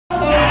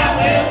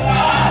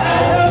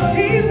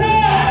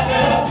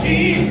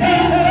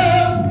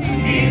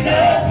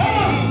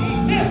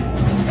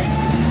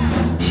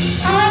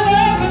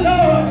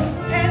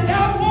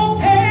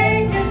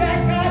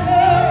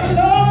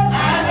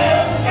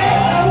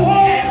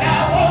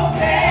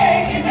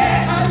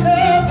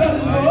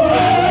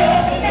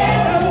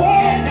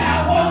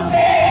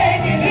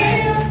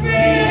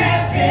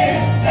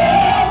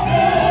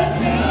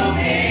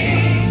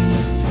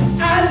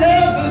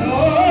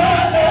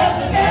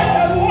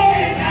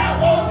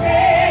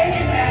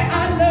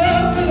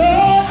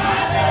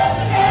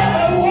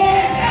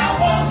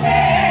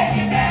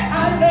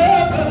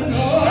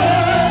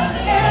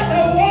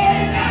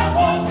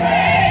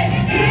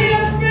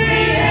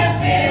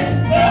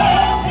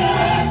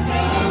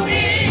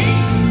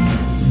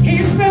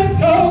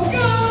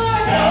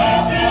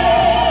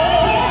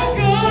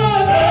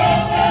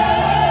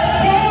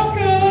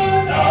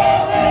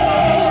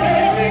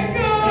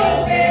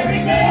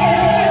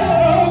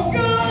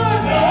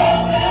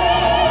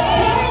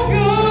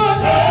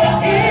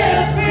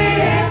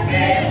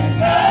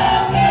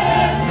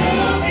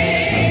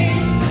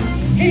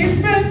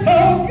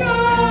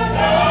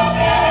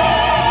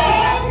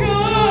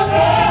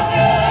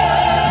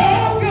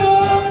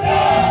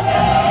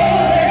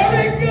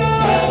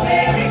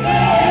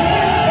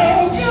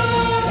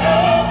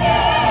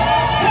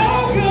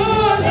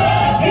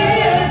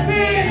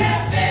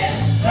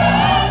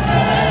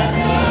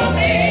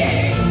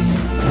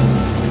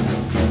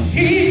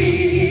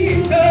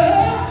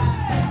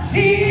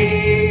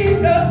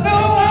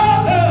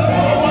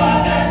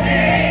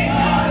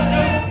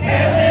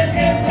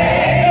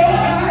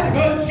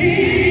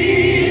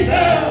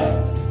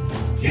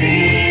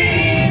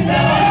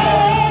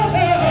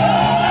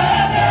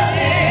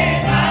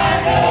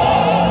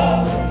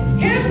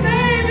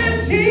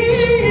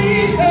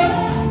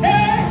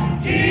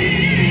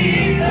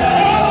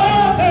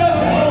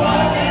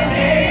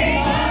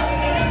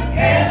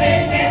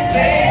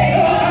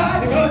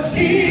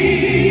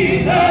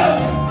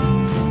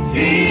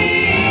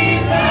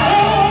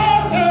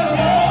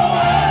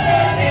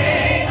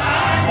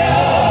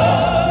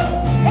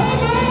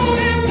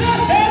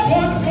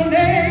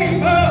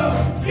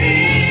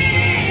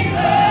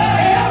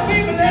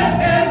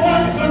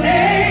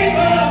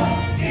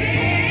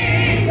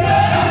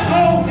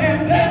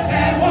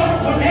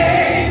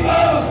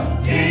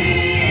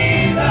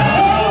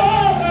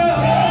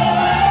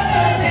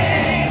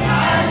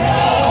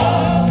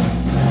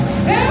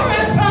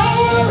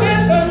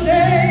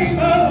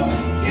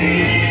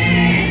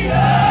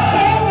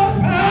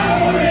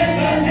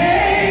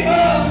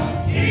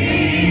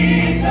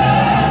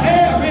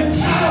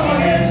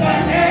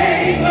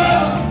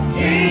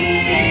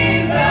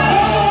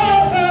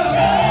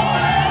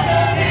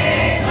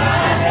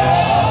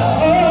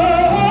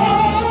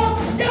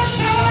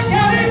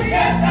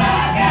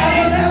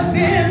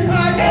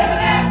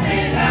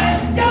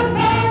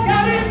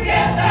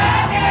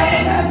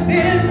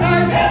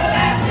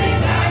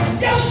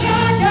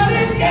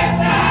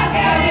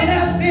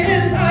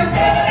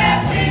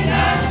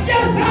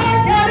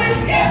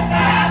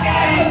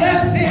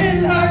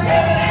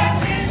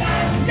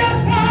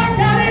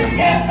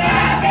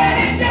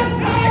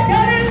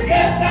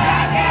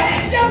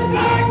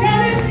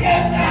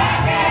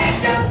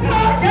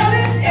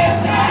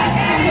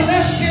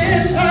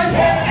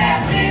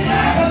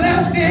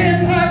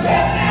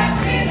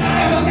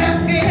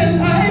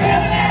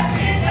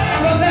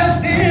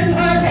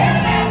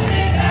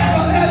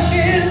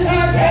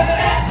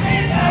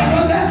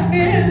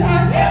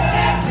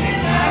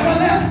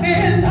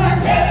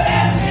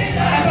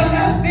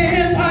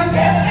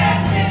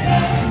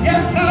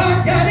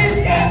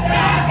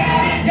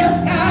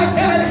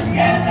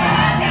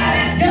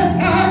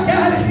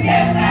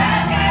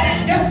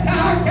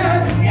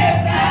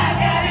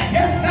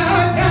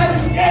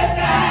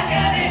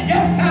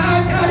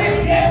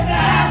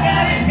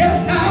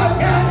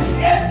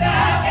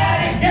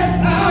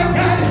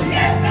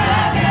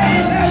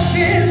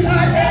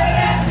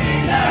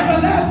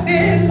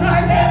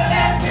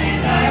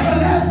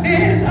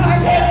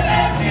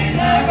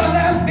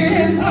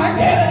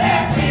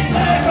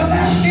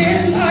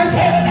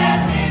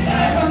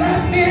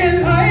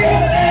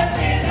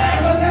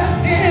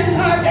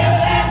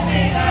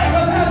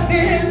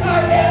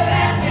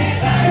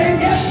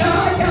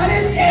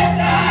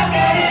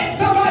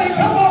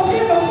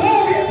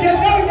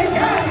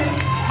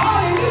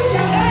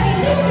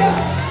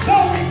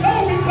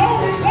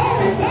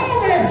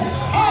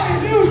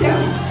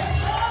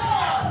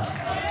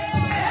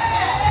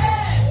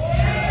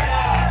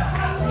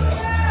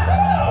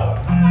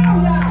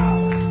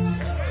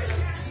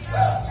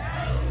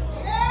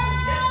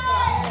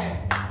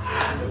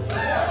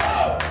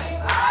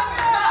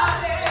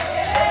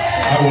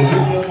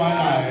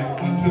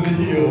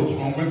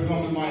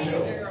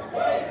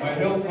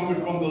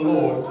from the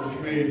Lord, which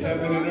made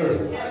heaven and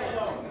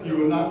earth. He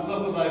will not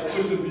suffer thy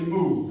foot to be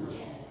moved.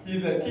 He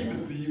that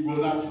keepeth thee will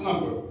not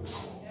slumber.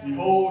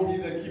 Behold, he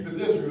that keepeth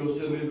Israel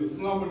shall neither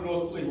slumber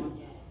nor sleep.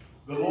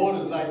 The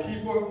Lord is thy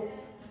keeper.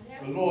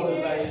 The Lord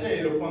is thy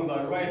shade upon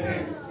thy right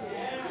hand.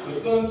 The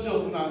sun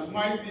shall not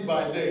smite thee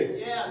by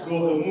day,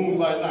 nor the moon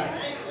by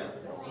night.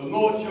 The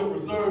Lord shall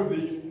preserve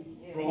thee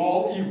from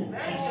all evil.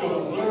 He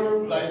shall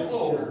preserve thy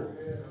soul.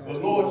 The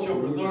Lord shall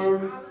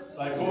preserve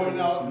thy going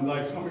out and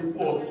thy coming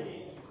forth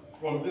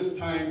from this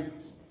time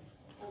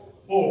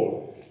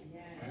forward,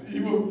 and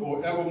even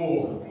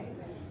forevermore.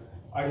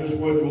 I just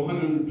read the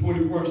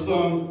 121st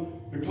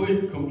Psalm,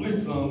 the complete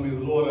Psalm. May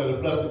the Lord add a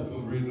blessing to the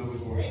reading of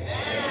his word.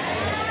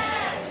 Amen.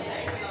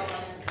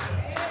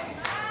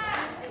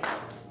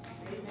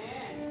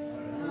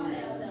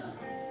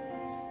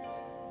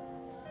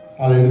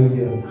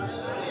 Hallelujah.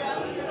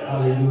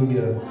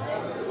 Hallelujah.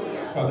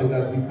 Father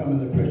God, we come in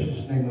the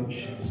precious name of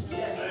Jesus.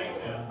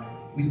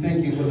 We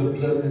thank you for the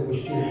blood that was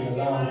shed that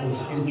allows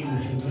us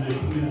entrance into the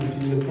kingdom,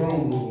 to your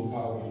throne room,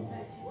 Father.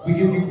 We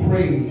give you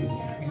praise.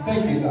 We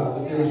thank you, God,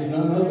 that there is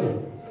none other.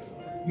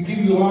 We give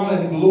you honor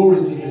and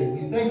glory today.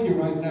 We thank you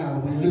right now.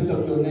 We lift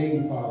up your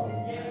name, Father.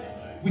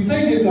 We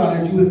thank you, God,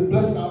 that you have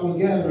blessed our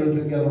gathering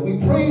together. We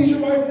praise you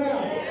right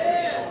now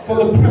for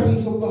the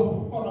presence of the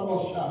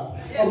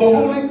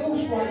Holy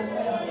Ghost right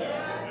now.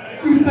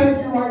 We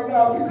thank you right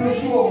now because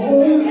you are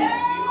holy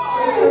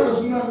and there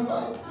is none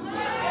like you.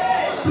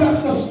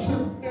 Bless us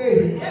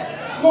today.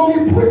 Lord,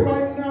 we pray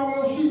right now,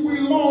 El, we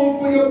long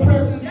for your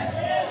presence.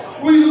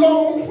 We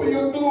long for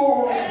your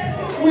glory.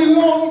 We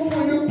long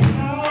for your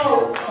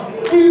power.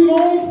 We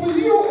long for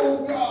you,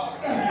 oh God.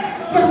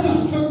 Bless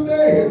us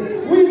today.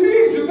 We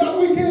need you, God.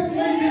 We can't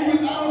make it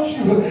without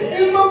you.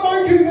 In the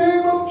mighty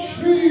name of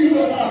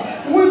Jesus,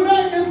 we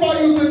magnify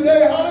you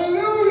today.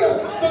 Hallelujah.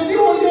 That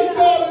you are your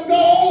God and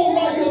God all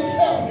by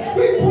yourself.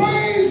 We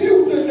praise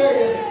you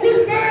today.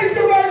 We thank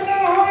you right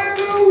now.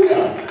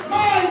 Hallelujah.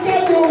 My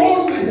God, you're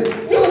worthy.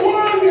 You're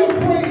worthy of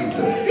praise.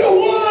 You're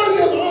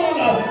worthy of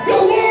honor.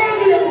 You're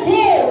worthy of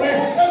glory.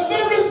 And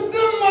there is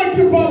none like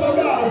you, Father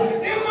God.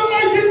 In the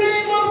mighty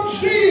name of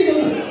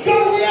Jesus,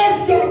 God, we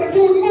ask, God, that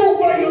you would move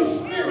by your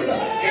Spirit.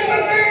 In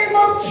the name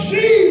of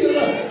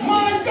Jesus,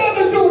 my God,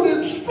 that you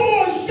would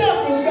destroy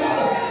shackles,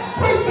 God.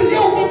 Break the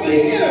yoke of the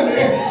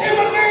enemy. In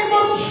the name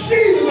of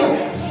Jesus,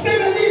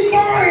 Satan, we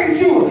bind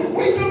you.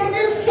 We come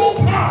against your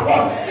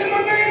power. In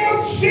the name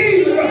of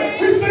Jesus,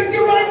 we thank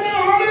you right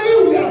now.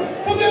 Hallelujah.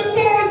 For the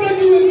authority that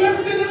you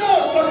invested in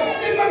us.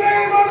 In the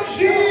name of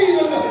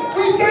Jesus.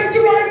 We thank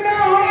you right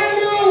now.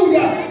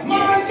 Hallelujah.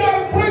 My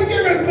God, break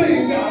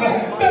everything, God,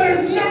 that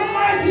is not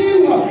like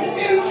you.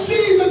 In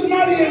Jesus'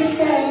 mighty and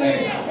strong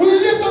name. We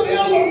lift up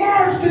Elder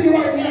March to you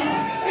right now.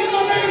 In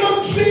the name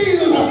of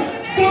Jesus.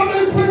 God, I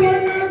pray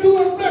right now to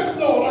arrest,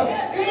 Lord.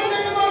 In the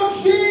name of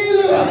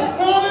Jesus.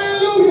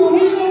 Hallelujah. We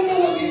don't know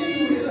what the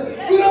issue is.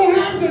 We don't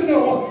have to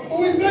know. But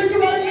we thank you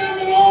right now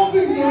that all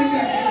things are in your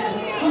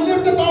hands. We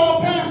lift up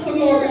our pastor,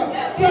 Lord God.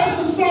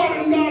 Pastor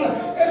Sartin, God,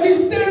 as he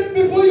stands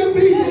before your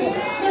people.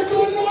 Let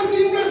your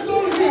anointing rest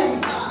on him.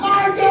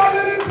 My God,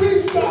 let it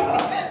preach,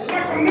 God,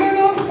 like a man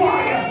on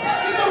fire.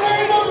 In the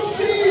name of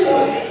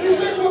Jesus. We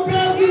thank you for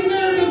Pastor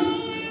Emeritus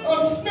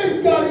Smith,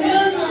 God,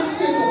 Emeritus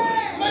Smith,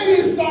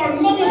 Lady Sartin,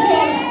 Mother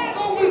Sartin.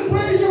 Lord, we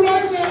praise you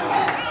right now.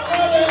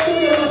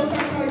 Hallelujah.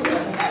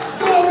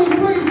 Lord, we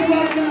praise you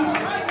right now.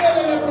 In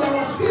the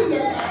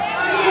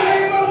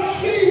name of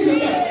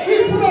Jesus, we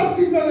bless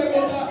you. God,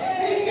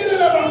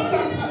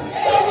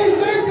 we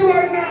thank you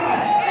right now.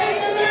 In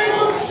the name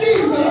of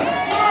Jesus.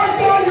 My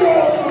God, you're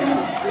awesome.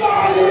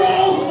 God, you're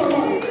awesome.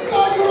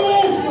 God, you're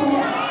awesome.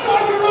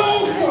 God, you're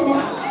awesome.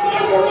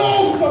 God, you're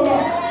awesome.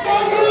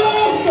 God, you're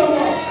awesome.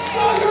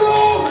 God, you're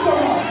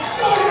awesome.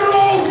 God, you're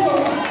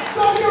awesome.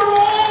 God, you're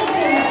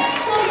awesome.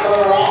 God,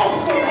 you're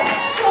awesome.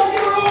 God,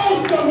 you're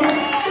awesome.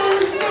 There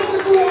is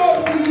nothing too hard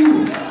for you.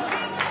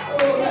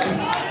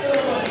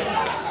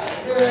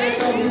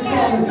 God, we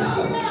promise.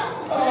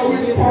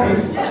 We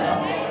promise.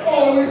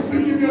 Always to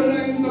give your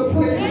name the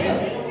praise.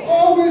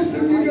 Always to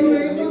give your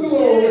name the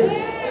glory.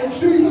 In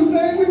Jesus'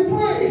 name we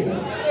pray.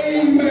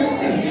 Amen.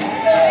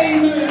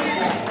 Amen.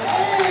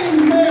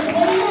 Amen.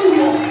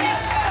 Hallelujah.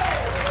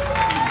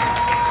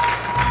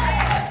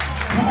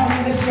 Come on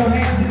and lift your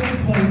hands in this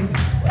place.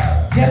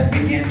 Just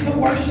begin to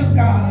worship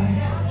God.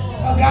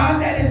 A God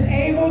that is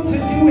able to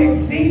do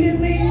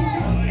exceedingly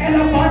and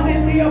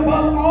abundantly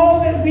above all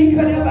that we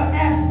could ever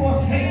ask or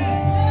think,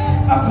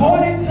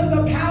 according to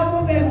the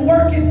power that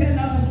worketh in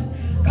us.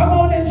 Come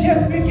on and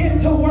just begin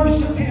to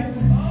worship him.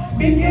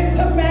 Begin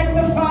to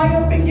magnify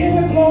him. Begin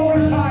to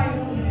glorify him.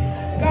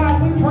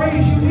 God, we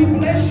praise you. We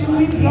bless you.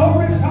 We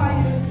glorify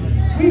you.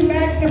 We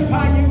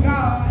magnify you,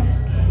 God.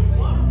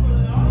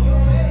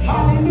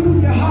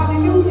 Hallelujah.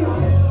 Hallelujah.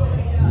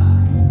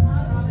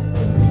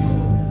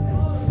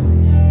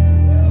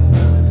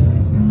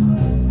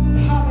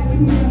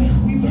 Hallelujah.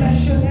 We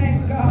bless your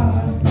name,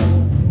 God.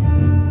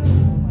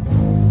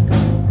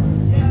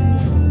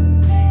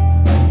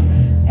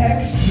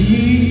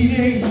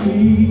 Exceedingly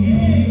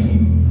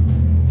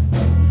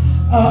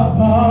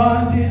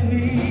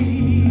abundantly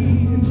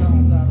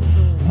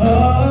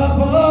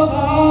above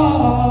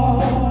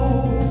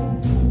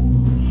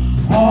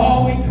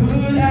all we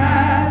could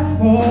ask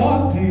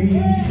for,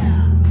 think,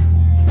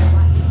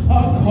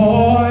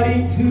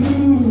 according to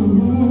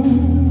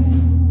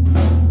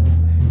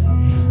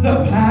the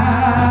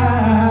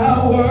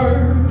power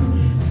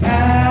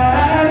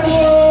that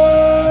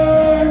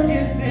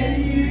worketh in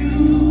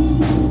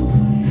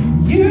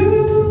you.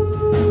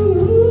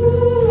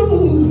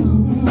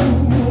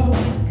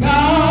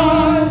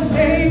 God is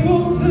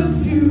able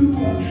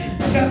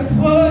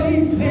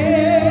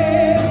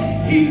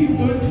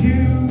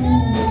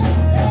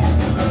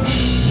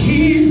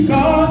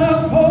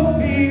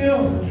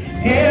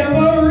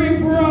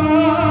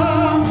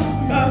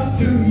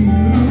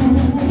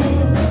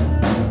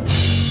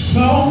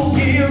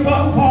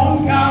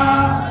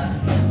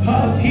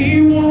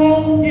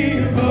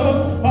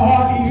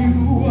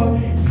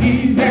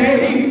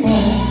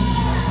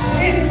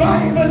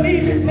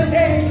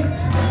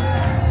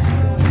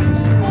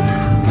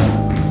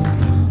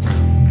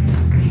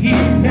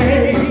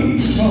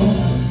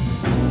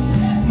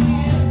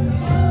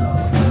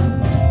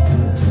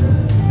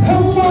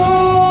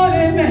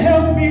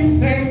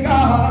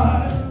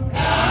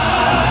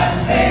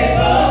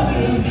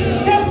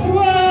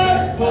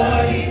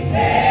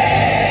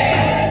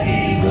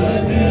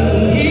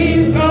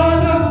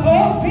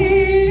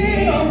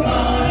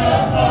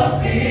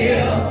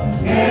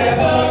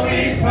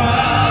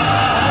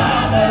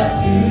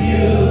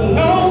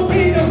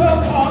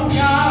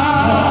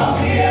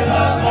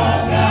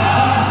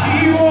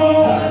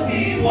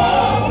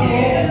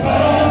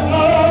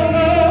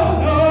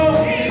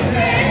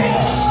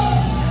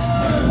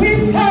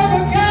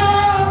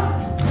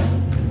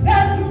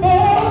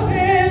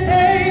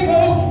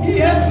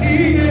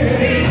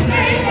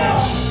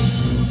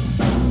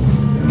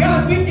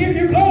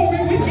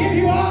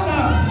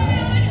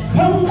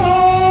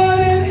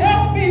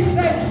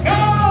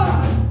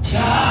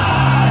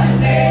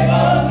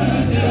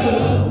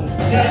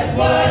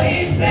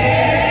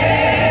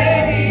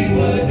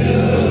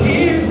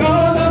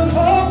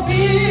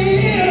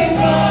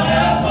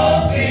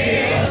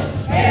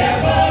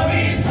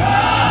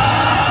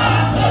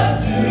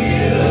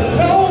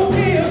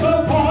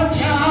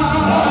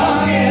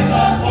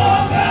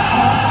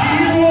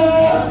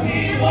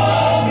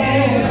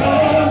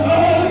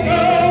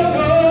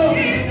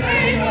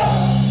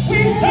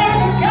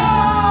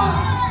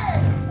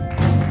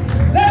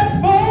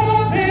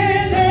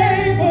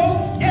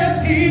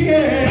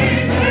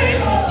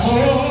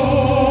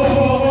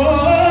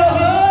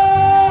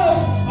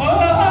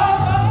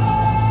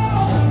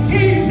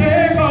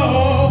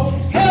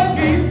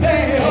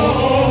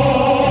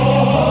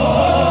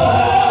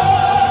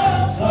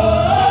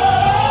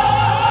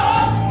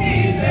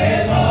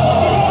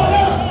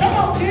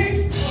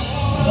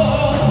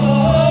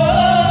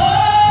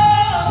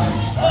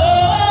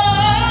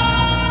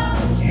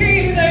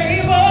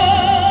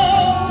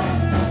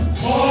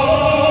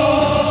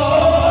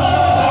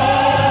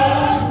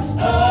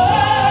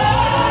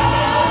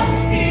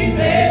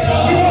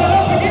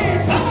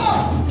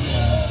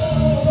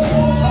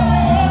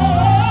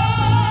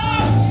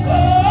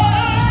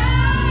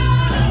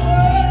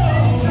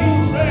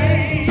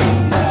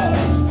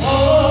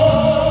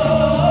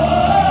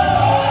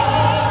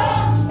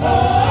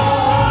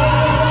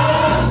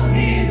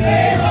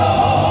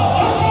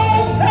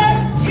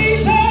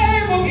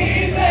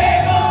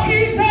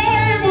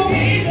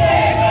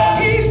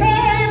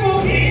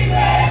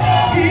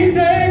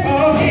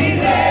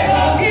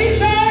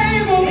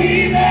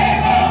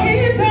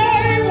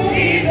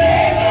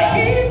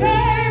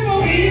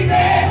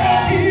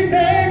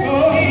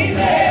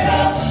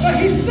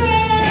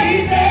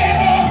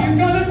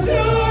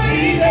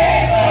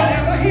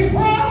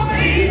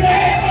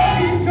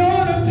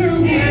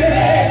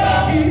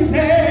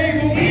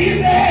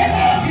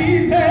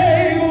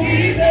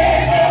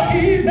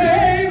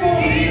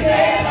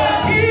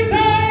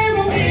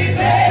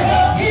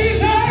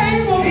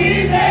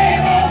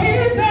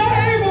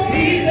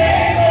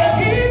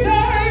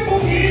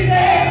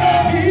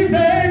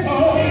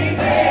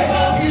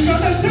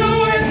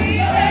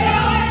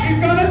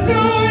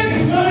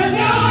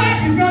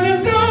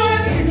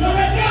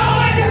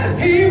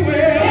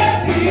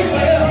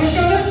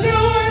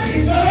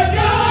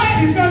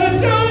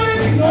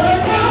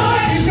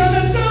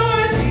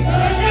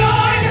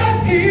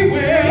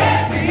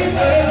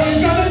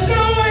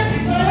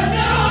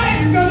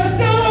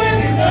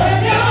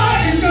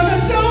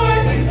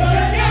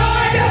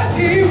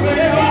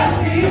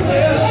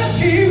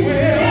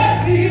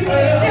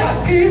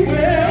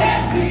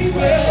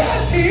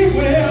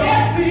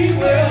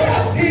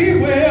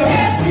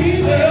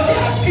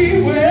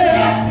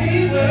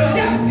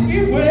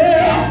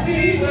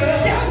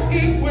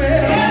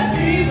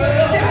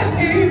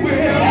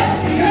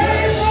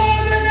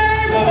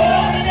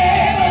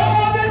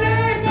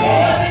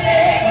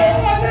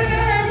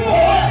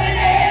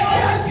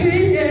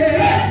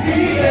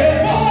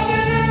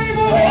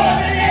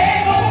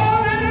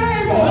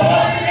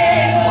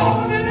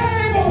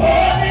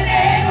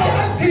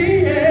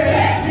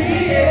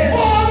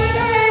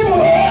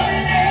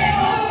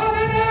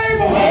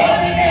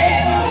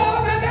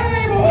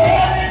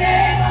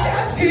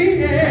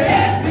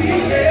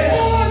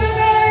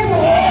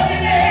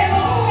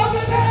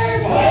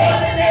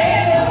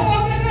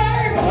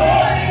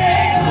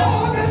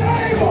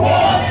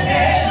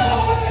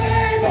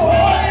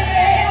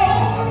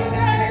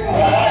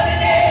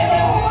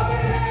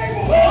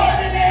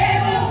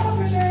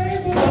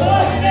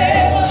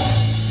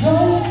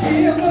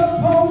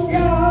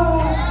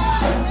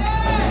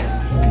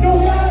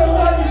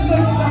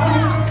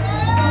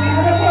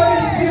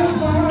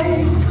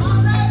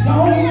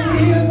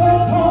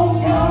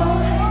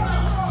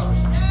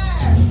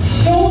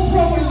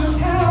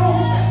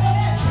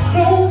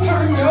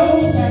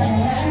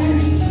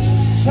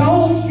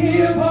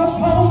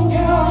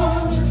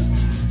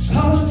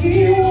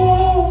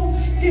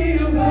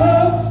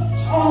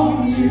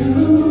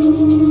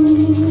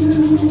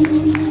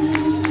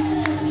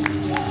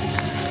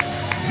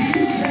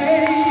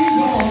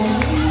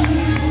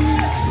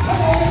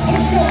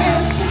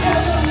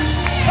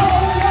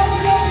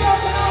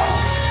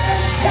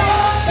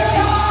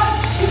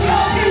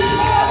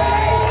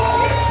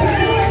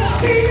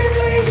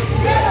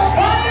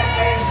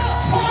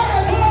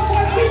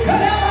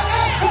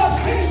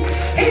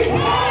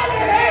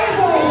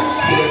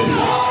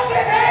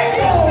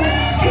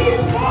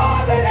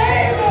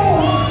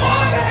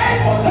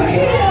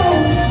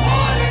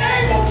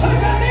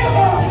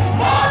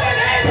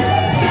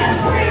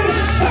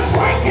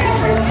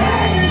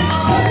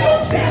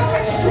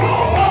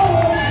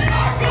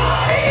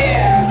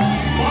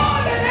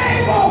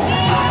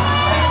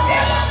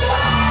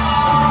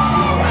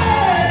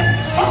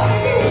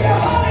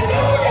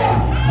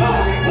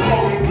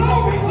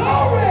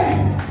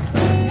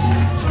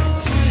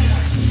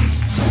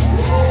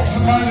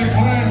Somebody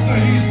declare and say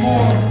he's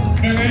more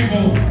than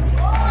able.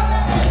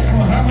 Come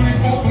on, how many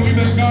folks believe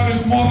that God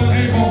is more than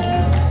able?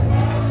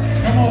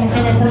 Come on,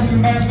 tell that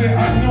person and say,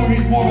 I know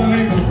he's more than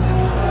able.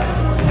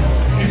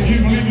 If you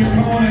believe it,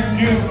 come on and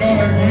give God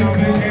a great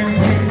big hand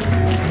praise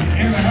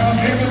in the house.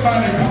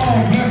 Everybody, come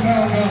on, bless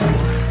our God.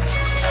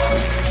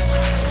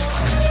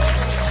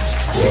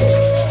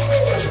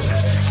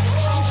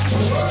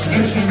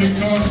 Listen,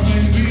 because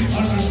when we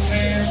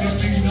understand that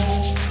we know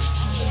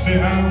that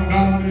our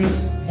God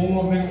is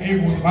more than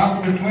able, the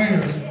Bible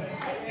declares,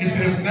 it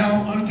says,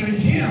 now unto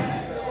him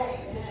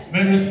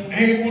that is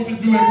able to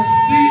do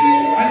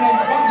exceeding and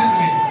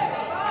abundantly.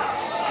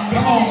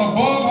 Come on,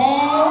 above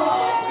all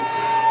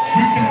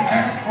we can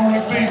ask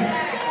or think.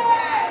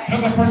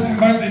 Tell the person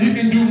by say he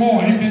can do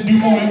more, he can do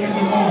more, he can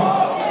do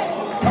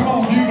more. Come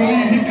on, if you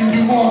believe he can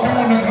do more, come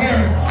on, declare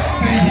it.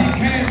 Say he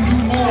can do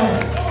more.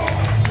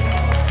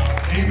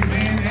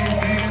 Amen,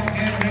 amen,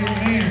 and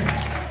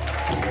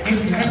amen.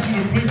 Listen, as to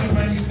the place of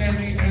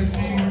understanding as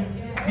we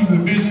do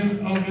the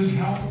vision of this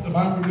house, the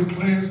Bible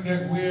declares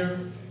that where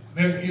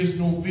there is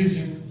no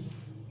vision,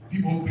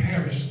 people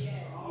perish.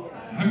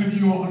 How many of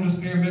you all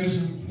understand that it's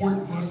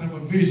important for us to have a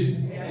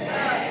vision?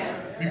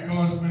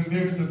 Because when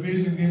there is a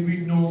vision, then we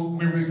know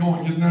where we're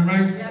going. Isn't that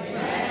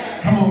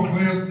right? Come on,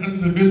 class. Let's do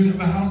the vision of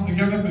the house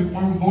together with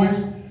one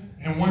voice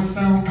and one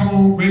sound. Come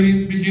on,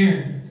 ready,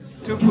 begin.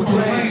 To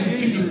proclaim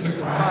Jesus the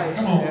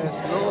Christ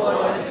as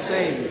Lord and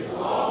Savior.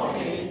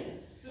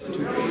 To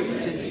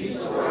preach and teach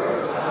the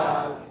Word of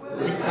God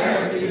with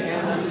clarity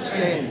and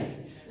understanding.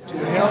 To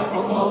help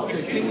promote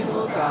the kingdom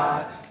of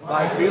God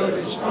by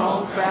building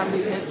strong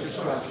family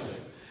infrastructure.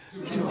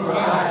 To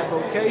provide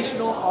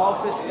vocational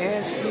office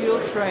and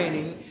skill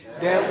training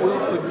that will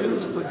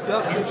produce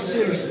productive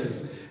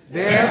citizens,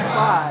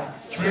 thereby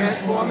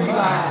transforming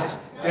lives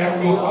that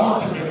will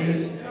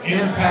ultimately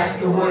impact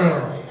the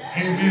world.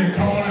 Amen.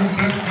 Come on and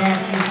bless God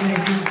for the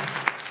vision.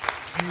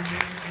 Amen.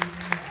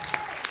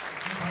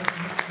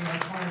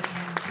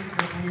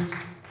 Amen.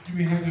 You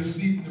may have your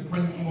seat in the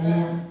presence of the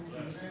Lord.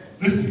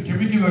 Listen, can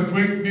we give a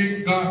great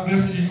big God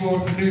bless you all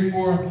today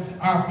for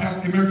our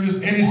Pastor Emeritus'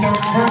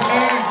 87th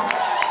birthday?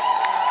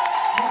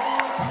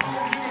 Come on,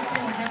 give it to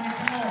him, baby.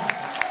 Come on.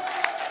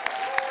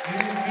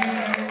 Amen,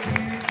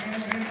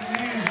 amen,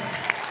 amen.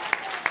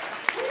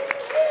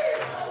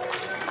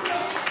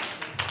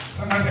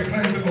 Somebody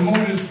declare that the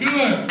Lord is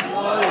good. Amen.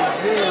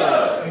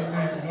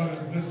 God has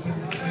blessed him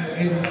to see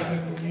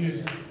 87 years.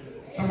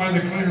 Somebody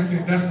declare and say,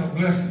 that's a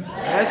blessing.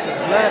 That's a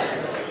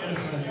blessing.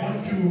 Listen, one,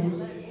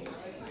 two.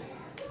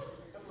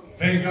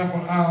 Thank God for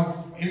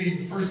any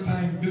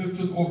first-time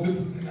visitors or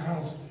visitors in the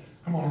house.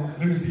 Come on,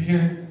 let me see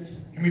here.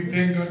 Can we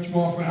thank God you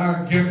all for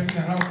our guests in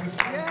the house this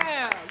morning?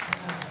 Yeah.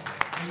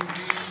 Amen,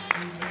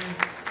 amen.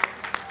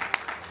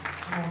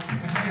 Come on, keep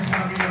your hands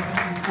high. We have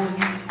something before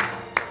you.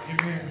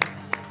 Amen.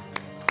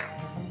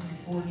 There's something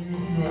before you.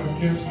 You are a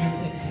guest. There's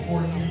something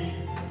before you.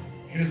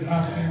 It is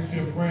our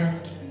sincere prayer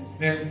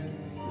that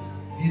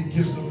these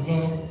gifts of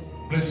love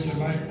bless your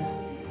life.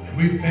 And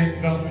we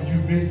thank God for you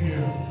being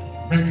here.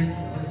 Bring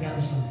it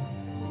down some.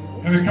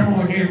 And then come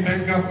on again,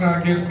 thank God for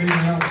our guests being in the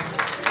house.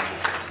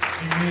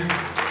 Amen.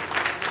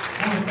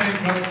 I want to thank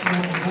God for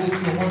those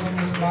who are watching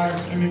this live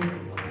streaming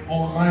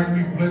online.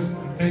 We bless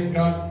and thank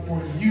God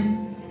for you.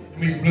 And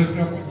we bless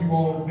God for you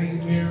all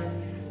being there.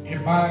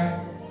 And by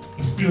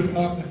the Spirit of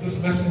God, if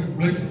this lesson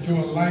blesses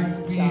your life,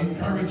 we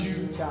encourage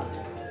you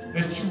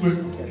that you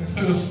would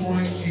consider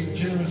sowing a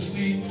generous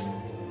seed.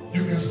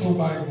 You can sow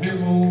by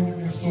Venmo, you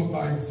can sow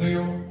by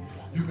Zelle,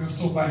 you can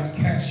sow by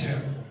Cash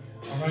App.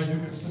 All right, you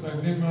can sow by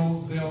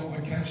Venmo, Zelle,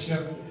 or Cash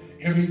App.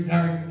 Every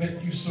dime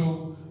that you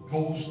sow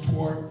goes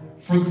toward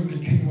furthering the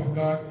kingdom of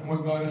God and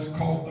what God has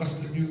called us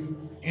to do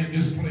in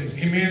this place.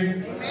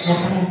 Amen? Well,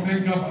 come on,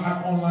 thank God for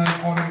our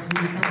online audience.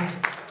 Will you come on?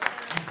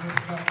 Bless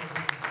God for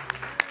this.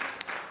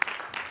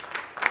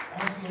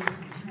 Also, if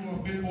you are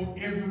available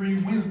every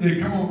Wednesday,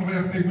 come on,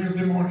 class, say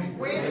Wednesday morning.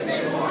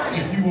 Wednesday morning.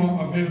 If you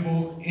are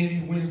available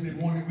any Wednesday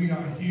morning, we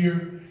are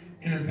here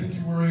in a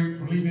sanctuary,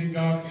 believing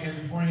God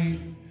and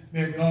praying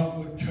that God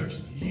would touch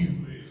you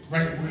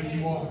right where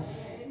you are.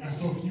 And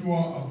so if you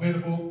are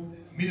available,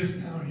 meet us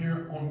down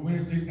here on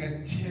Wednesdays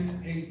at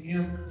 10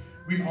 a.m.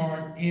 We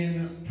are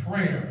in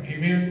prayer.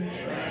 Amen?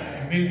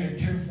 And then at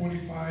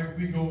 10:45,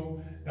 we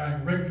go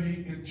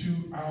directly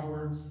into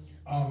our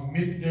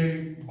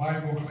midday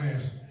Bible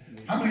class.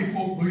 How many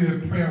folk believe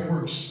that prayer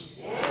works?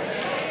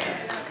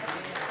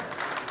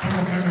 Come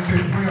on, family,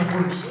 say prayer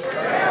works.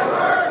 Prayer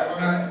works.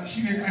 Now,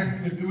 she didn't ask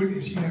me to do it,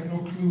 and she had no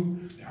clue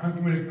that I'm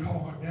going to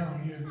call her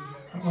down here.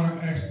 I'm going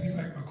to ask you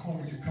like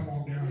McCormick to come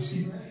on down.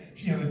 She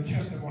has a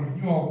testimony.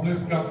 You all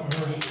bless God for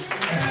her. As she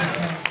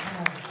comes. Come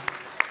on.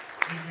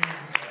 Amen.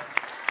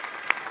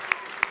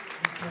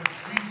 Because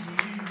we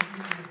believe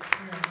that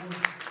prayer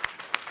works.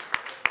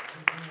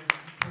 Amen.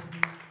 She told me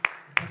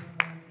the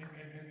testimony,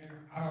 and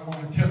I don't want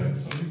to tell it,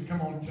 so you can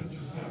come on and touch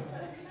yourself.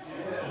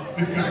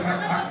 Because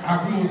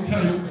I will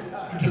tell you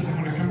the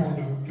testimony. Come on,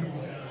 though. Come on.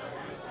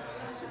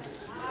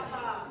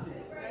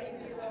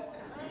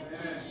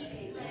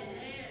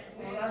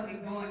 Well, I be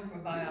going for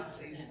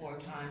biopsies 4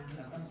 times,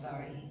 I'm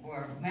sorry,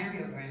 for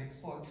mammograms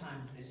 4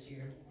 times this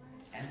year,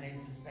 and they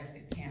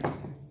suspected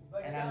cancer.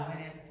 And I went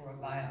in for a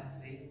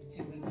biopsy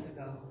 2 weeks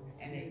ago,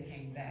 and it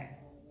came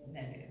back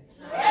negative.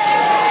 I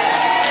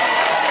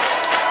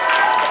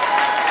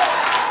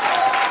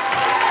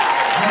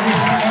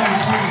wish somebody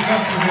praise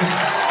God for that.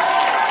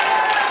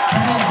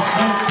 Come on,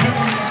 don't tell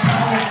me the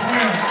power of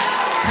prayer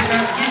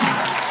cannot do.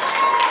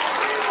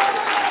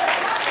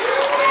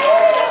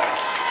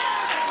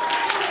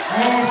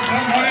 Oh,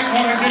 somebody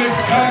ought to get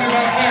excited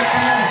about that.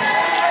 Come on.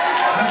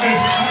 I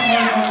guess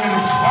somebody ought to get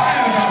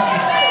excited about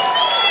that.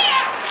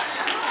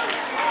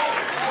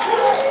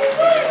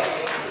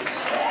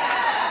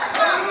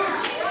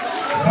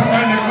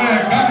 Somebody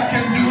declare God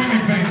can do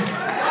anything.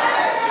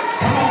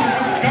 Come on,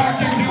 God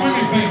can do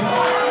anything.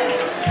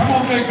 Come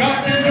on, say God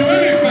can do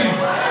anything.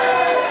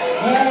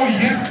 Oh,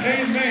 yes,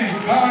 amen.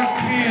 God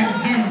can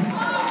do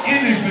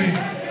anything.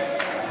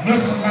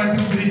 Listen, somebody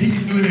say he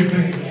can do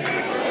anything.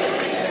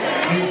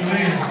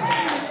 Amen.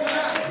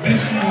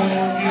 This all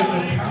is the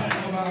power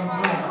of our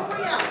God.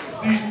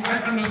 See, I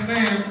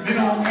understand they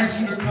don't ask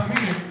you to come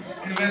in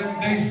unless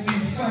they see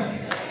something.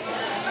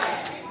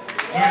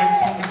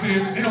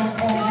 They don't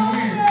call you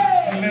in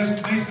unless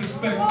they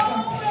suspect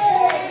something.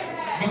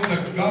 But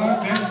the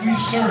God that we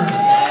serve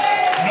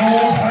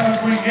knows how to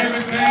bring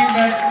everything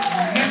back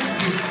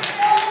negative.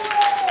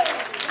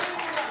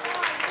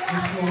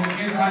 And so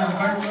again, I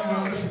invite you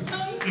to listen.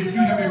 If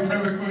you have a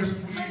prayer request,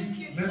 please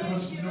let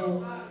us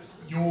know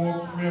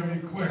your prayer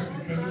request,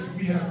 because listen,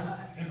 we have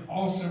an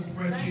awesome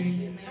prayer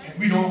team and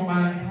we don't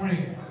mind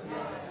praying.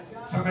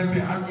 Somebody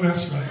say, I know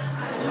that's right.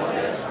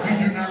 We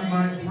do not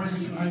mind praying,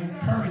 so I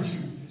encourage you.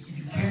 If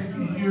you can't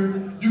be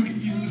here, you can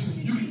even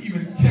listen, you can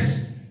even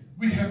text.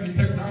 We have the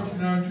technology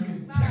now, you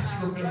can text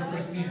your prayer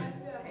request in.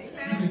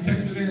 You can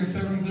text it in at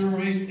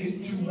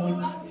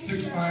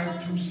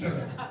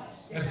 708-821-6527.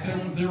 That's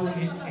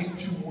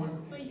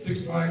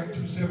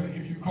 708-821-6527.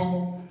 If you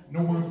call,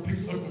 no one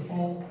picks up the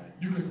phone,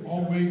 you can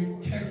always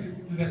text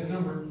it to that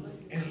number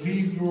and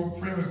leave your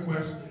prayer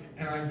request.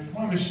 And I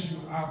promise you,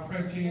 our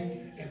prayer team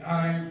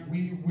and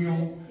we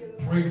will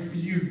pray for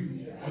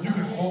you. Or you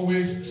can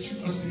always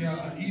shoot us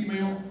an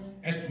email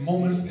at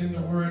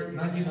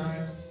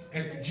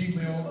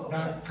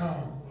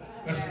momentsintheword99@gmail.com.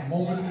 That's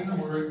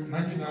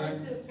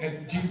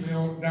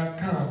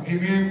momentsintheword99@gmail.com.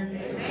 Amen?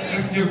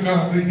 Let's give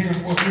God a big hand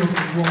for a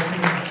miracle. You all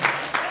come on.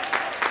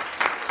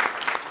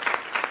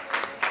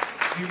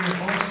 Amen.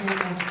 Also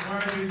on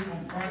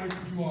Fridays,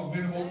 if you are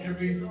available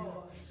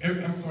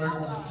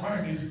on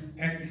Fridays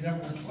at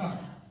 11 o'clock.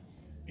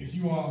 If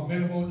you are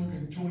available, you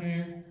can tune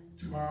in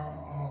to our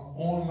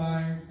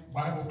online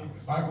Bible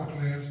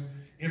class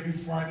every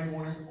Friday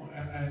morning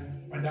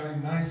by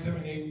dialing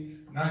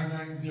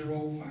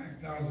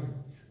 978-990-5000.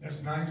 That's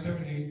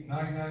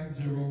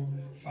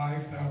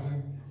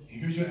 978-990-5000.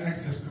 Here's your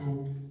access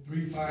code,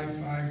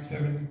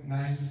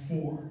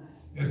 355794.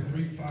 That's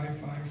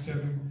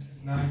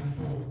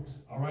 355794.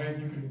 All right,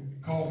 you can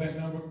call that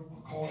number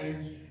or call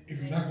in. If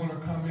you're not going to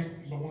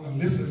comment but want to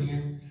listen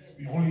in,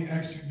 we only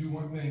ask you to do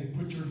one thing: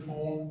 put your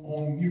phone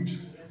on mute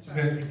so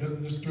that it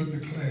doesn't disturb the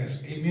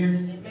class.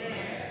 Amen?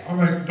 Amen. All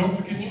right, don't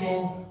forget you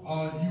all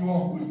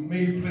who have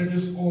made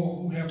pledges or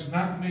who have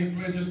not made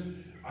pledges,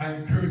 I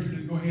encourage you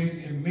to go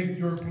ahead and make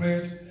your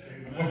pledge.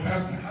 Well,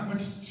 Pastor, how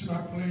much should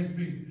our pledge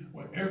be?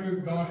 Whatever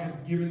God has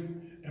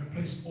given and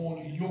placed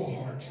on your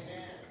heart.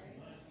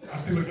 I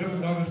say whatever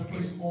God has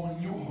placed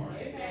on your heart.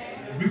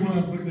 And we want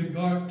to believe that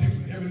God takes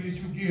whatever it is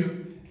you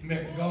give and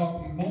that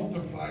God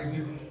multiplies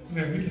it so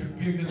that we can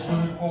pay this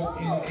money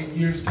off in a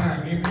year's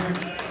time. Amen.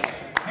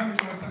 How many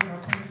of us have our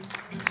pay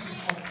this money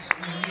off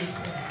in a year's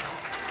time?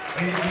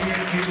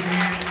 Amen,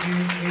 amen,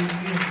 amen.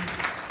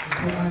 And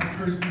so I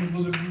encourage you,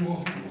 those of you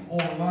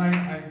online,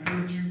 I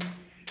encourage you,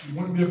 if you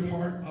want to be a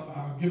part of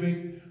our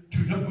giving to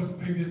help us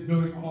pay this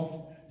building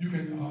off, you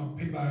can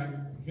pay by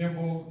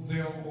Venmo,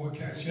 Zelle, or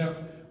Cash App,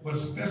 but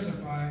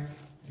specify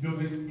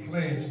building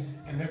pledge,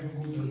 and that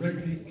will go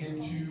directly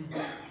into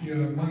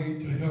your money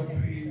to help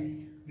pay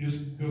this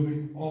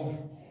building off.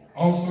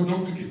 Also,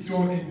 don't forget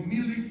your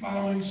immediately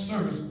following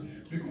service.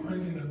 We're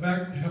going in the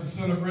back to help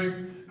celebrate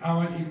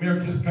our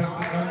emeritus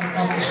pastor,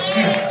 Dr.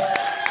 Smith.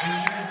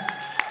 Amen.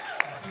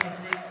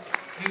 Celebrate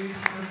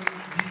 87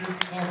 years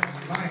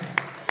of life.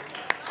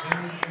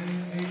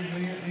 Amen,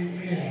 amen,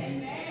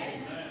 amen.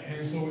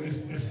 And so as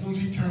soon as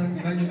he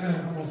turned 99,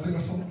 I'm going to sing a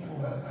song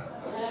for him.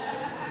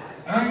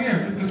 I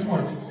am, this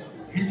morning.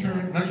 He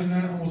turned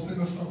 99, I'm going to sing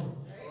a song.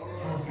 I'm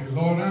going to say,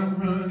 Lord, I'm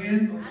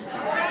running,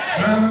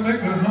 trying to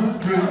make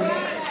 100,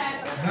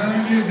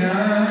 99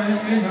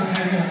 and a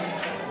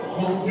half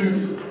won't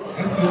do.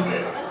 That's it.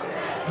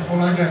 That's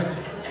what I got.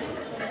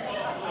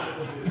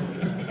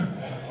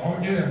 Oh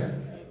yeah,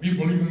 we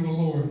believe in the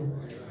Lord.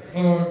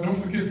 Don't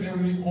forget,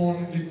 family,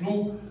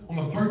 on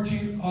the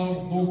 13th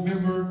of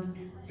November,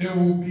 there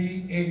will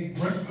be a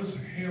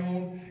breakfast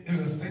held in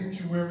the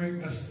sanctuary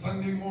a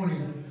Sunday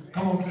morning.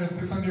 Come on, class,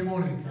 say Sunday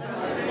morning.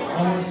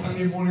 On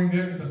Sunday morning,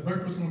 the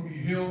breakfast is going to be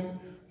held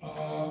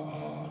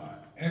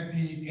at the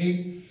the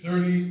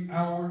 8:30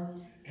 hour,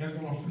 and it's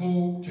going to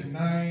flow to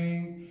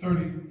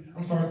 9:30.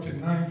 I'm sorry, to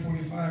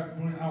 9:45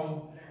 during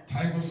our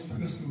Tiger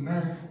Sunday School.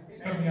 9,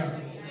 help me out.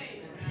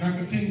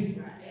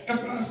 9:15.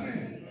 That's what I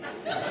said.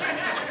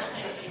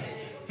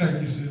 Thank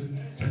you, sis.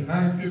 To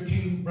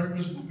 9:15,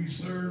 breakfast will be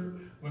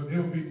served, but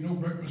there will be no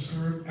breakfast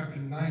served after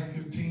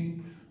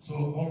 9:15. So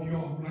all of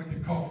y'all who like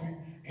your coffee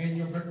and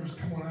your breakfast,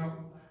 come on out.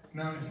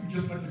 Now, if you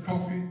just like your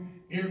coffee,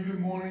 every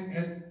morning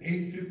at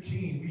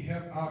 8:15, we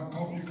have our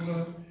coffee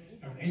club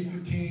from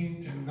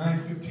 8:15 to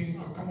 9:15.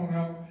 So come on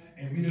out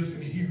and meet us in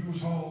the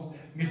Hebrews halls.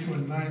 Get you a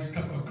nice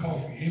cup of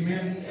coffee.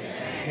 Amen?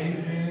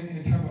 Amen.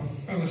 And have a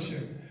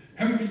fellowship.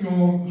 How many of you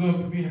all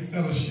love to be in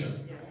fellowship?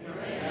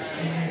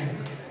 Amen.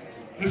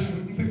 Listen,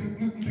 let me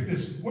think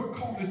this. What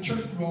caused the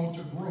church you all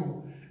to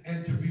grow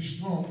and to be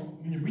strong?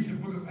 When you read the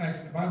book of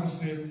Acts, the Bible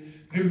said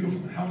they would go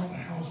from house to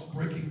house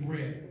breaking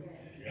bread.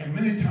 And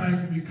many times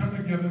when we come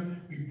together,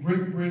 we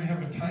break bread and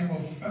have a time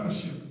of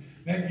fellowship.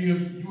 That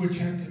gives you a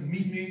chance to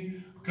meet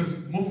me, because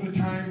most of the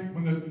time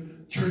when the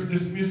church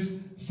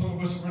dismissed, some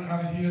of us run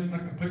out of here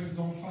like the place is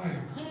on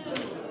fire.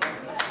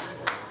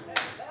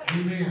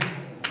 Amen.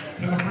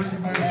 Tell the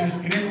person by say,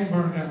 it ain't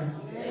gonna burn down.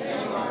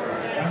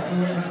 I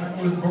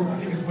know it's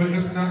broken, but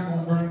it's not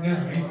gonna burn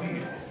down.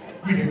 Amen.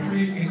 We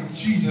decree in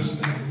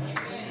Jesus' name.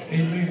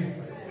 Amen.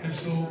 And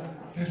so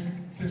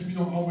since we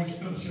don't always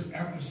fellowship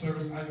after the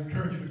service, I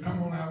encourage you to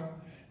come on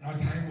out in our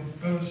time of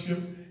fellowship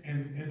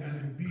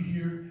and be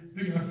here.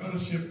 Speaking of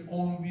fellowship,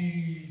 on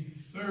the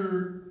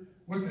 3rd,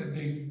 what's that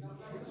date?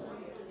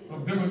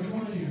 November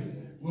 20th,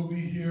 we'll be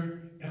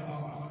here in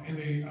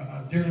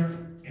a dinner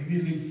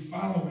immediately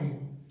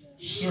following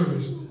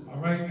service. All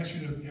right? I ask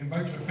you to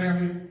invite your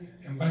family,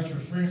 invite your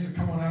friends to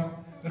come on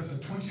out. That's the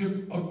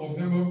 20th of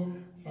November.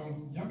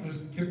 Y'all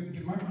just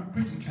get my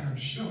preaching time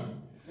short.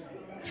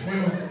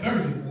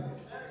 12:30.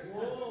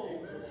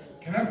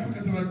 Can I put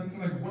that to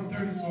like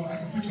 1:30 so I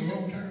can preach a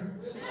long time?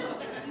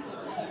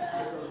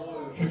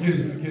 Forget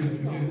it.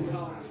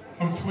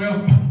 From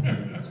 12,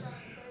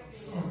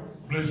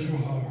 bless your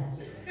heart.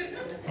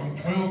 From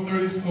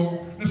 12:30,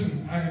 so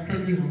listen, I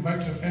encourage you to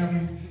invite your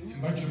family,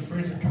 invite your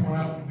friends to come on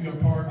out and be a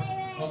part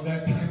of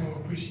that time of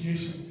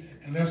appreciation,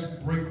 and let's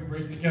break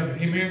bread together.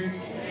 Amen?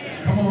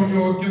 Come on,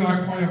 y'all, give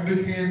our choir a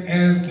big hand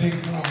as they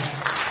come.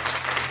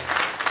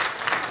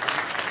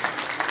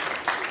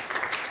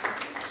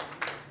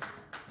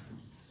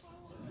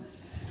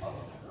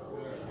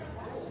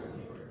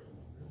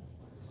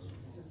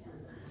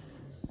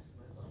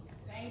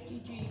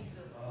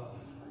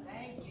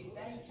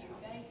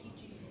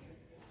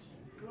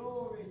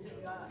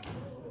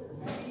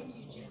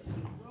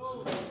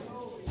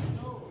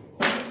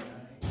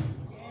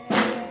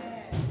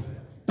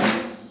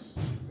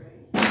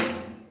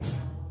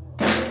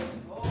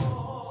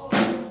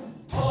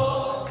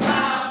 Oh,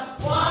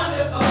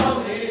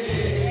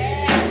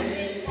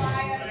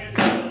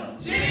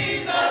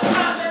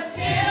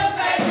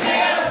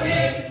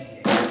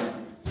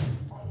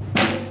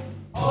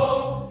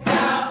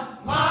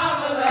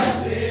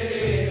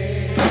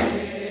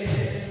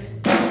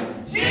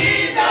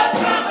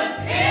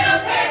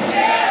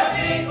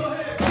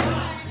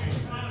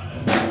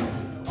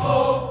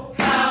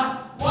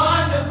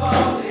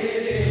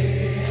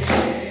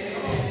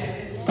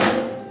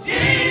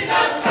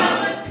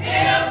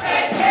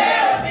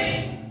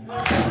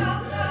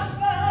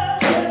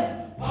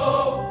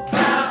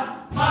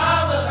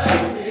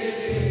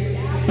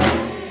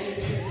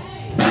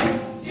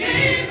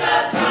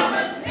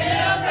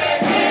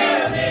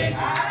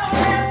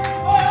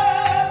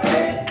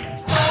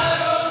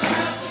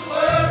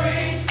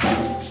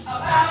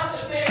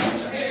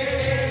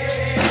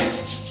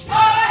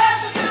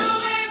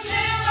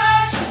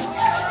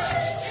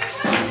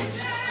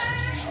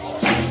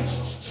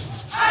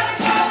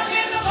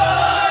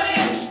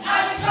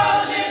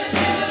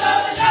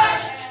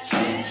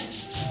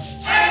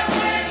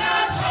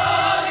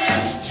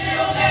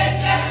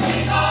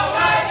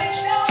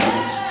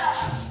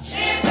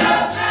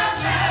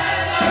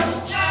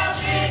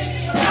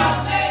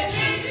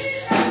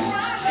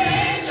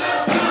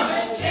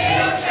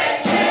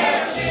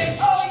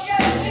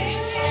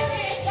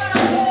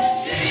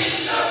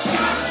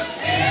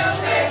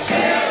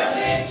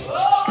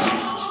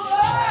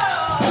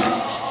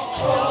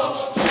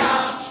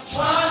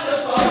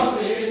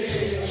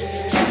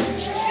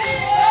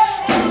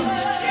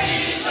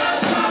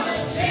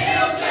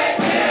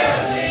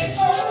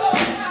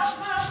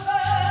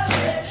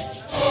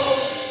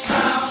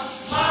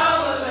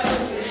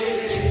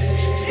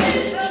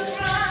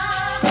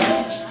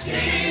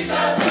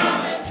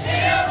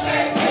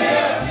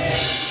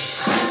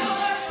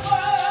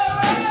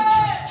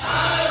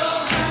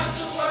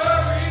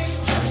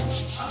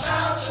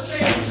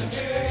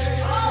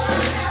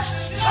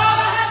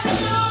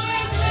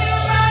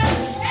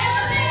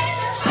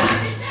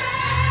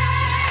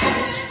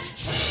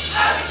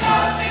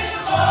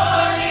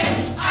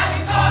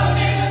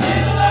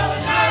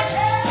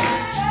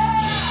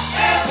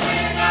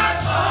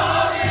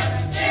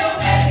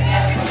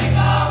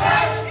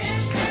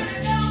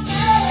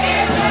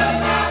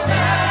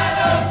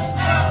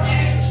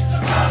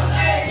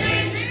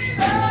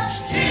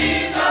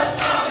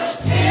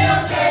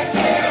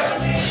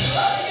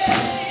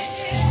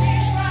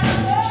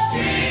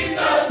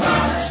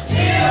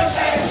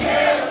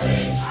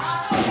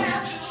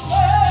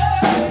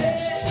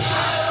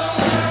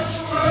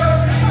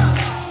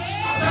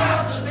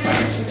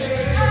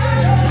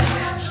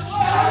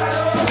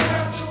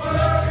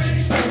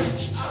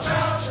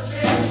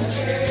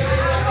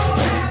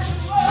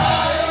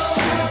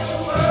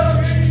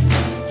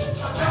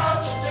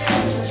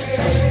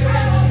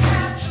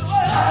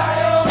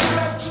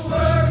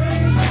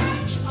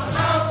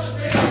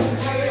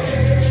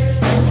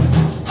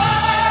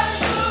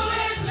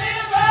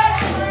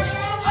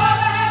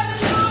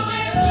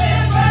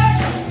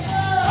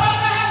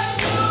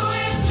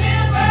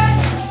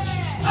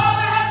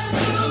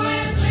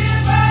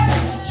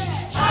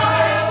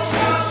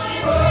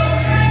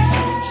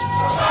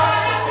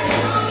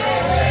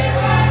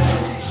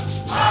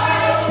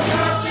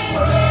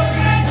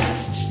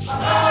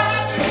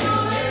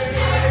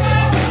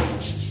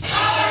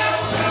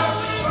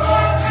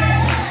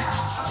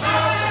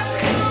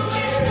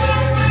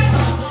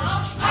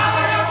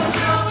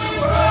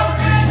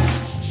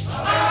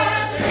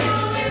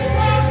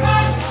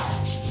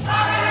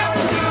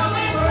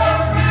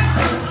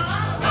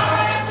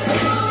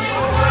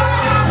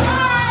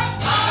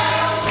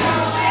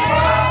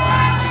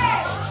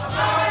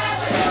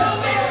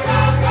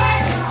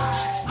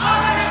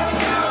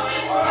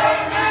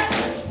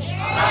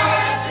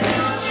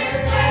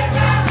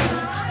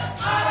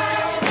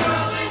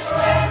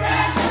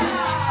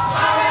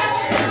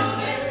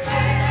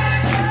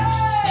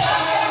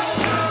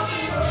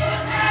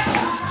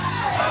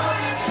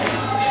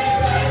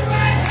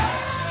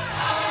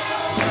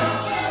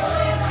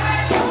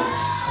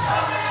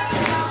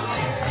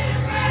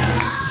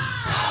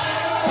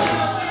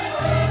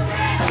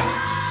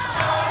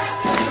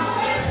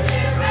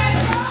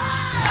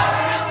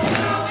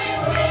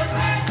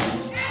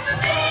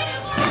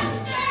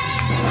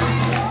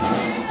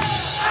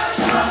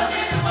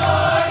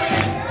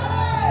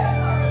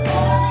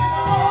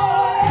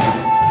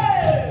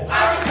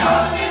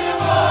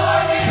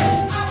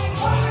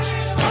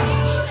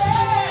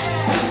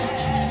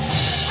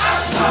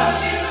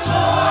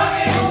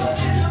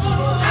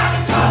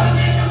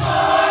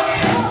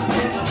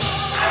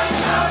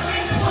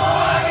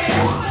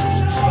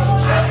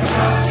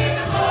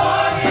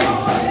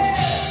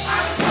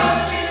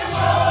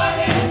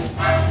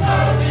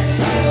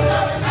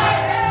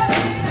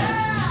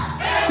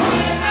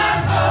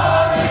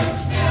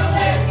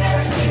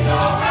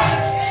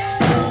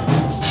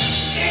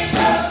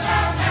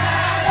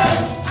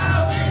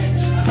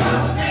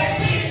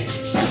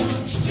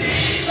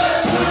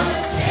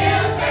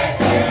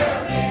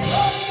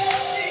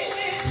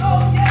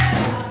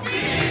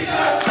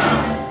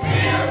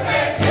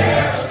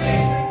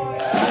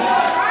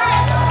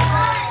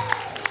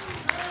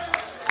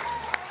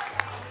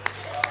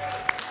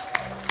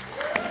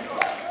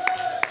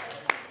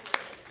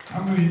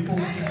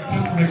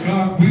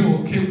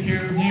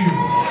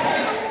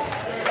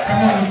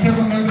 tell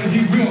somebody that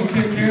he will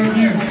take care of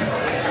you.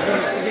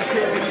 Take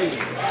care of you.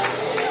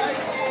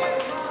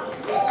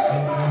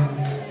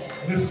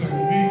 Listen,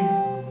 we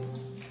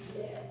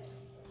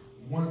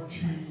want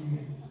to,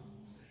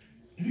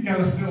 if you got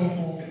a cell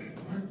phone,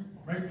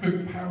 right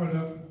quick, power it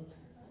up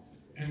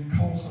and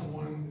call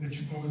someone that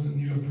you know is in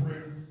need of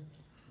prayer.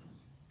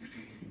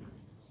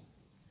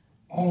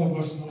 All of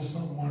us know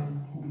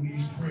someone who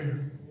needs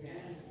prayer.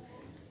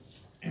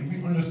 And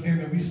we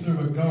understand that we serve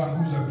a God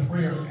who's a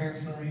prayer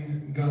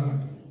answering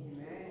God.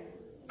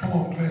 Come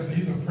on, class,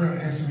 he's a prayer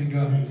answering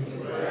God.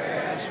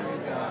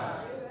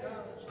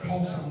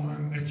 Call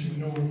someone that you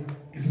know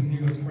is in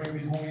need of prayer.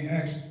 We only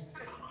ask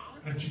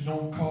that you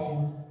don't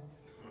call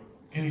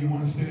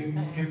anyone sitting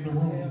in the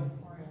room,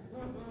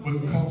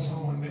 but call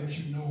someone that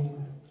you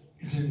know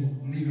is in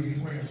need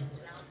of prayer.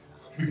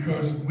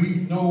 Because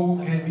we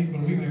know and we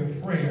believe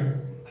that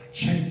prayer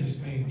changes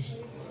things.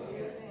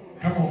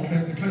 Come on,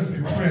 class,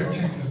 say prayer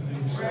changes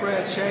things.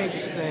 Prayer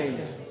changes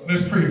things.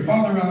 Let's pray.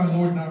 Father, our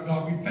Lord and our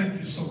God, we thank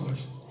you so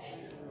much.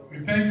 We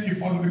thank you,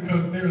 Father,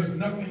 because there is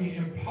nothing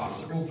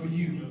impossible for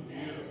you.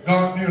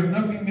 God, there is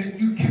nothing that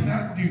you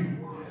cannot do.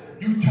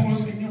 You told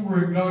us in your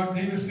word, God,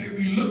 David said,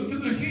 we look to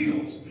the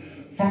hills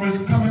from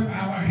whence cometh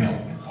our help,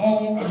 and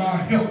all of our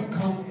help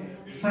come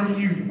from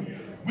you.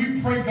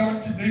 We pray,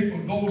 God, today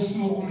for those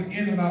who are on the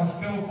end of our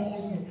cell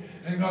phones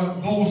and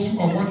God, those who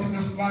are watching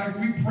us live.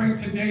 We pray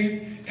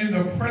today in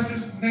the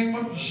precious name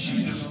of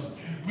Jesus.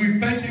 We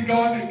thank you,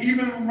 God, that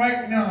even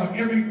right now,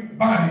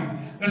 everybody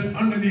that's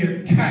under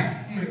the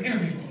attack from the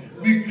enemy,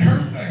 we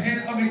curse the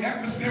hand of the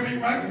adversary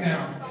right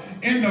now.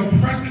 In the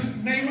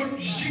precious name of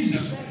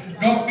Jesus,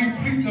 God, we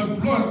plead the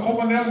blood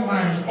over their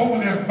lives,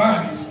 over their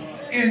bodies.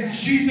 In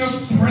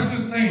Jesus'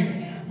 precious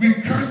name, we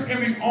curse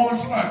every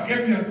onslaught,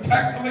 every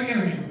attack of the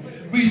enemy.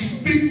 We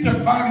speak to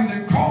bodies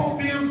and call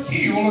them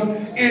healed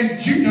in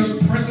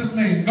Jesus' precious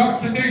name.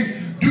 God,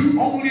 today, do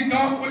only,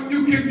 God, what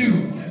you can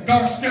do.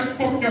 God, stretch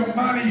forth your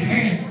mighty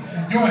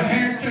hand, your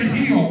hand to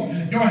heal,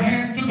 your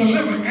hand to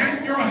deliver,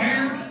 and your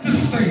hand to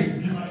save.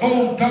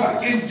 Oh,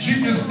 God, in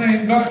Jesus'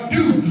 name, God,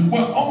 do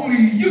what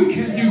only you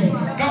can do.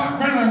 God,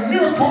 grant a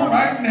miracle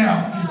right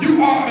now.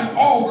 You are an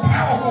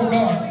all-powerful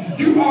God.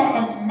 You are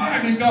a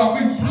mighty God.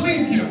 We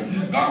believe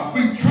you. God,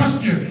 we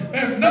trust you.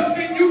 There's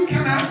nothing you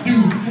cannot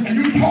do. And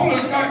you told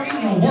us, God,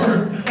 in your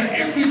word, that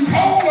if we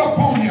call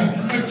upon you,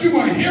 that you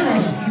will hear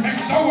us and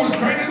show us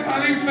great and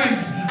mighty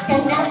things.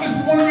 So, God, this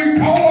morning we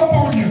call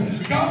upon you,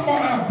 God, for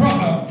our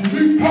brother.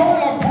 We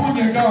call upon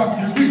you,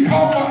 God. We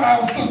call for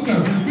our sister.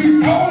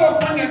 We call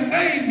upon your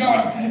name,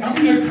 God, and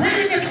we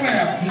decree and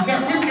declare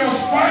that with your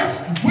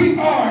stripes we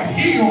are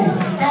healed.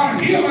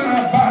 God, healing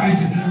our bodies.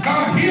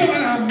 God,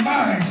 healing our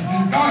minds.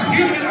 God,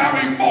 healing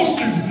our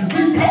emotions.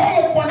 We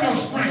call upon your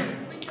strength,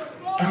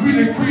 and we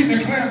decree and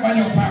declare by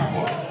your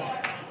power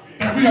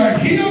that we are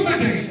healed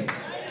today.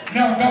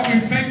 Now, God, we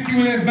thank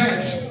you in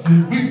advance.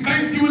 We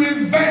thank you in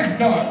advance,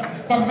 God,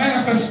 for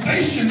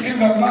manifestation in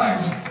the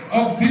lives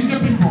of these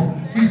people.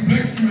 We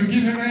bless you and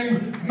give your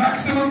name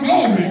maximum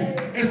glory.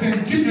 It's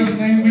in Jesus'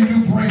 name we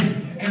do pray.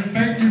 And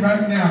thank you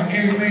right now.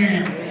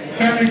 Amen.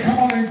 Family, come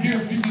on and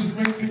give Jesus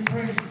great big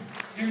praise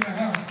in the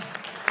house.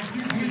 If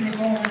you believe it's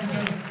already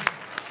done,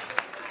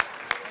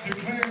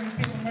 declare and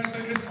kiss somebody,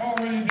 say it's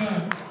already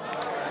done.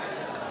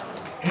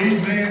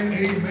 Amen,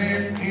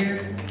 amen,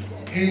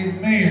 and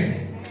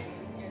amen.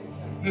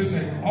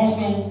 Listen,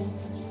 also,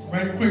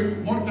 right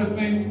quick, want to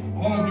thank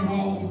all of you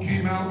all who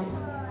came out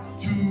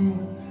to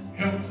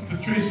help Sister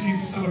Tracy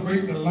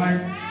celebrate the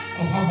life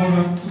of her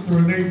mother, Sister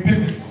Renee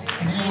Pittman.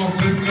 And you all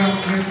bless God.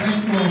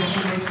 Thank you all so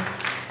much.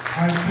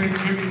 I thank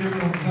every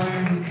member of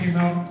Zion who came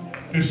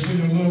out to show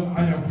your love.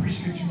 I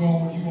appreciate you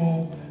all. You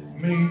all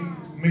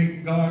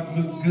make God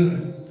look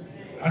good.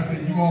 I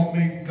said you all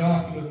make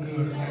God look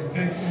good. I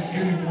thank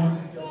you everyone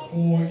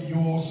for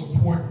your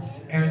support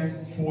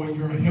and for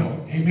your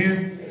help.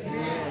 Amen.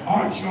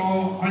 Aren't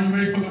y'all, are you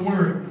ready for the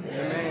word?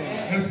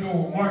 Amen. Let's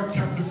go. Mark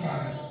chapter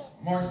 5.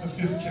 Mark the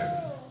 5th chapter.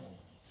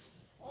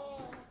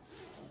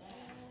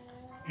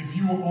 If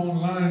you were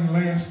online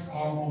last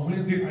on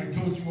Wednesday, I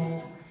told you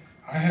all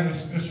I had a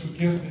special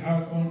guest that I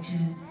was going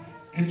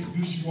to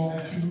introduce you all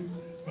to,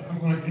 but I'm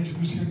going to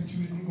introduce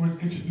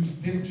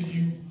them to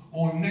you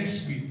on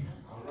next week.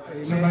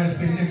 Amen. Somebody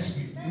say next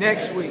week.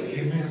 Next week.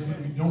 Amen. So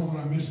you don't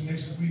want to miss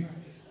next week.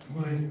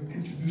 I'm going to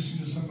introduce you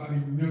to somebody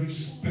really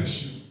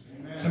special.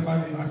 Amen.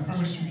 Somebody I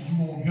promise you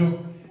won't help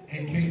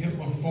and can't help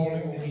but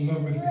falling in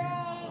love with you.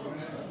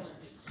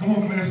 Come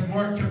on, class.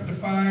 Mark chapter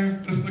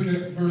 5. Let's look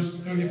at verse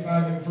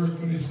 35 and verse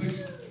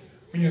 36.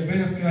 When you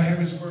advance there, I have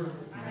his word.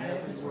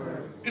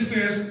 It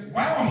says,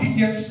 while he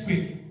yet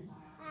spake,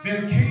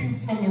 there came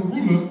from the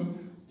ruler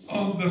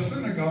of the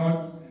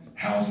synagogue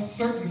house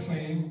Sartin,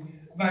 saying,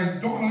 thy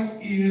daughter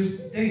is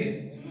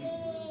dead.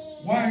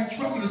 Why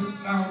troublest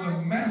thou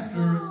the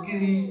master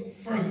any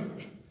further?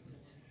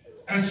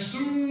 As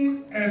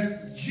soon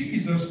as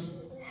Jesus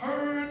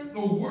heard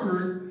the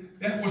word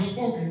that was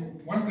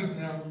spoken, watch this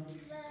now,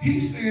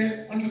 he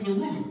said unto the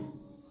ruler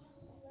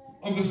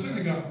of the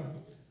synagogue,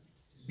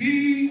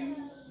 be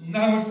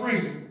not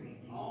afraid,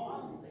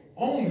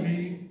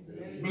 only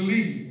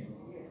believe.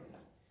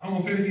 I'm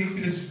going to say it again. It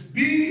says,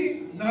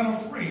 be not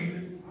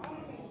afraid,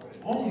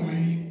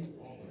 only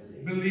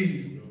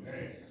believe.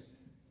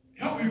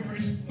 Help me,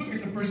 priest. Look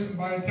at the person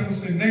by and tell them,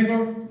 say,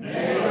 neighbor,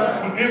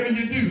 whatever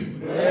you do,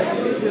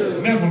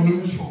 never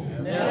lose hope.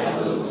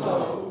 Never lose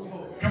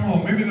hope. Come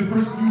on, maybe the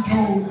person you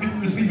told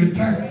didn't receive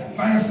attack.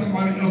 Find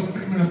somebody else,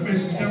 look them in the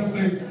face and tell them,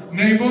 say,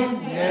 neighbor,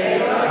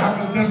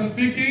 I was just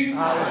speaking to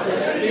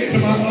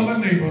my other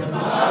neighbor,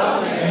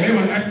 and they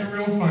were acting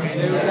real funny.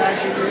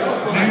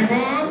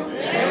 Neighbor,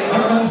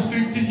 I'm going to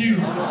speak to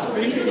you.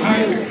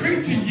 I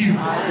decree to you,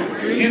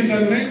 in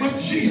the name of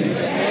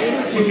Jesus,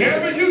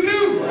 whatever you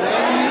do,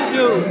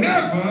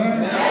 never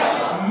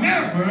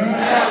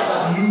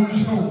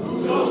lose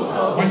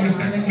hope. When you're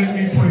standing, let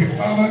me pray.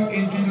 Father,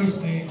 in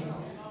Jesus' name,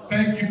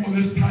 thank you for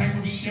this time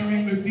of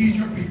sharing with these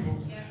your people.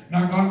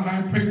 Now, God,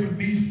 I pray for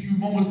these few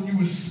moments that you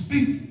would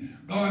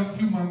speak, God,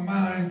 through my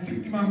mind,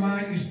 think through my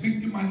mind, and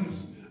speak through my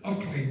lips of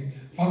clay.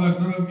 Father,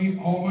 none of me,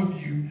 all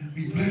of you.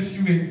 We bless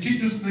you. In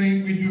Jesus'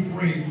 name we do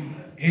pray.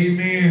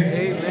 Amen.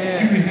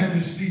 Amen. You may have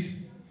your seats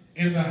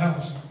in the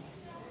house.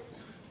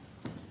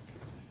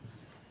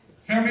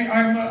 Family,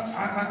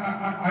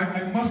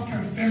 I must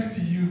confess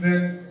to you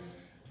that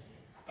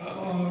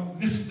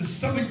the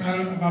subject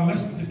matter of our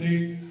lesson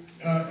today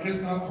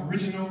is not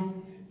original.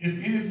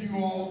 If any of you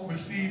all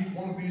received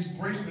one of these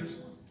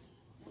bracelets,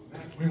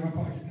 where in my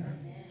pocket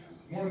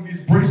now? One of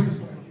these bracelets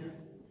right here.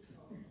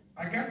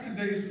 I got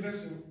today's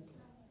lesson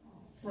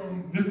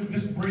from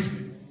this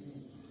bracelet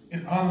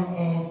in honor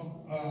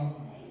of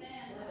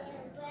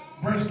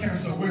Breast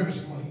Cancer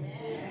Awareness Month.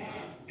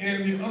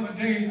 And the other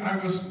day, I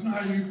was,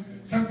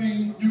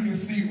 something you can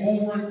see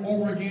over and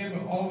over again,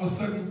 but all of a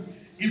sudden,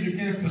 it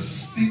began to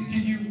speak to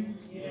you.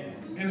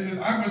 And as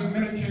I was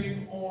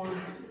meditating on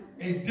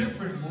a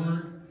different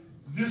word,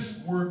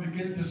 this word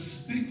began to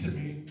speak to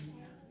me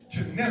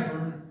to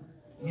never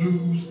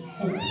lose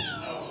hope.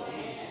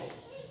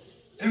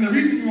 And the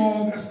reason, you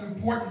all, that's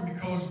important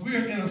because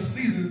we're in a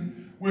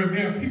season where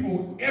there are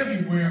people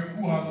everywhere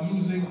who are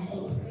losing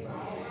hope.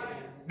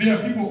 There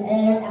are people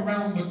all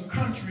around the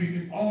country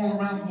and all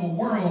around the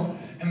world,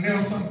 and there are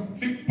some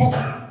people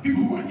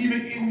who are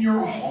even in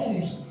your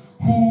homes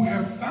who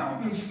have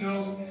found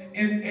themselves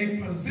in a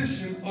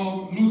position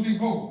of losing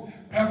hope.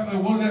 Pastor,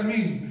 what does that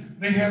mean?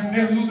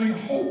 They're losing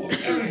hope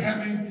of ever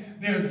having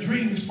their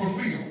dreams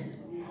fulfilled.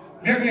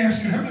 Let me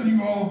ask you, how many of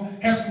you all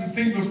have some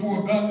things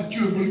before God that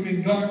you're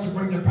believing God to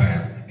bring to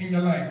pass in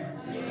your life?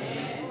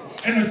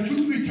 And the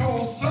truth be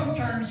told,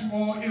 sometimes, you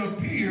all, it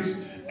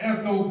appears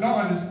as though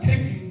God is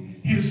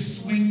taking his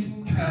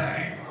sweet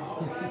time.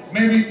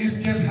 Maybe it's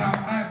just how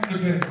I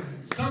look at it.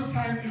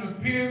 Sometimes it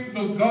appears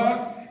though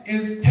God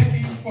is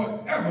taking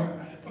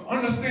forever. But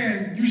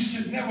understand, you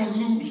should never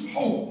lose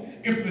hope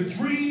if the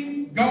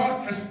dream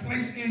God has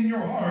placed in your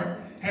heart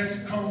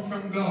has come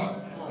from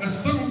God. Now,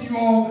 some of you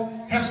all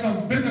have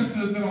some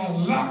businesses that are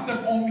locked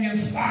up on the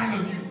inside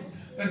of you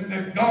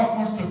that God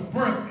wants to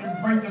birth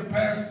and bring to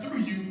pass through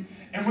you.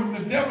 And what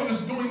the devil is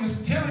doing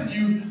is telling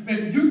you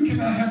that you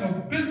cannot have a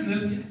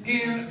business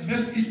in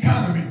this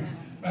economy.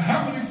 But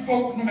how many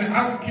folk know that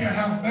I don't care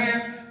how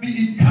bad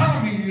the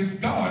economy is,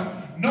 God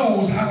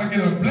knows how to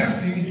get a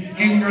blessing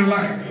in your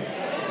life.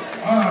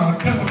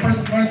 Tell the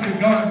person right there,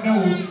 God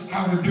knows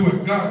how to do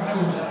it. God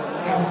knows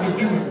how to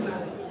do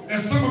it.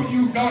 There's some of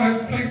you, God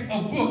has placed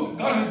a book.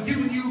 God has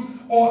given you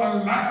or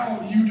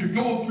allowed you to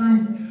go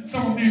through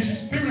some of the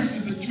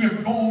experiences that you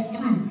have gone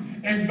through.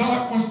 And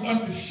God wants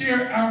us to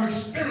share our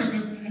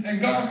experiences. And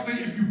God said,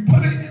 if you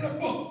put it in a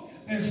book,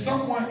 then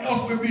someone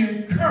else will be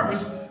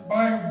encouraged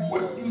by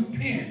what you've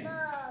penned.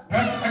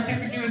 Pastor, I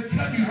can't begin to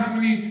tell you how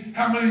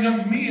many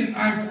young men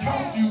I've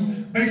talked to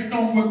based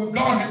on what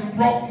God has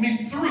brought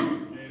me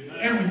through.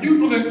 And when you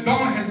know that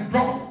God has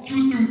brought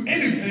you through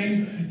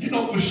anything, you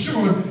know for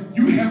sure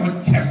you have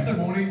a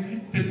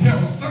testimony to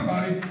tell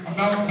somebody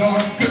about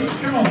God's goodness.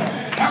 Come on.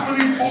 How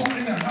many folks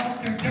in the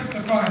house can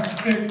testify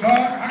that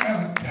God, I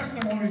got a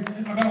testimony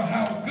about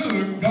how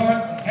good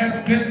God has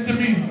been to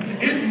me?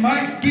 It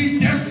might be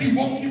just he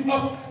woke you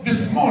up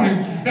this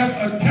morning.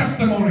 That's a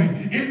testimony.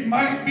 It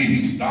might be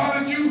he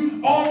started you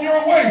on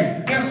your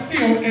way. That's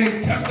still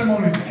a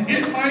testimony.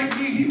 It might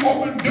be he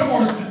opened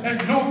doors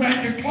that no man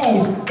can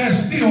close.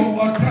 That's still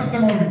a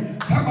testimony.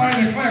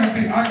 Somebody declare and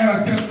say, I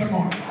got a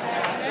testimony.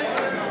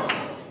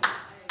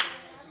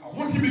 I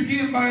want you to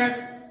begin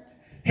by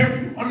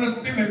help you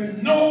understand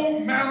that no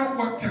matter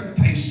what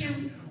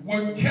temptation,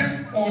 what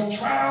test or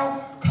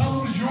trial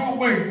comes your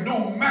way,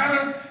 no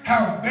matter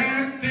how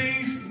bad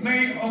things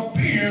may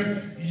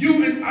appear,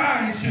 you and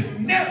I should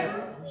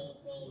never,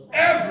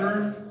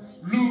 ever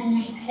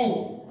lose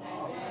hope.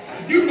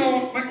 You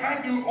know, like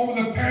I do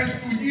over the past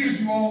few years,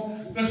 you all,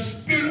 the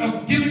spirit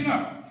of giving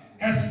up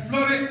has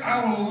flooded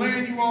our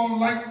land, you all,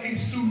 like a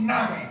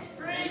tsunami.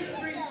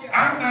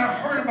 I've now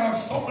heard about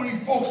so many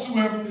folks who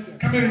have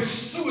committed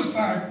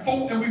suicide,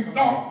 folk that we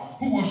thought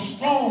who were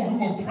strong, who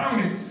were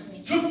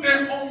prominent, took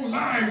their own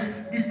lives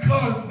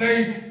because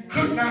they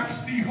could not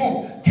see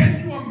hope.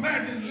 Can you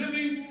imagine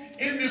living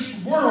in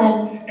this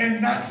world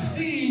and not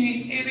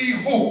seeing any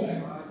hope.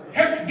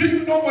 Do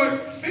you know what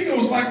it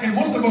feels like? And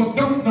most of us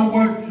don't know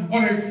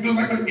what it feels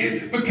like.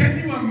 But can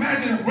you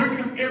imagine waking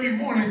up every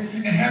morning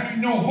and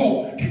having no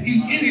hope to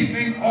eat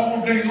anything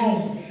all day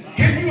long?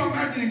 Can you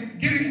imagine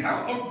getting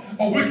out of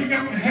or waking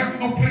up and having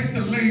no place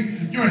to lay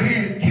your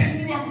head? Can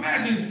you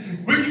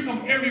imagine waking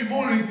up every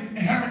morning and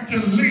having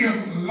to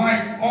live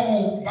life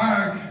all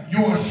by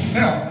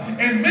yourself?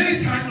 And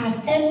many times when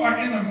folk are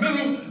in the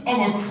middle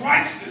of a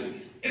crisis,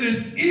 it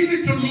is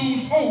easy to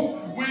lose hope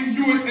when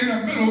you are in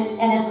the middle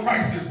of a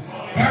crisis.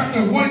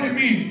 Pastor, what do you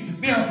mean?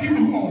 There are people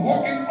who are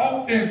walking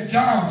off their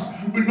jobs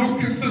with no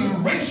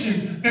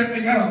consideration that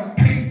they got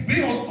to pay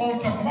bills on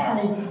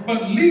tomorrow,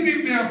 but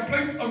leaving their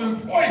place of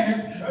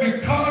employment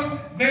because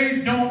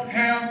they don't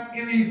have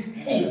any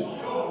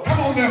hope. Come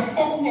on, there are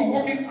folk who are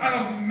walking out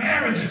of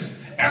marriages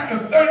after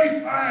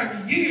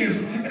 35 years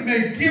and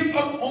they give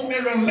up on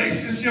their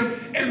relationship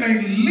and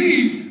they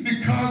leave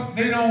because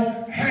they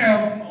don't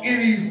have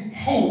any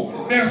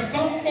hope. There are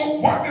some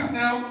folk workers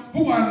now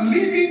who are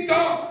leaving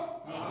God.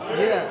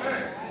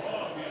 Yes.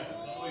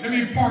 Let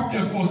me park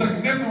there for a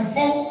second. There's some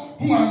folk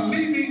who are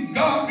leaving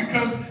God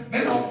because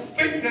they don't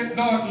think that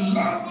God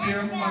loves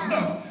them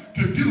enough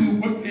to do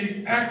what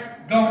they asked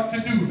God to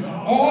do.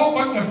 All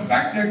but the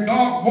fact that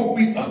God woke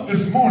me up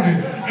this morning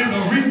is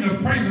a reason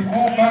to praise Him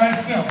all by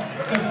itself.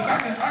 The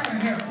fact that I can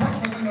have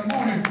breakfast in the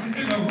morning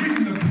is a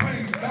reason to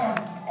praise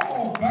God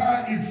all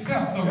by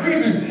itself. The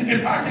reason,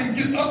 if I can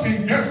get up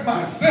and dress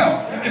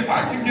myself, if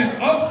I can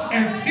get up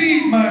and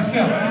feed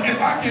myself,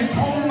 if I can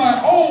comb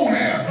my own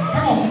hair,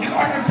 come on, if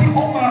I can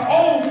put on my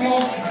own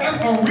clothes,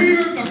 that's a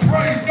reason to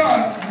praise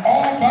God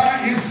all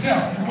by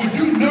itself. Would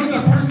you know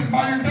the person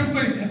by your tongue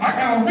say, I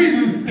got a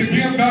reason to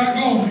give God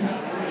glory?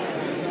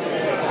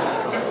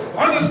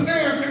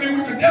 Understand, I mean,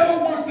 what the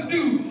devil wants to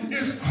do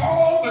is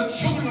call the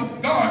children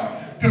of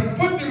God to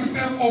put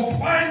themselves or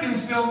find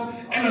themselves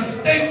in a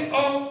state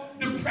of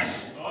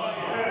depression.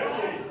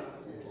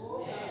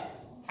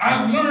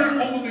 I've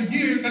learned over the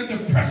years that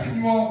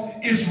depression, you all,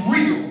 is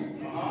real.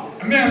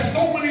 And there are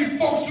so many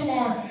folks who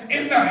are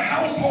in the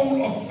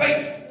household of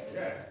faith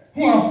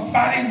who are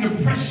fighting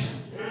depression.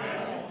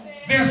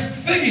 They're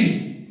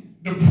singing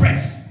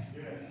depressed.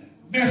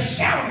 They're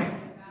shouting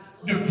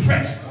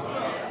depressed.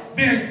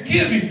 They're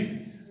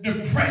giving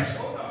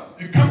depressed.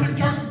 They come to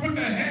church and put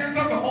their hands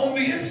up, but on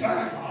the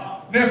inside,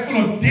 they're full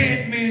of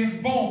dead men's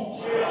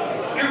bones.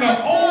 And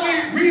the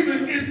only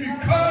reason is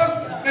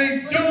because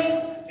they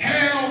don't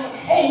have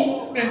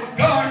hope that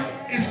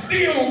God is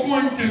still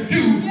going to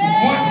do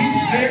what He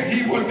said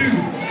He would do.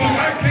 But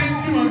I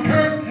came to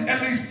encourage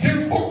at least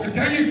 10 folk to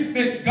tell you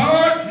that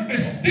God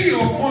is still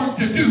going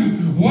to do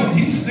what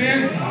He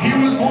said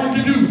He was going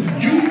to do.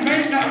 You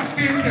may not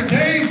see it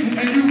today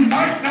and you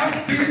might not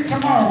see it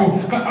tomorrow,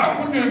 but I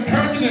want to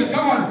encourage you that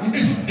God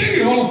is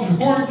still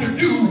going to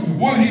do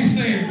what He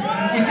said.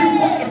 Would you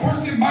want the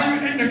person by you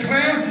and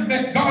declare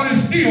that God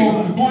is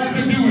still going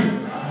to do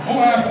it? Oh,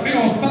 I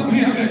feel something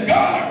here that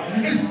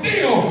God is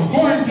still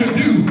going to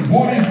do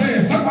what He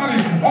says.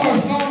 Somebody on a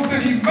song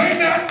said He may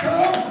not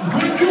come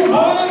when you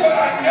want Him, but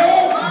I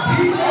know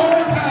He's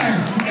on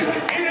time. Is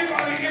there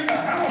anybody in the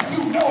house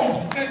who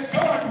knows that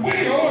God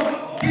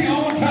will be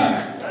on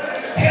time?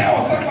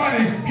 Tell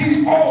somebody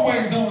He's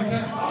always on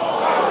time.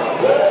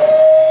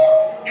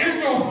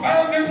 Israel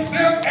found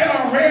themselves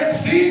at a Red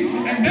Sea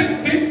and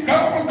didn't think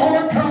God was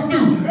going to come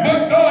through,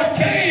 but God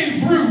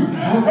came through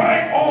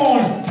right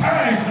on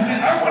time.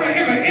 And I want to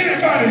hear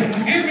anybody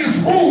in this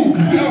room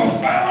who have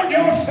found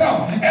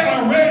yourself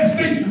at a Red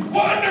Sea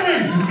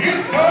wondering,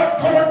 is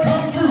God going to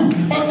come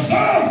through? But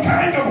some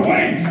kind of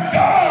way,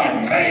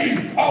 God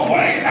made a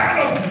way out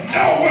of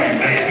no way.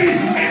 Maybe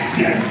it's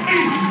just me.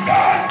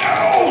 God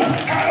knows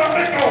how to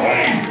make a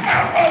way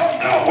out of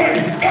no way.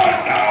 God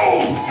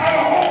knows how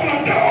to open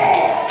a door.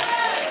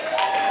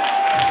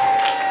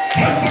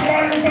 Let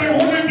somebody say,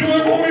 won't He do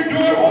it, won't He do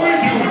it, won't He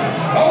do it?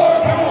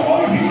 Oh, come on,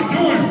 won't He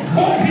do it?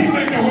 Won't He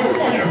make a way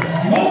for you?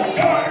 Won't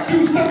God do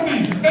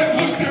something that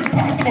looks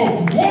impossible?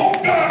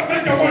 Won't God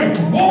make a way?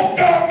 Won't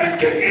God make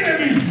the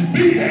enemies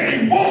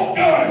behave? Won't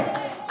God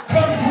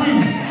come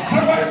through?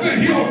 Somebody say,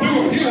 He'll do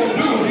it, He'll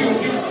do it, He'll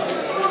do it.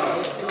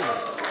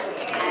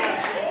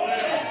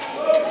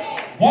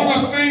 One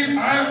of the things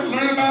I've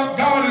learned about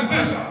God is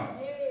this: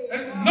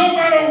 that no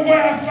matter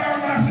where I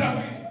found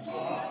myself,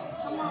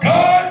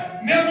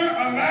 God never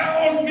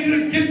allows me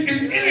to get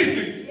in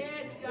anything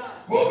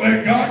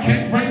that God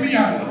can't bring me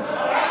out of.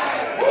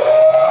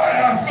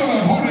 I feel the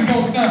Holy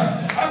Ghost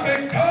now. I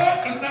think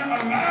God does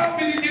not allow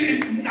me to get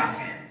in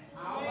nothing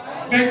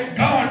that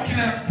God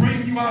cannot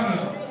bring you out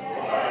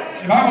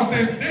of. The Bible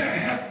says, there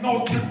hath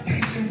no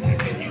temptation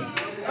taken you,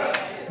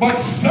 but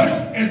such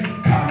as is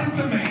common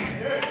to man.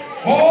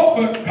 Oh,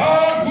 but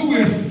God who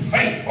is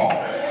faithful.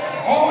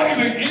 Oh, is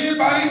there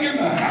anybody in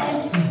the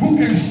house who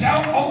can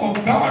shout off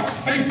of God's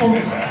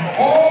faithfulness?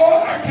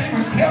 Oh, I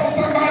came to tell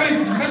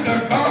somebody that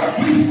the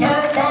God we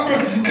serve,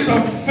 Barbara, is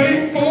a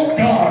faithful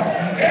God.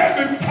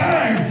 Every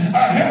time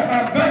I had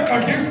my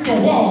back against the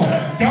wall,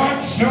 God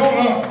showed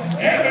up.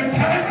 Every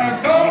time I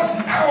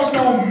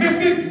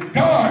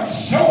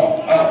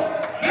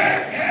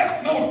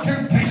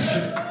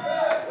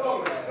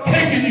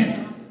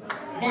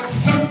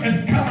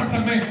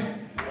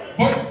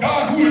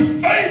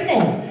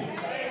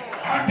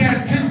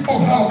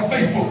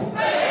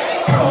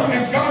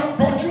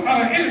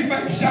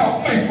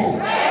shout faithful.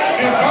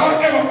 If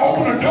God ever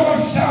opened a door,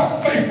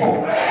 shout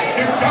faithful.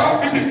 If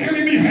God made the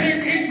enemy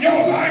behave in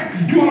your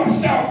life, you ought to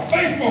shout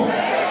faithful.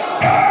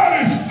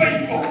 God is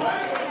faithful.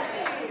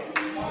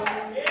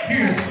 He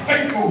is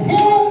faithful.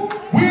 Who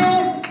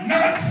will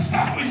not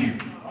suffer you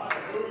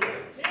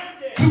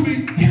to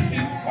be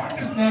tempted, watch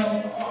this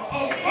now,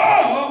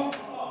 above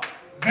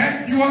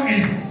that you are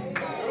able?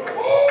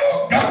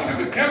 Oh, God said,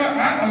 whatever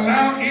I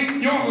allow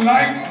in your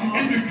life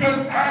is because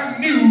I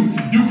knew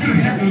you could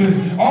handle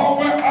it. Oh,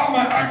 well,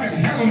 I can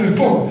handle it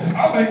for.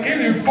 Are there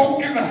any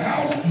folk in the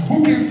house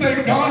who can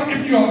say, God,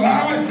 if you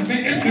allow it,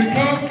 then it's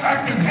because I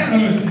can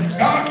handle it?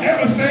 God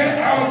never said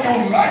I was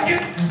going to like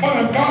it, but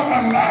if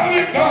God allowed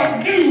it,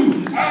 God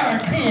knew I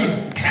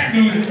could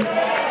handle it.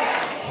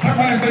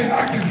 Somebody say,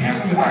 I can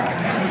handle it. I can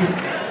handle it.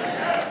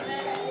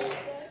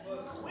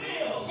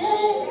 Who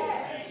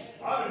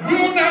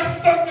will not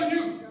suffer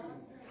you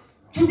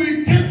to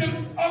be tempted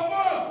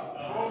above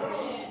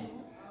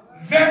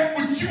that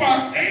which you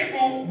are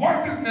able,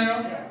 watch this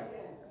now,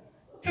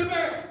 to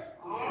bear?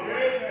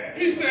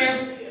 He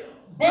says,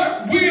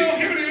 but will,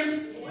 here it is,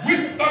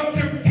 with the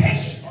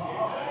temptation.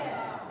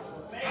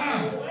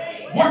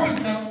 Watch this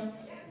now.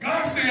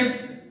 God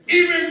says,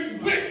 even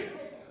with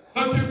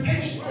the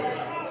temptation,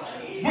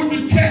 with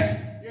the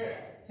test,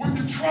 with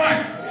the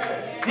trial,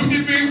 with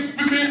you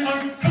being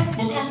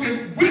uncomfortable, God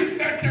said, with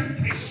that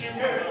temptation,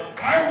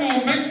 I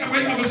will make a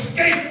way of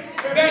escape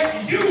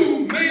that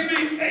you may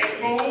be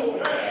able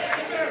to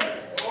bear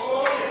it.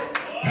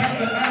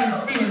 Pastor, I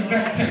am feeling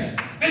that text.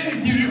 Let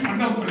me give you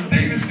another one.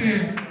 David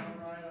said,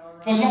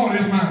 the Lord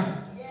is mine.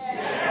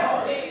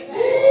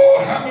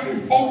 Ooh, how many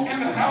folks in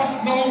the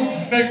house know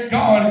that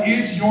God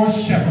is your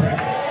shepherd?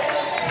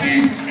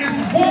 See,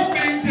 it's one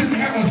thing to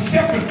have a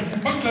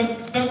shepherd, but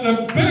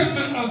the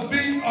benefit of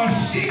being a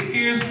sheep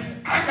is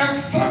I got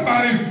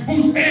somebody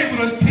who's able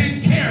to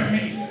take care of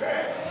me.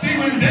 See,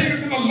 when David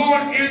said the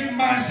Lord is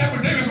my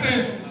shepherd, David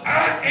said,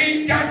 I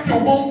ain't got to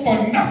want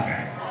for nothing.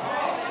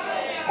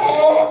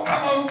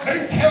 Oh,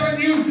 they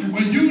telling you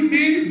when you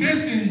need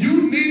this and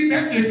you need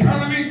that. The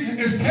economy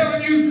is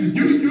telling you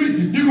you're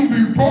going to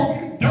be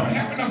broke, don't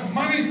have enough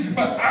money.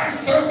 But I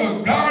serve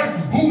a God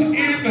who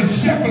is the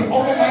shepherd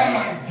over my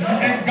life.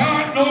 And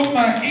God knows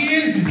my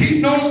in, he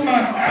knows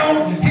my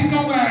out, he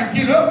knows when I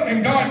get up,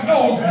 and God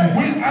knows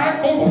when I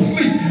go to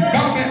sleep.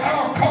 God said,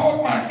 I'll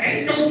cause my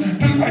angels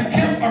to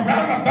camp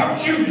around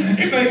about you.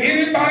 Is there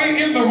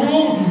anybody in the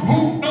room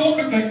who knows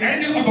that the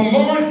angels of the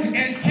Lord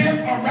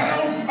encamp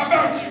around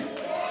about you?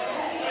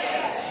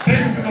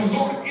 David said, the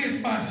Lord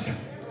is my shepherd.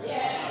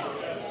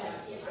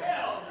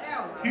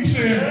 He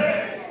said,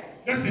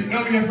 that's the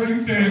earlier verse, he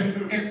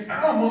said, and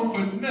I don't want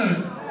for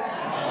none.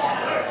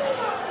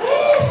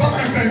 Ooh,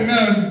 somebody say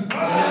none.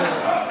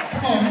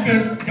 Come on, he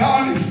said,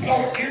 God is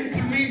so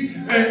into me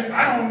that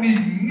I don't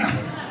need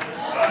nothing.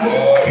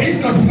 Ooh, he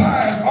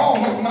supplies all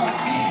of my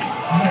needs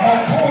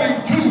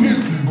according to his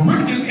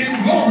riches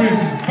in glory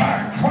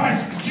by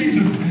Christ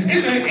Jesus.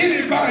 Is there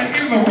anybody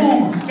in the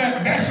room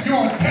that's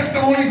your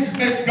testimony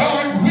that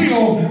God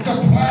will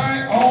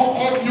supply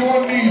all of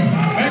your needs?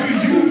 Maybe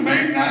you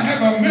may not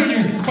have $1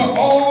 million, but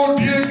oh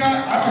dear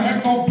God, I don't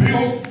have no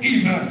bills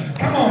either.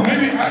 Come on,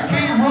 maybe I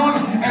can't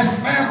run as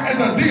fast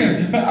as I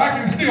did, but I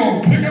can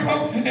still pick them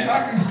up and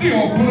I can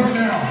still put them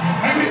down.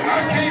 Maybe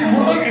I can't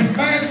run as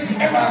fast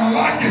as I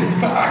like it,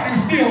 but I can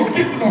still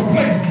get to the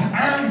place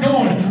I'm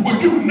going.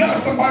 Would you know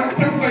somebody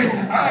tell me, say,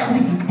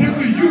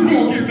 you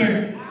will get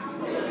there?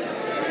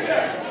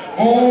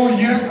 Oh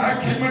yes, I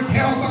came and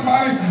tell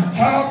somebody,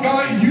 child of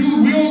God,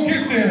 you will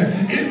get there.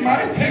 It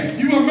might take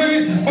you a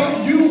minute,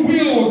 but you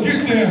will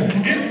get there.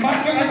 It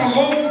might take a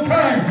long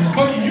time,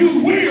 but you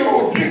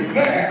will get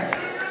there.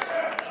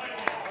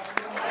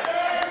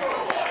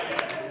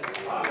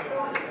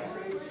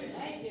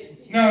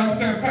 Now, you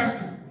saying,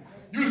 Pastor,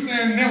 you're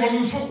saying never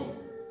lose hope.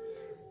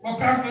 Well,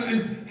 Pastor,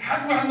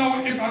 how do I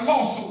know if I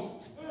lost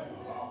hope?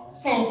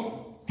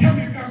 So, tell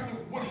me, Pastor,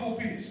 what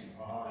hope is.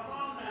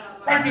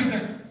 Write this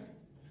down.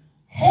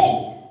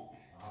 Hope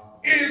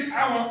is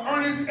our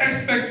earnest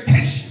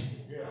expectation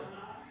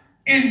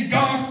in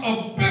God's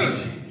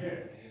ability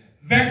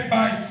that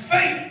by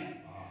faith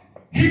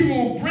he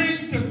will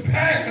bring to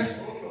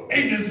pass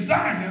a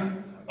desire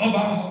of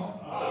our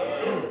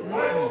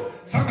heart.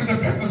 Somebody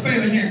said, Pastor, say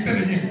it again, say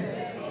it again.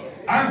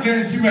 I'm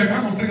glad you read.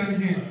 I'm going to say that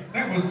again.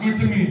 That was good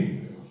to me.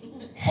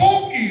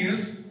 Hope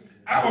is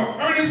our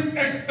earnest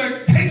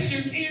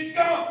expectation in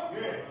God.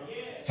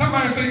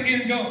 Somebody say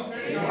in God.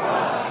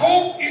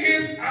 Hope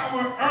is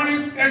our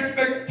earnest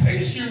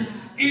expectation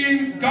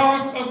in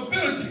God's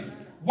ability.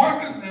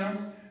 Watch this now.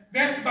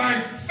 That by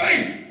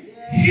faith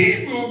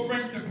he will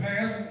bring to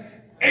pass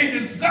a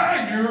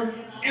desire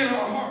in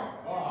our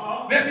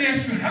heart. Let me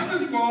ask you, how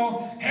many of you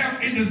all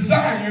have a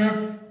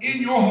desire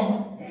in your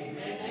heart?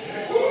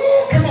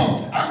 Ooh, come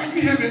on. I mean,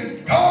 you have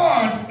a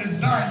God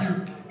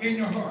desire in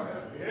your heart.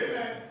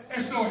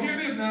 And so here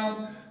it is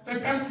now.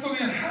 Pastor, so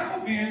then how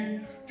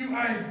then do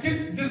I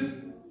get this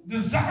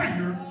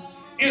desire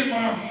in my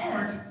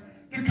heart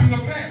to come to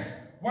pass?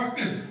 Watch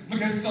this.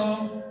 Look at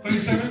Psalm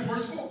 37,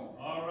 verse 4.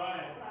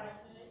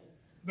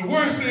 The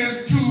word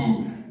says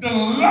to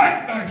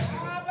delight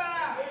thyself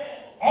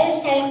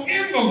also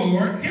in the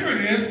Lord. Here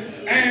it is.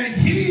 And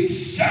he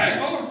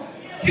shall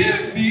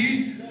give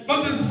thee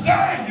the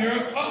desire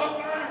of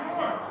thy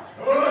heart.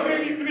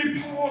 Let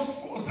me pause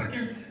for a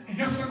second and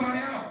help somebody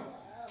out.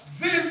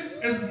 This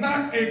is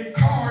not a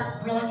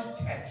carte blanche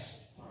text.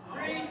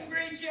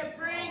 Preacher.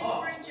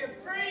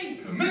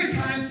 Many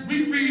times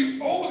we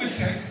read over the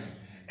text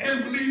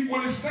and believe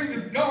what it's saying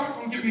is God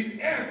going to give me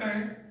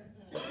everything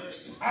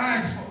I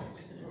ask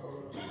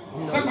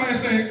for. Somebody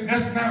say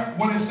that's not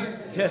what it's saying.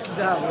 That's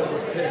not what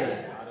it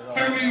said.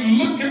 Family,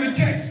 look in the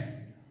text.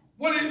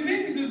 What it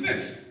means is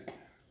this.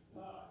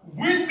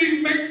 When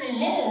we make the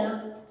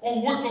Lord,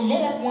 or what the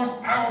Lord wants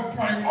our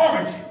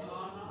priority,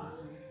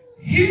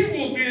 he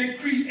will then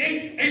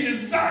create a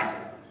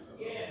desire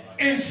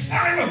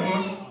inside of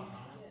us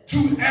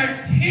to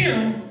ask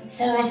him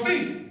for a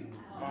thing.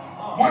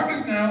 Watch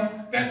this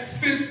now, that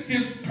fits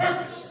his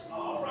purpose.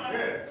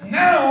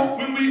 Now,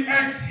 when we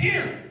ask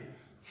him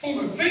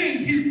for the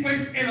thing he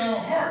placed in our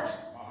hearts,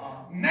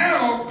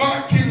 now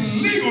God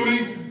can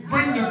legally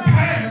bring to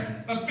pass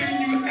the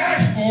thing you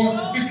asked for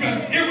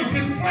because it was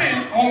his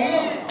plan all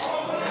along.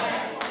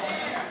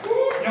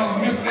 Y'all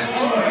missed that.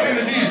 I'm going to say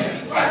it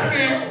again. I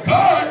said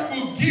God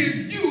will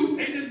give you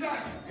a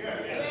desire.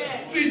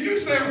 See, you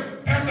say,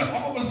 Pastor,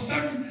 all of a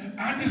sudden,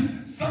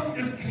 something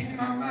just came in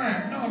my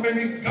mind. No,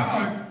 baby,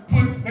 God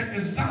put that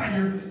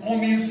desire on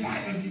the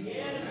inside of you.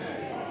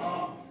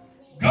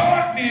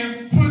 God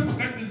then put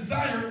that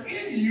desire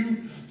in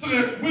you so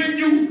that when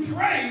you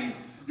pray,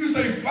 you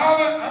say,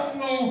 Father, I don't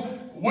know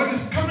where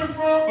it's coming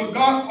from, but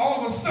God,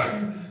 all of a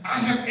sudden, I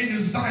have a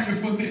desire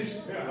for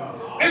this.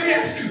 Let me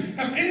ask you,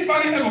 have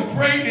anybody ever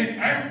prayed and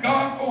asked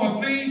God for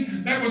a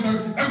thing that was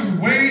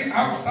way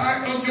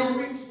outside of your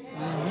reach?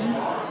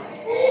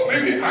 Oh,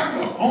 maybe I'm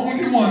the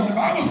only one. The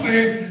Bible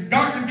said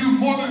God can do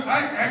more than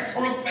I ask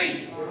or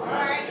think.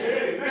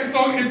 And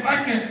so if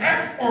I can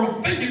ask or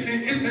think it,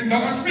 then it's in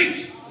God's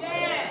reach.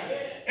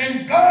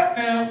 And God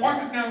now,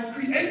 watch it now,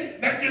 creates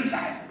that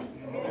desire.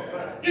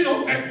 You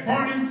know, that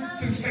burning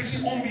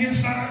sensation on the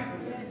inside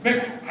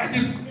that I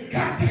just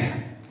got that.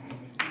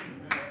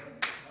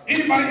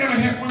 Anybody ever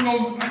had one of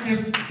those, I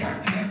just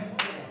got that?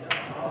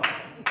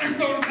 And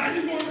so now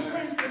you go to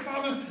pray and say,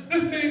 Father,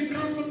 this thing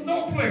comes from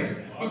no place.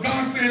 But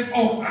God says,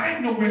 oh, I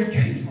know where it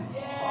came from.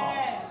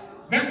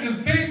 That the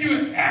thing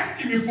you're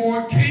asking me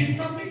for came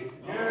from me.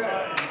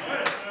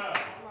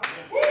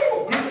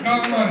 Woo, good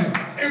God Almighty.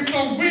 And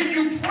so when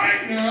you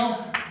pray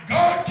now,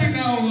 God can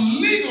now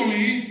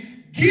legally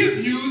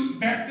give you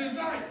that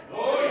desire.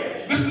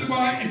 This is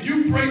why if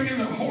you pray in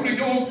the Holy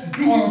Ghost,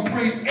 you want to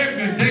pray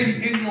every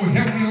day in your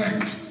heavenly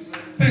language.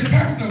 Say,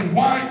 Pastor,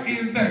 why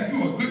is that?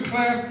 You're a good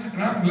class,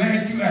 and I'm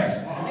glad you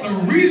asked. The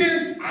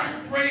reason I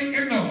pray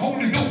in the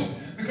Holy Ghost,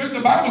 because the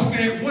Bible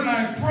said when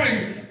I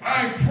pray,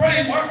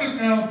 watch this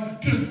now,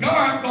 to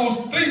God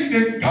those things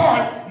that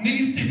God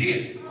needs to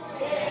hear.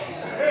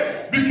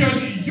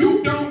 Because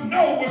you don't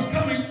know what's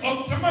coming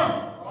up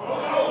tomorrow.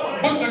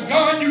 But the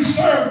God you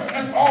serve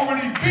has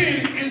already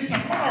been in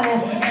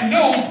tomorrow and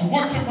knows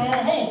what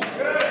tomorrow holds.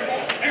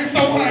 And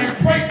so when I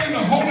pray in the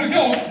Holy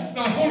Ghost,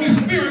 the Holy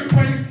Spirit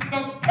prays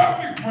the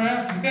perfect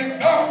prayer that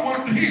God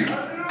wants to hear.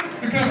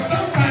 Because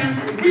sometimes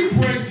when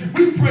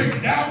we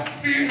pray doubt,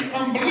 fear, and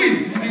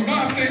unbelief. And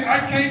God said, I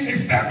can't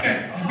accept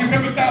that.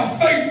 Because without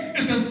faith,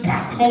 it's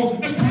impossible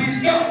to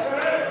please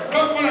God.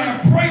 But when I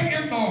pray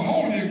in the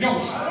Holy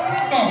Ghost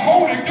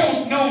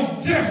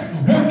knows just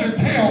what to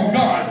tell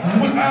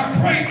God. When I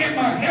pray in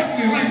my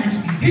heavenly language,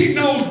 he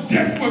knows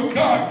just what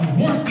God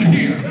wants to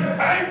hear.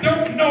 I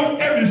don't know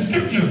every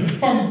scripture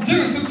from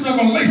Genesis to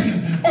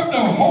Revelation, but the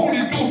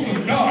Holy Ghost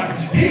of God,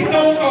 he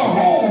knows the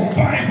whole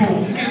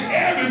Bible. And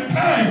every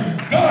time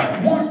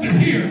God wants to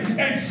hear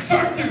a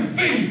certain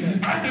thing,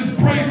 I just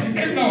pray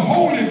in the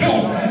Holy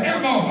Ghost.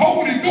 And the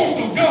Holy Ghost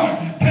of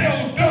God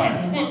tells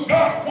God what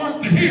God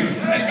wants to hear.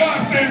 And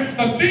God says,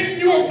 the thing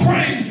you are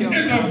praying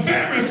is the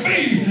very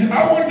thing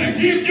I want to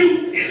give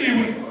you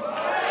anyway.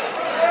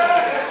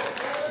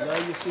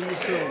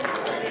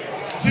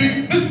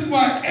 See, this is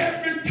why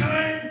every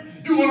time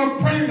you want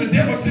to pray, the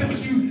devil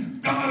tells you,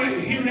 God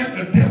ain't hearing that,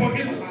 the devil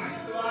is a liar.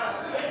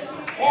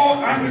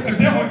 Oh, I think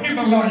the devil is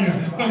a liar.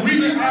 The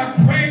reason I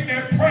prayed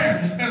that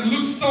prayer that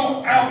looks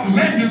so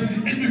outlandish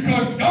is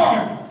because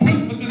God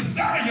put the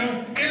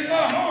desire in my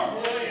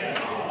heart.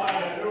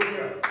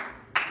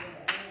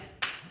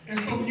 And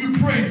so when you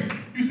pray,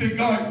 you say,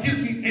 God, give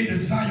me a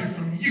desire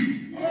from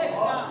you.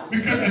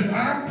 Because if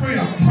I pray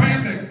a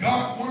prayer that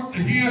God wants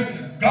to hear,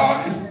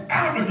 God is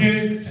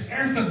obligated to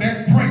answer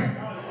that prayer.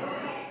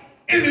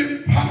 Is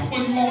it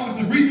possible, Lord, that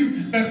the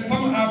reason that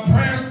some of our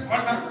prayers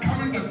are not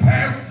coming to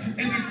pass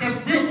is because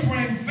we're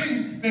praying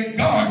things that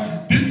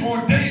God didn't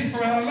ordain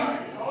for our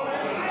lives?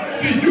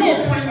 See, you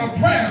are praying a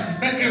prayer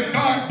that if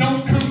God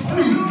don't come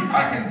through,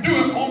 I can do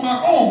it on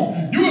my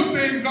own. You are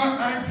saying, God,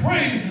 I'm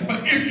praying,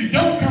 but if you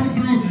don't come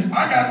through,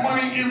 I got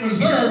money in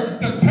reserve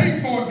to pay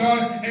for it,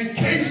 God, in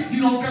case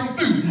you don't come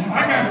through.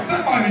 I got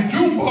somebody,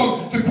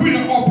 Junebug,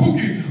 Taquita, or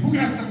Pookie, who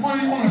got some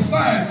money on the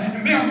side,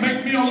 and they'll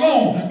me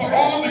alone. But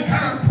all the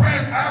kind of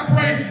prayers I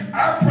pray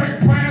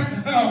prayers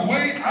that are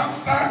way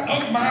outside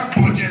of my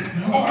budget.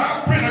 Or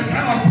I pray the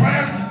kind of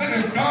prayers that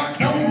if God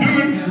don't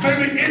do it,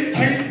 maybe it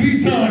can't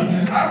be done.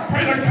 I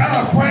pray the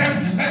kind of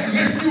prayers that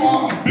unless you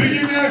are a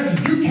billionaire,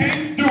 you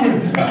can't do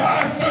it. But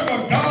I serve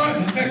a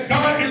God that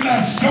God is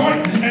not short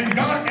and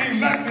God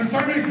ain't lack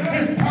concerning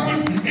his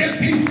promise. If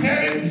he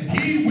said it,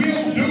 he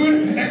will do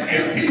it. And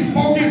if he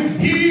spoke it,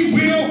 he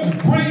will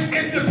bring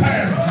it to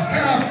pass.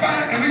 Can I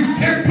find at least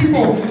 10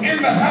 people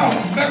in the house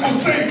that will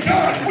say,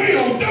 God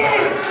will do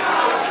it?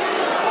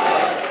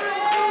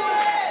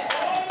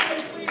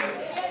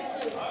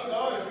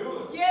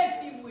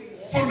 Yes, he will.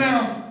 So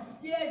now,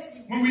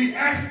 when we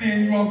ask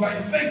then, you are by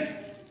faith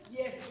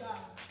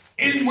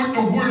in what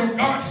the word of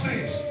God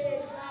says,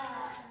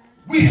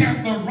 we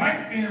have the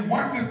right then,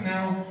 watch this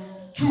now,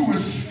 to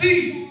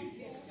receive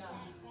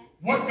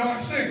what God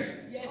says,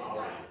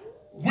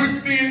 which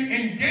then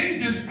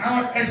engages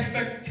our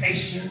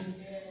expectation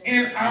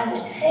and our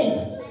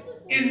hope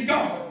in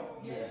God.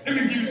 Let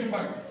me give you some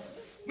Bible.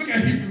 Look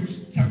at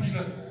Hebrews chapter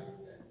 11.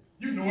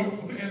 You know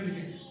it, look at it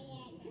again.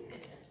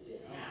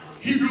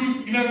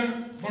 Hebrews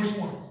 11 verse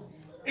 1.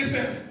 It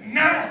says,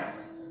 now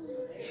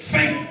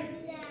faith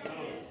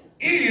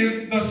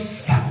is the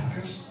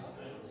substance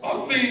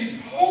of things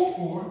hoped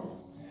for.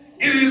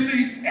 It is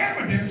the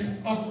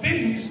evidence of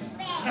things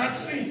not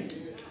seen.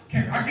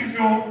 I give you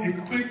all a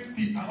quick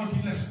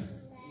theology lesson.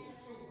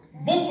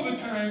 Most of the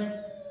time,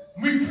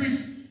 we preach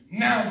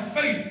now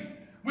faith.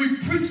 We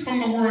preach from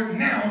the word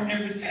now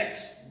in the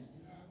text.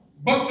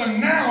 But the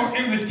now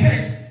in the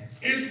text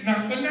is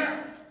not the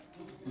now.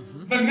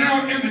 The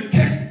now in the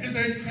text is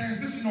a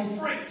transitional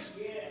phrase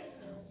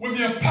where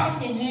the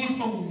apostle moves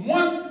from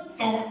one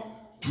thought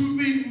to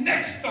the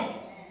next thought.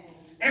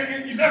 And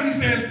in 11 he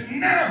says,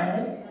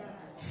 now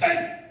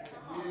faith.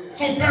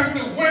 So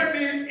Pastor, where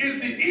then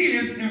is the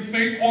is in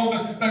faith or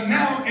the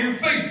now in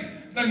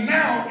faith? The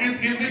now is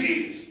in the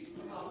is.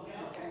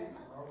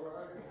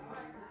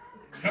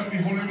 Help me,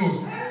 Holy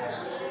Ghost.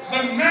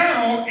 The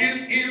now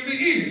is in the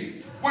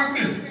is. Watch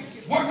this.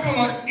 What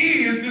color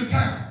is this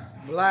town?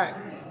 Black.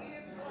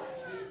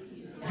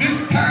 This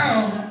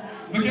town,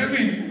 look at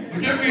me,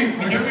 look at me,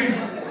 look at me,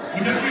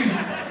 look at me.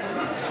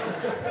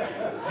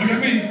 Look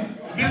at me.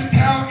 This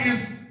town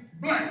is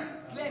black.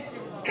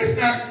 It's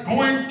not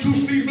going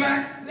to be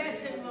black.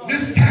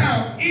 This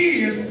town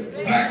is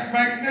black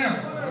right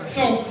now.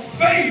 So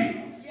faith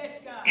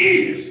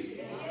is.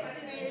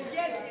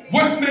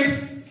 What makes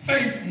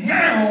faith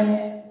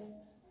now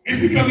is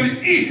because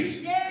it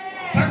is.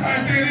 Somebody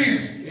say it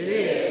is. It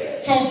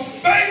is. So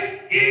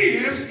faith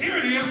is, here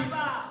it is,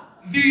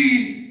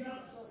 the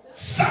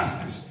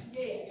substance,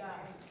 the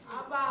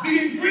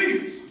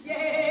ingredients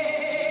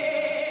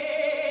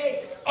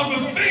of the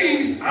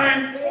things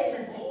I'm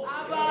hoping for.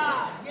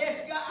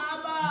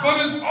 But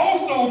it's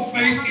also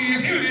faith is,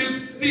 here it is,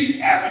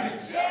 the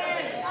evidence,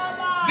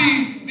 the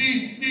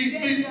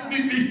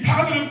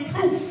positive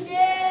proof,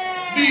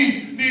 the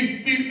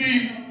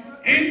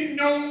ain't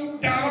no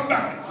doubt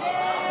about it.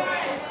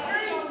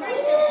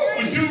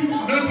 Would you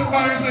let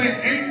somebody say,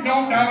 ain't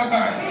no doubt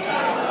about it?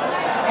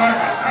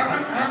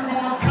 I'm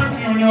going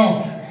country on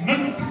y'all.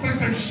 Nothing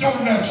say show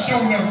enough, show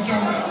enough, show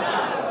enough.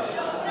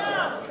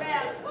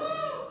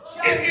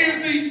 It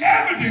is the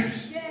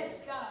evidence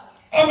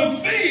of the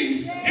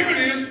things, here it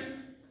is,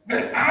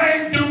 that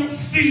I don't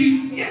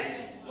see yet.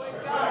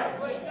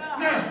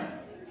 Now,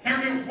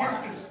 family,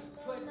 watch this.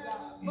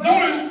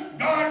 Notice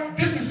God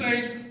didn't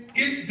say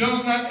it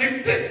does not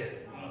exist.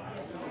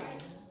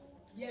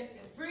 Yes,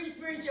 preach,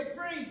 preacher,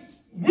 preach.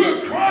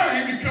 We're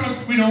crying because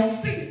we don't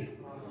see it.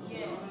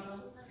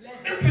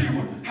 Let me tell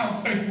you how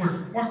faith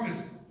works. Watch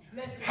this.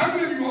 How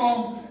many of you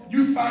all,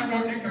 you filed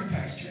your income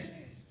tax check?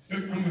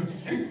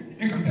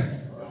 Income tax.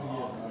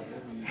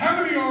 How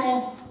many of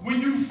y'all,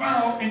 when you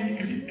file, and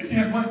if you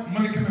had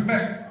money coming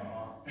back,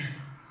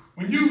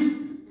 when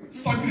you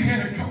saw you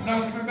had a couple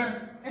dollars coming back?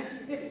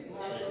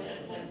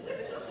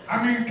 I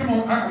mean, come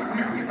on, I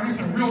mean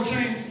some real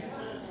change.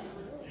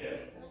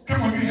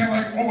 Come on, you had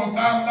like over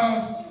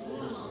 $1,000.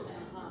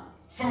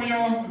 Some of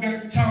y'all,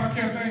 that child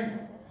care thing,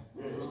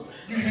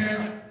 you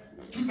had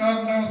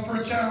 $2,000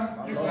 per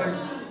child. You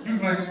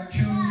were like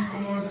 2,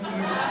 4, 6, 8,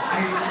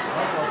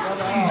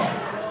 10.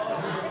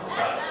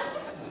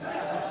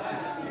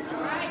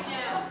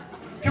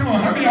 Come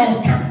on, how many of y'all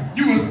was counting?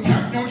 You was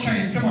counting your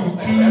change. Come on,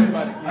 2.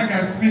 I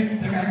got 3.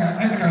 I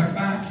got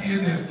 5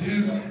 kids. That's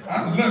 2. I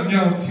love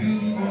y'all.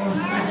 2, 4,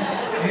 6,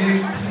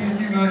 8,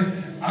 10. You know,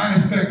 I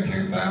expect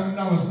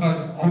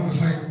 $10,000 on the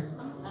same.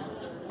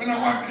 But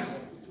now watch this,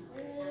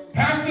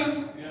 Pastor.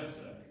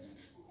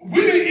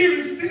 We didn't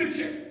even see the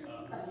check.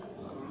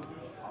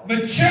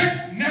 The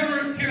check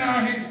never hit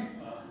our hand.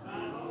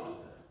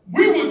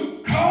 We was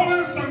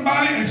calling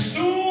somebody as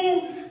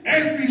soon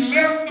as we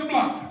left the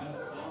block.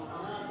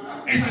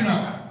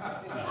 H&R.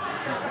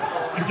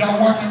 If y'all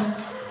watching,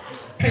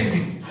 pay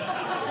me.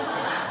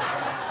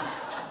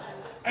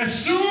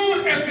 As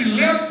soon as we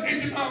left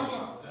H&R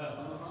block,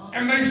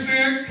 and they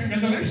said,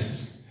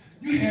 congratulations,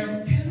 you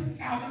have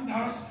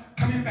 $10,000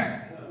 coming it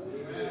back.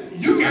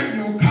 You got in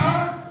your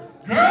car,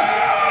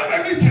 girl,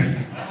 let me tell you.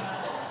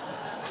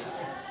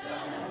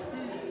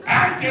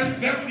 I just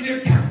left the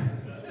account.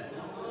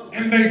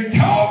 And they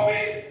told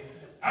me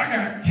I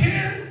got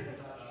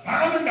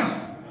 $10,000.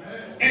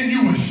 And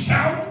you were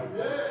shouting,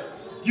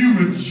 you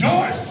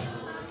rejoiced,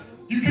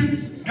 you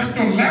got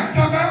your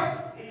laptop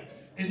out,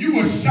 and you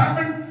were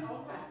shopping,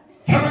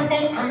 telling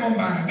folks, I'm going to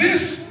buy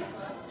this,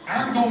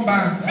 I'm going to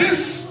buy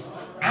this,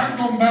 I'm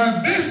going to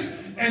buy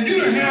this, and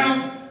you didn't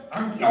have,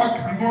 I'm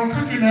going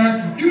country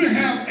now, you didn't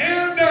have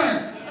air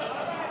done.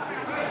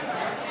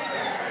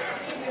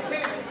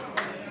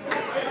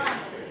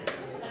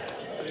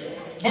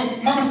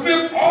 But Mama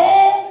Smith,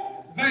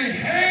 all they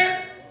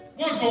had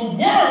was the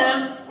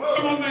word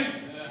from a man.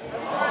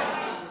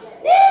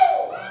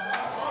 Woo!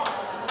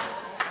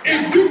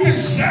 If you can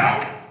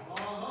shout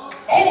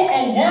over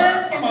a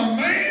word from a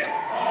man,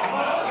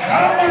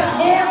 how much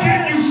more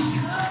can you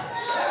shout?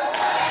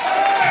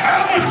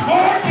 How much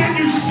more can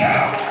you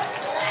shout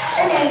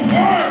from a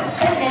word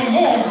from the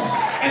Lord?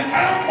 And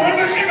I'm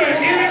wondering if there's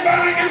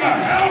anybody in the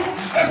house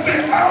that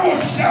said, I will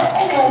shout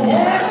over a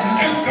word,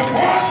 and the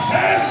word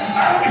says,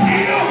 I'm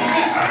healed,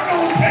 and I'm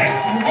going to take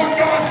what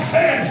God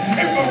said.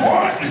 If the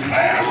word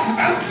declares,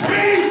 I'm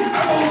free,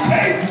 I'm going to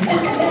take what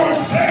the word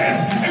says.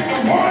 If the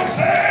word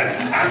says,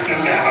 I'm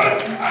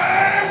delivered,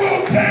 I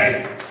will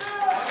take.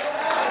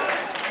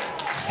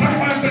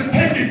 Somebody said,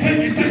 take it, take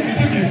it, take it,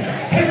 take it,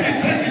 take it,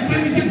 take it,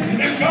 take it, take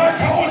it. If God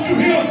calls you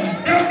here,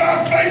 girl,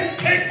 by faith,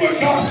 take what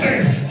God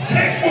says.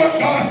 Take what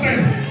God says.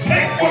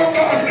 Take what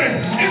God says.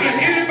 If there's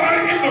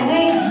anybody in the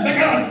room that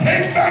got a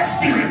take back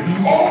spirit,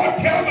 or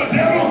tell the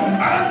devil,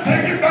 I'm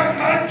taking back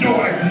my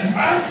joy.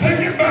 I'm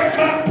taking back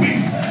my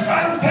peace.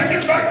 I'm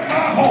taking back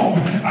my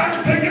home.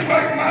 I'm taking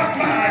back my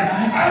mind.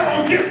 I'm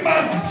going to get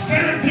my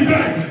sanity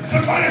back.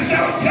 Somebody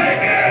shout,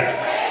 take it.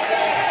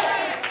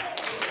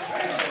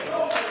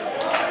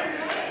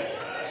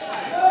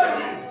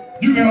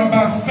 You got to,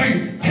 by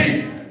faith,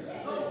 take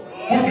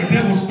what the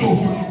devil stole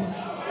from you.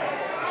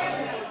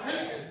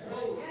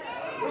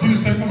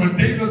 Jesus said from the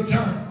days of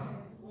John,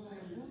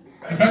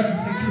 and back to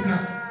the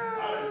now,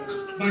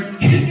 the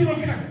kingdom of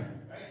heaven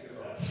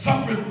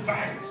suffered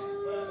violence,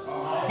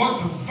 but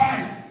the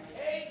violent,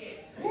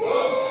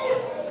 woo!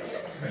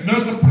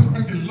 Another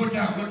person said, look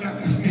out,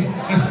 that's me,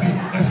 that's me,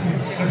 that's me,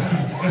 that's me,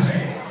 that's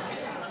me.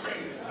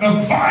 The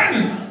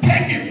violent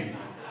take it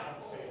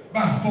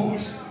by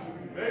force.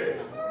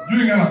 You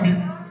ain't gotta be,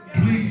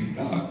 please,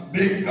 God,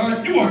 big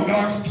God, you are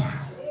God's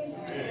child.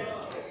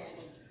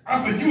 I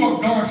said, you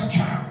are God's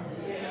child.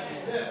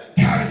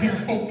 Tired of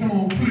hearing folk, come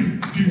on, please,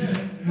 Jesus.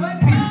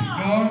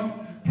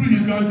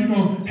 Please, God, you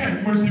know,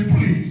 have mercy,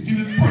 please.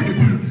 Jesus, pray,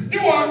 please.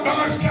 You are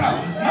God's child.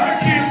 My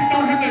kids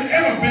don't have to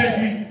ever beg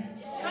me.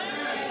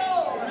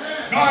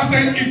 God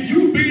said, if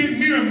you being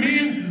mere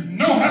men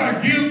know how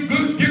to give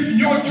good gift to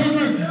your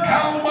children,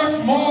 how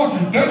much more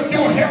does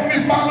your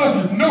heavenly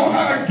Father know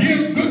how to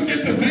give good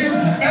gift to them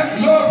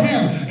that love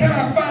him? Can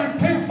I find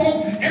 10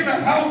 folk in the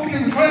house that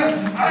can declare,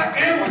 I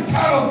am a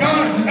child of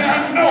God and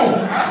I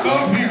know I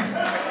love him?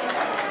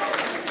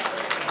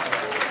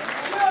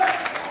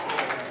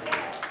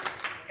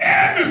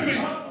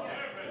 Everything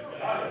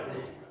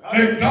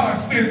that God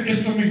said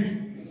is for me.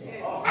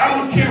 I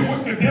don't care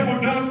what the devil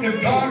does.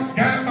 If God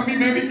got it for me,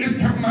 maybe it's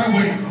coming my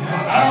way.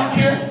 I don't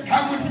care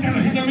how much he's going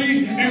to hinder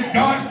me. If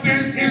God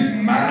said it's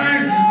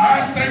mine,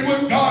 I say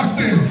what God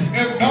says.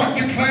 If God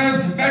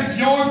declares that's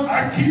yours,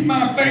 I keep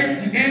my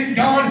faith in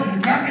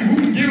God, not in who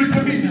can give it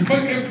to me.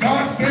 But if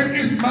God said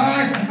it's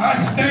mine, I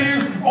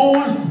stand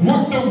on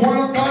what the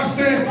word of God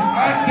said.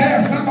 I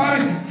dare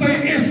somebody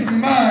say it's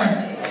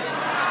mine.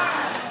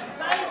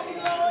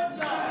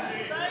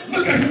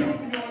 Look at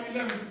Hebrews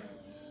 11.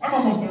 I'm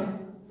almost done.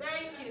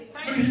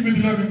 Look at Hebrews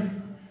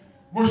 11,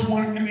 verse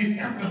 1 in the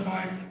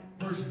Amplified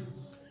Version.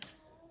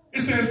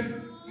 It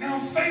says, now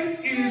faith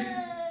is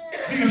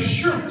the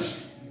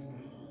assurance.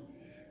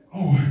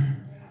 Oh,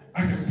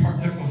 I can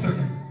park there for a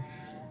second.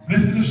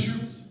 Blessed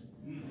assurance.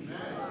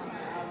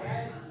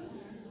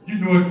 You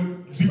know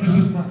it. See, this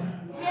is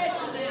mine.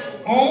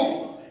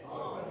 Oh,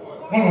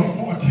 what a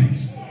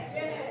foretaste.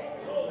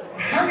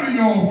 How many of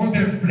y'all want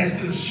that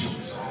blessed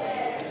assurance?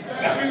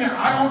 That means that I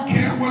don't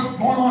care what's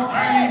going on.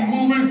 I ain't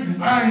moving.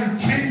 I ain't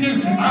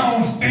changing. I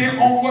don't stand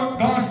on what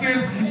God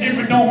says. If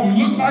it don't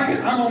look like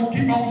it, I'm going to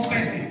keep on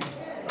standing.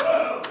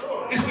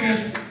 It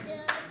says,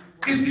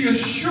 it's the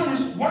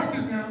assurance. Watch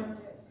this now.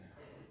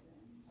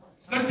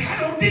 The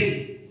title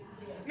deed.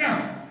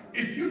 Now,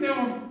 if you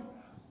never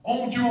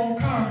owned your own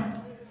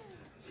car,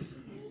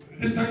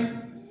 this ain't.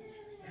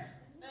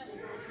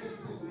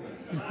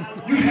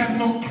 You have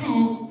no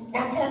clue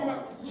what I'm talking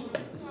about.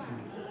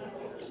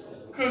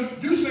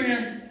 Because you're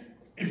saying,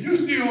 if you're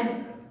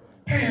still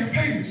paying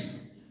payments,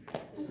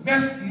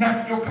 that's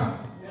not your car.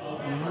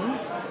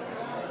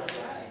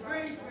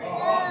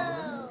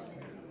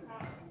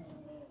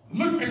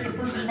 Look at the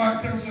person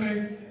by and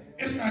say,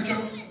 it's not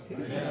yours.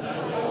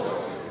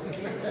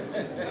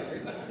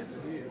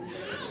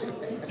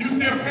 You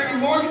still paying a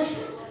mortgage?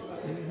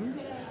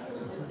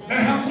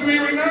 That house you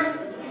in right now?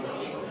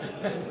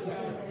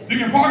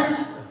 your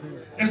pocket,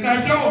 it's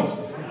not yours.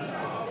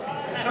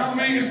 I don't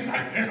mean it's not.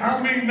 I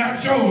don't mean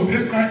not yours.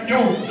 It's not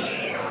yours.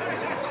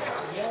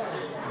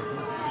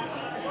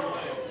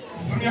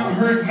 Some of y'all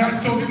heard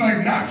nachos. You're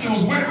like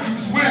nachos. Where? You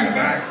just wear in the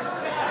back.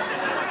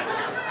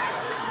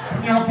 Some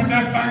of y'all put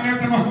that finger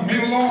down. May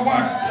the Lord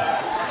watch.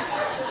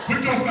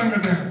 Put your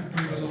finger down.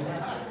 Praise the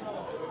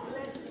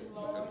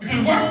Lord.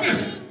 Because watch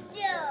this.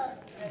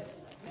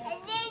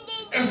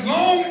 As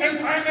long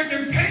as I'm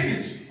making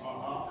payments,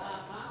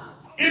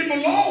 it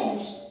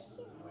belongs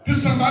to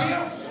somebody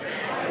else.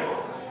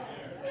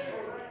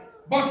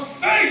 But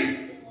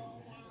faith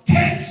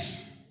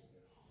takes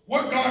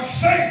what God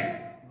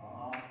said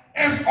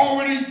as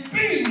already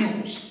being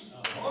yours.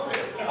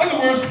 In other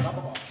words,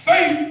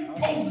 faith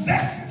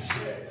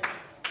possesses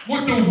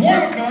what the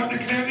Word of God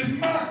declared is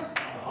mine.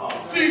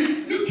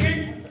 See, you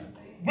can't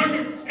wake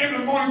up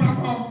every morning and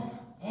talk,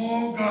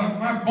 oh God,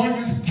 my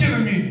bunions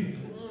killing me.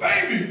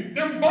 Baby,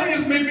 them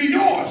bunions may be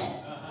yours.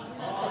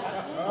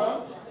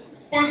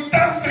 But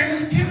stop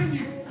saying it's killing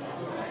you.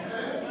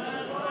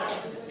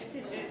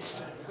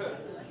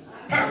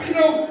 Pastor, you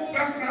know,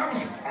 that's when I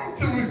was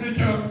telling the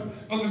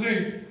other day,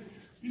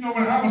 you know,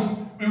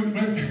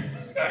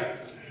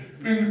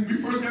 when we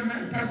first got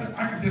married, Pastor,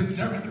 I could just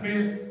jump out the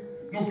bed,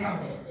 no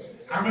problem.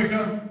 I wake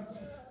up,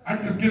 I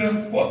can just get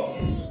up, whoop,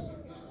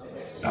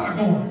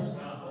 doggone.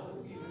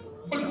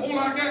 But all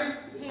I got,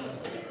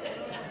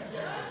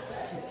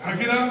 I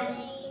get up,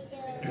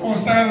 go on the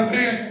side of the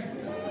bed.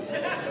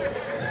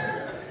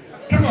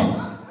 Come on.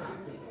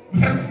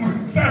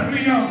 Besides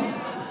me,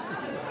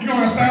 you go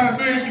on the side of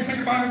the bed, you think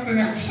about it, say,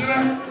 now, should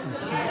I?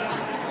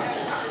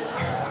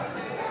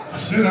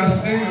 Should I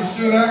stay or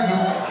should I go?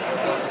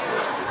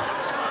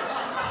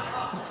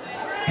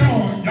 Come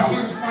on, y'all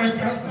looking funny,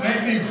 Pastor.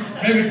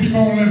 Maybe keep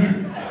on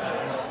living.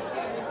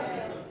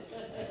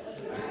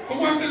 But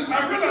watch this, I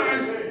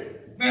realized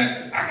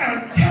that I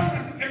gotta tell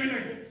myself every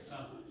day,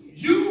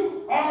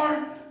 you are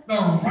the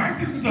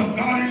righteousness of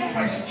God in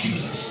Christ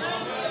Jesus.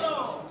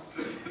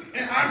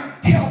 And I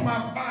tell my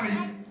body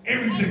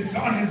every day,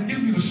 God has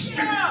given me the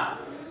strength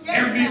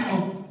and the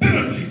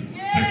ability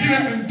to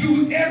get up and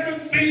do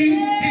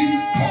everything He's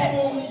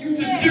called you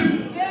to do.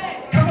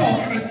 Come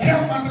on, I'm going to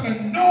tell myself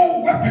that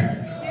no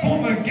weapon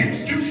formed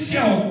against you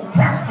shall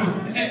prosper,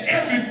 and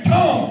every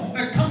tongue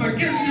that comes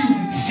against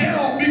you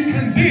shall be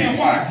condemned.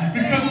 Why?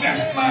 Because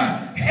that's my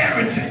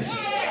heritage.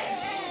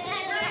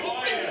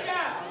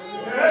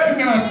 You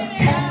gotta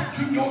talk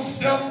to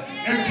yourself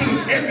and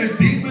to every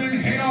demon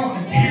in hell.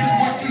 Here's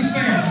what you're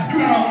saying. You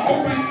gotta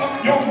open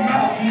up your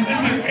mouth into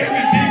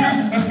every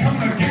demon that's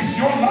coming against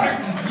your life.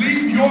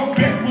 Leave your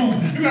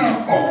bedroom. You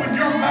gotta open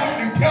your mouth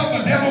and tell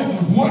the devil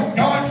what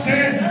God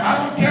said.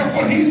 I don't care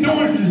what he's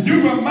doing.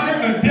 You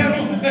remind the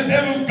devil,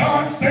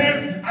 God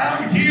said,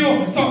 I'm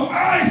healed. So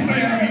I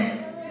say I'm healed.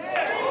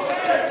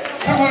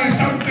 Somebody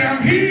shout and say,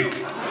 I'm healed.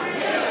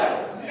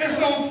 And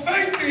so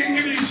faith in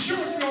the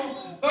assurance,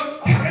 the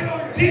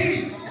title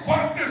deed.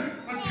 Watch this.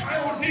 The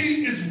title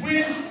deed is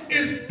when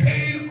it's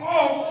paid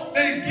off.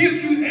 They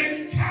give you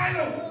a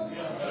title.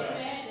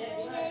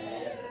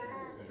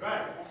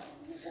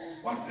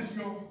 Watch this,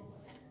 y'all.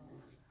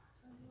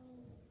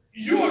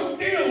 You are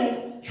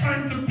still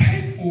trying to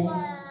pay for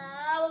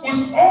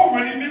what's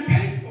already been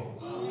paid for.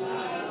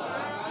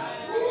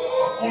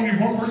 Ooh, only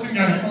one person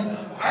got it.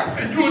 I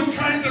said you are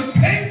trying to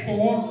pay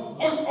for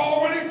what's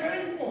already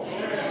paid for.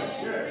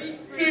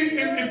 See,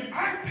 if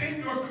I pay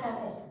your car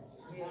off,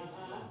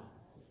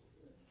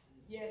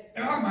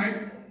 and I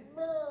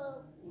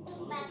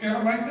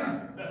might not.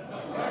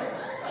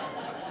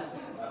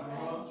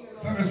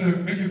 Somebody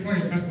said, make it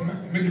plain,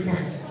 make it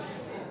plain.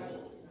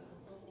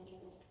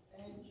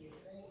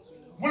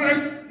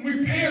 When we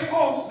pay it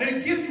off,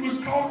 they give you what's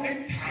called a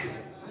title.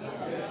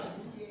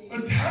 The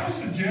title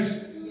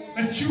suggests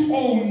that you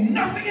owe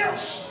nothing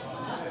else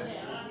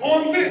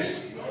on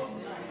this.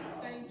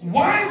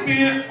 Why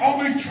then are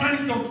we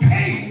trying to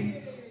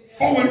pay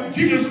for what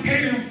Jesus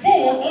paid in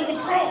full on the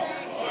cross?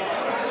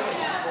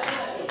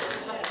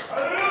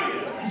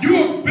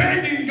 You're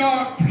begging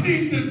God,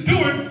 please, to do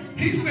it.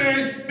 He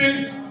said,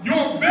 then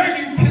your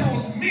begging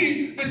tells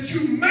me that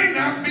you may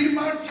not be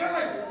my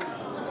child.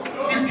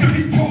 Because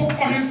he told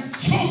for his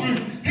children,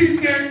 he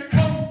said,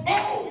 come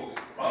boldly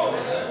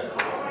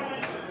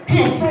to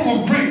the throne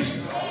of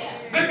grace.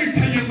 Let me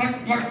tell you,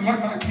 like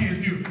my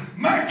kids do.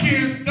 My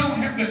kids don't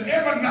have to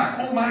ever knock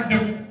on my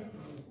door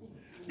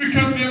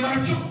because they're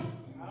my children.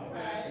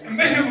 And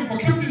they have a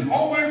proclivity to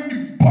always be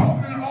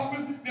busting in the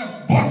office.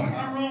 They'll bust in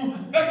my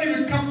room. They'll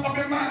even come up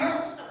in my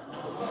house.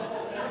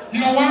 You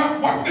know why?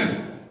 Watch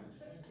this.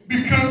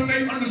 Because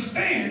they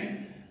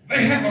understand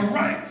they have a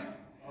right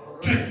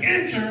to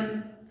enter.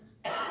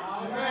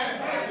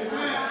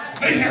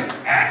 They have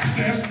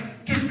access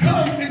to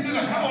come into the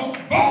house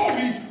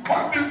boldly,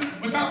 watch this,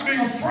 without being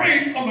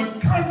afraid of the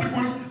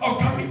consequence of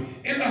coming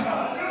in the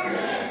house.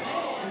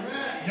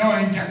 Y'all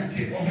ain't got it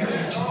yet. Oh,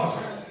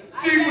 Jesus.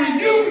 See, when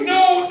you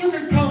know you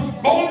can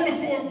come boldly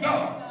before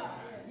God,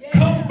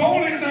 come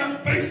boldly is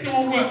not based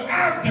on what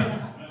I've done,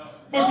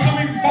 but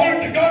coming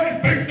boldly to God is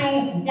based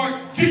on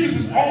what Jesus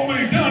has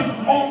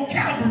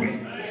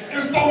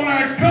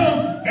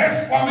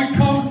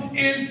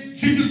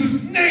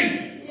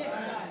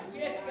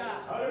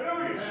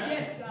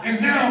Yes, God.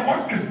 And now,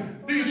 watch this.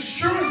 The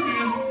assurance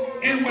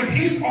is in what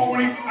he's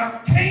already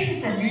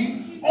obtained from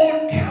me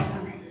on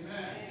Calvary.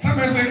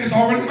 Somebody say, it's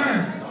already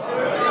mine.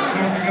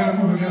 I gotta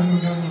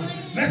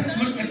move. Let's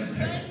look at the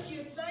text.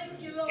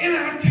 Thank you, Lord. In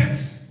our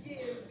text, Yes,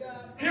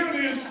 God. here it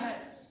is.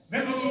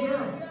 There's a little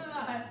girl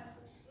God.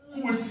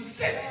 who was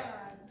sick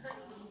God.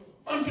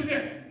 unto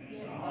death.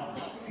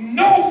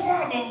 No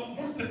father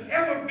wants to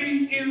ever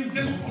be in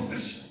this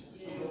position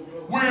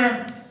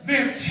where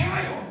their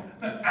child,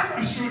 now I'm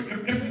not sure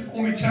if it's the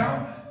only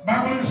child,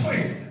 Bible didn't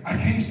say, I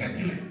can't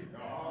speculate.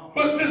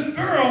 But this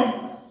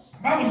girl,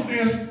 Bible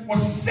says,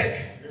 was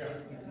sick.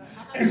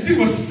 And she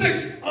was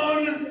sick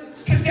unto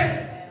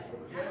death.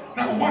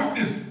 Now watch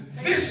this.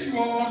 This, you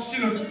all,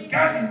 should have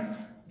gotten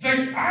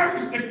J.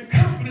 Iris the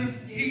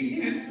confidence he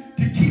needed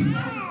to keep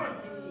moving.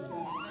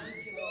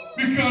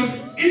 Because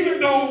even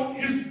though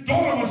his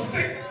daughter was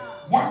sick,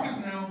 watch this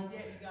now,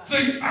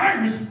 J.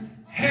 Iris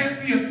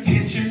had the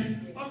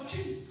attention of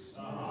Jesus.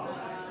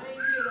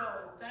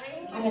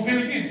 I'm going to say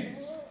it again.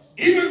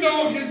 Even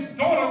though his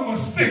daughter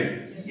was sick,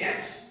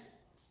 yes,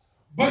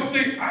 but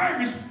J.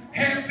 Iris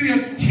had the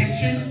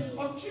attention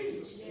of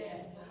Jesus.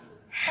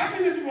 How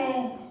many of you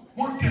all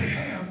want to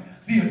have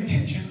the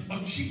attention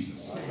of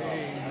Jesus?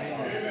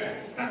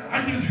 Now,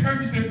 I just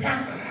heard you say,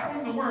 Pastor, how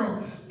in the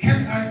world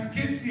can I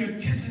get the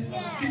attention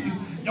of Jesus?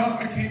 Y'all,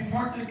 I can't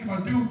park there. If I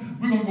do,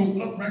 we're going to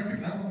go up right quick,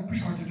 and I'm going to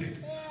preach on today.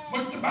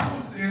 But the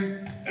Bible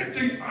said that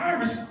J.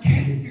 Iris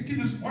came to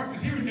Jesus. Watch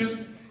this, here it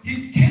is.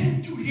 He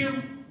came to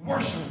him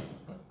worshiping.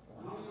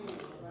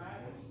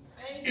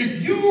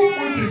 If you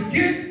want to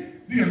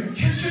get the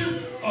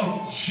attention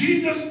of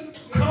Jesus,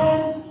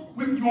 come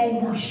with your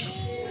worship.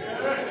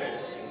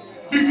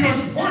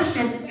 Because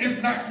worship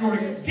is not your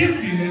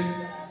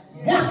giftedness.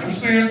 Worship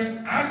says,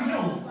 I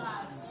know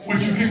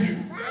what you can do.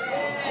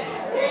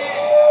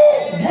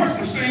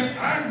 Worship says,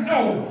 I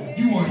know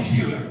you are a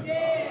healer.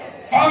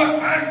 Father,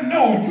 I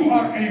know you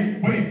are a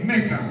way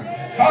maker.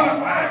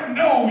 Father, I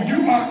know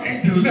you are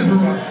a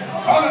deliverer.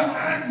 Father,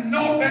 I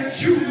know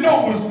that you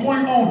know what's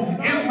going on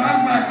in my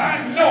mind.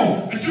 I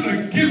know that you're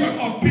the giver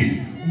of peace.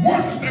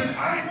 Worship says,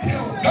 I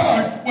tell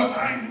God what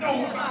I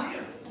know about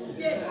him.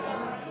 Yes,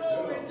 God.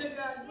 Glory to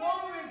God.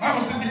 Glory to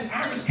Bible says that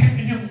Iris came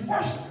to him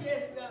worship.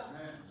 Yes, God.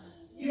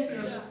 He Yes,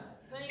 says, God.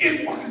 Thank you.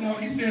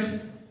 he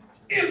says,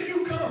 if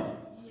you come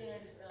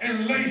Yes, God.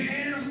 and lay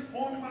hands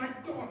on my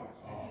daughter,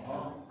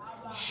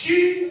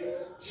 she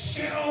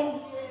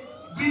shall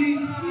be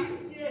healed.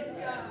 Yes,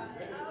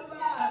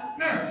 God.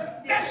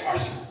 Now, that's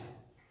worship.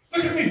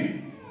 Look at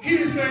me. He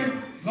didn't say,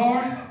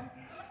 Lord,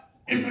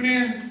 if and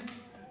then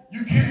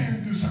you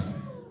can do something.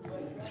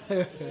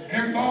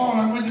 And Lord,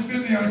 I'm really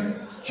busy. I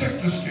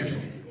checked the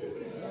schedule.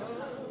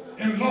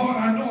 And Lord,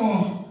 I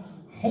know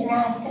a whole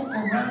lot of folk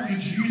around you,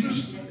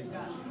 Jesus.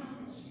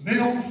 They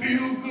don't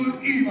feel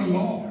good either,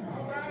 Lord.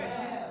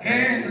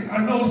 And I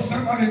know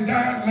somebody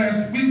died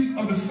last week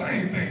of the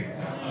same thing.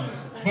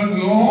 But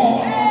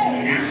Lord,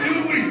 if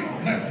you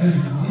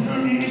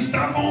will,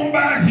 stop on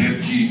by here,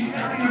 Jesus.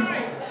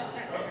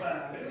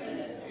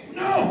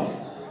 No.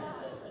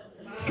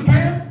 Mr.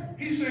 Pam,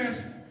 he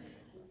says,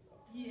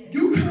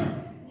 you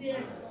come,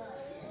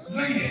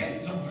 lay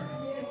hands on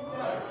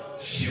her,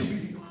 she'll be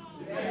healed.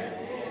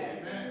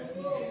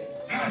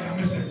 How y'all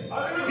missed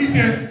that? He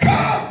says,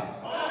 come,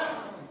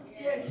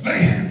 lay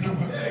hands on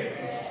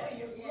her,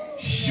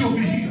 she'll be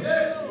healed.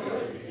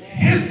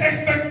 His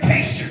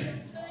expectation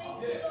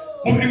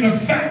was in the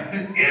fact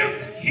that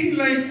if he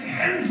laid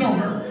hands on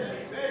her,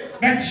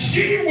 that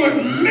she would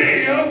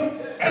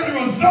live as a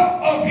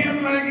result of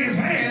him laying his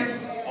hands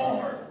on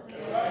her.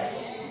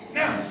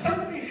 Now,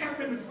 something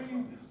happened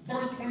between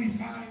verse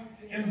 25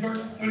 and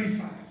verse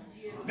 35.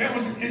 There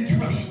was an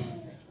interruption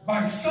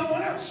by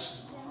someone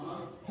else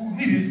who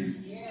needed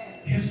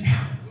his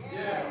power.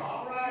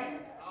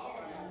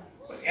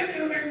 But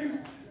in the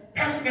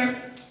Pastor,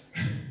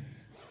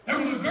 there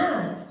was a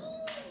girl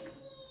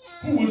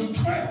who was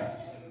 12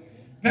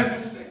 that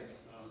was sick.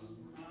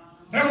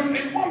 There was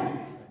a woman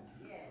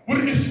with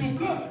an issue of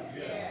blood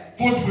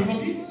for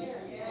 12 years.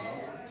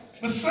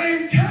 The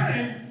same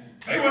time,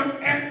 they were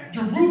at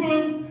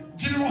Jerusalem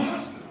General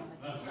Hospital.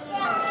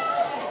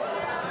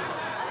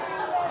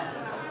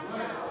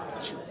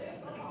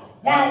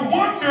 While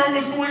one girl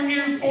was going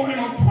in for an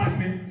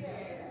appointment,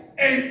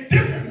 a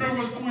different girl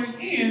was going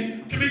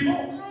in to be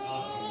born.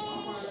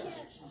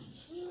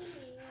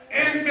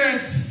 And their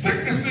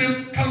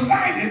sicknesses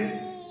collided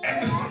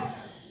at the same time.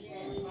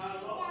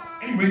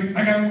 Anyway,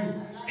 I got to move.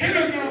 Here it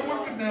is now.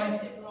 What's it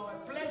now?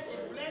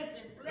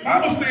 The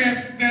Bible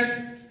says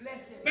that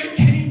they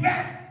came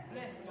back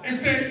and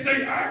said,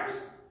 J.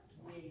 Iris,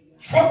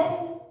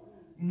 trouble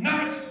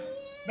not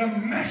the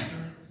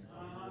master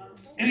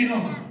any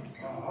longer.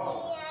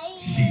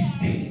 She's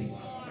dead.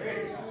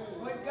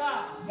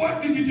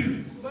 What did you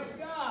do?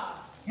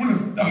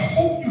 When the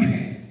hope you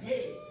had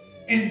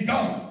in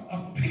God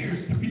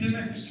appears to be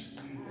diminished.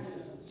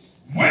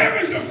 Where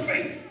is your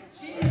faith?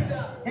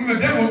 When the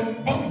devil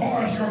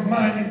bombards your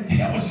mind and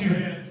tells you,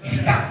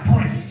 stop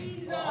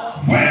praying.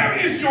 Where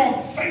is your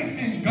faith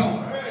in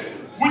God?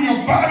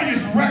 body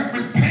is racked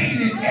with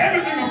pain and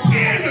everything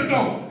appears as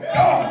though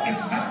God is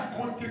not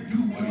going to do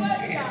what he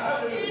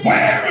said.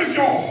 Where is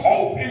your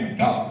hope in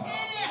God?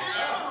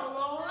 Anyhow,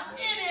 Lord.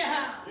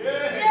 Anyhow.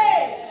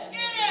 Yeah.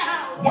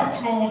 Anyhow.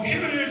 Watch Lord.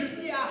 Here it is.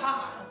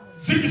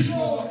 Jesus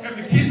Lord and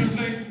the kingdom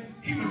say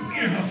he was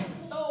ear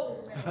hustling.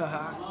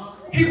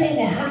 He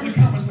overheard the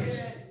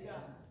conversation.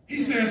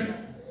 He says,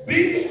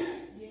 be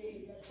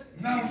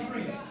not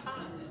afraid.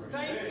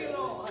 Thank you,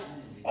 Lord.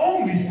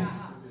 Only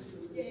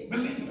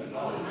believe.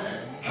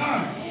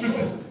 Hi,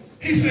 Mr.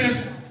 He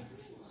says,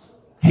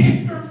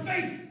 take your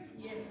faith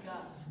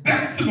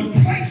back to the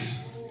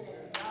place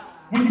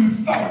when you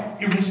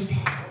thought it was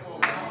possible.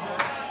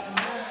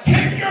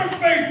 Take your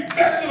faith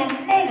back to the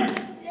moment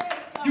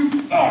you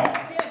thought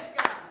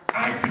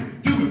I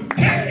could do it.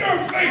 Take your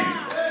faith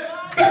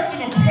back to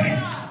the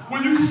place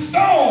when you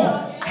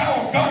saw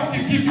how God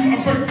could give you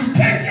a breakthrough.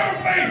 Take your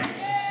faith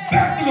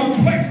back to the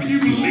place when you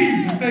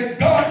believe that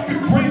God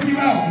could bring you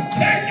out.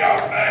 Take your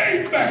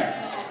faith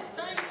back.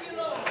 Thank you,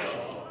 Lord.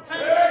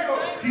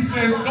 He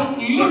says, don't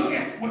look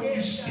at what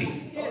you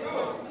see. Yes,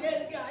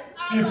 God.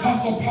 The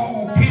Apostle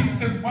Paul Peter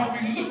says, while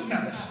we look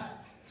not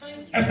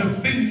at the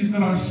things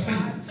that are seen,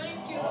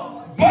 Thank you,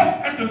 Lord. but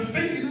at the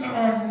things that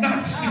are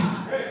not seen.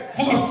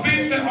 For the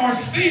things that are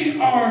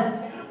seen are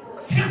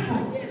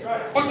temporal,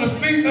 but the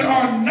things that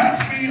are not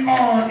seen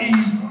are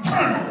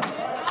eternal.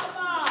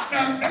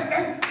 Now,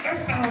 that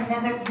sounds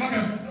like an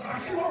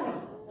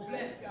oxymoron.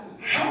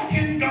 How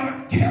can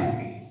God tell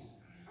me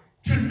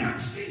to not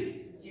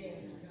see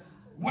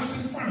what's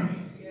in front of me?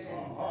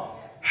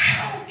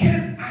 How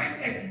can I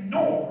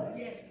ignore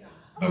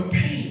the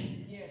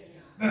pain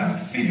that I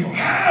feel?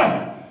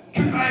 How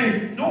can I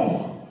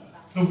ignore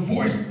the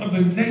voice of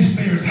the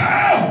naysayers?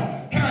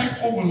 How can I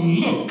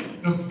overlook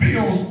the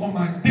bills on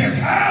my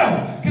desk?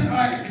 How can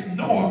I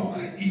ignore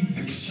my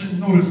eviction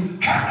notice?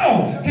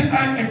 How can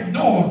I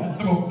ignore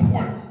the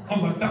report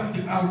of the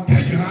doctor? I'll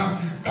tell you how.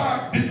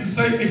 God didn't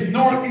say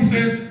ignore it. He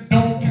says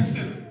don't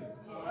consider it.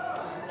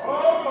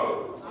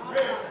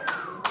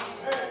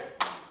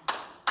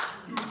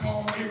 You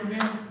call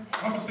Abraham.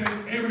 I would say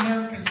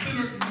Abraham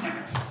considered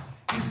not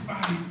his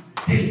body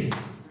dead.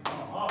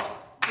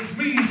 Which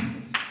means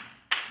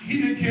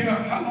he didn't care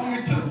how long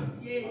it took.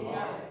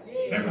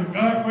 That when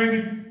God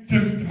ready to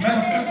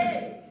manifest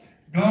it,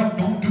 God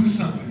don't do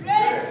something.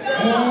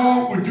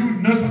 Oh, we're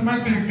doing nothing. I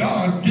say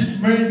God's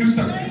getting ready to do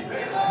something.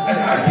 And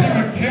I came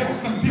and tell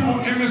some people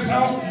in this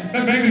house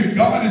that maybe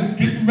God is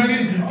getting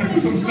ready to do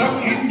some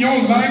stuff in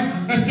your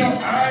life that your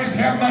eyes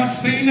have not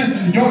seen,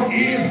 your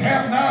ears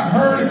have not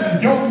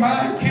heard, your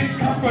mind can't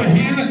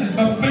comprehend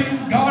the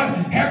thing God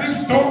has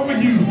in store for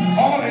you.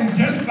 All in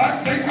just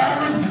like the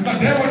Irish, the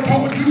devil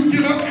told you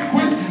get up and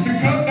quit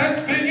because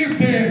that thing is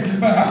dead.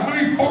 But how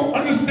many folk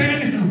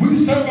understand we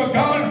serve a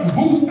God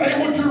who's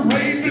able to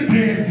raise the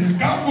dead?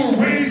 God will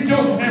raise you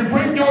and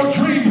bring your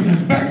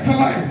dream back to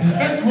life.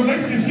 That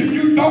relationship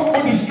you thought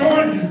was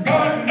destroyed,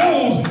 God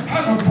knows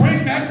how to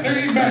bring that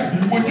thing back.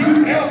 When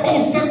you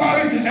elbow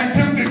somebody and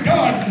come to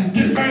God,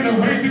 get ready to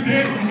raise the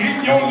dead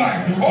in your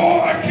life.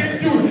 All I can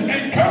do is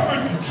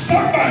encourage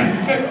somebody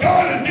that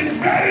God is getting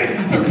ready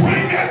to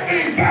bring that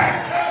thing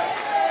back.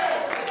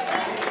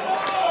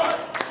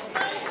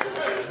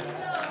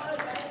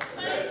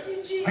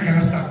 I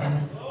gotta stop,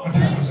 man. I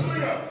think I was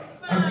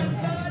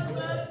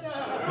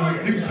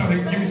they can tell they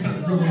can give me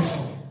something real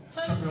soft.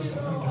 Something real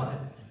soft.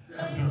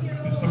 I'm done.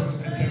 There's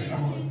something in the text I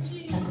want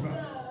to talk about.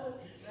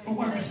 But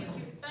watch this.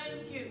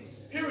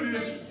 Here it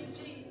is.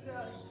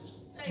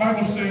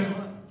 Bible said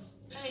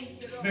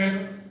that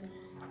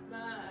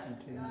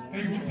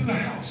they went to the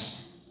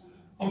house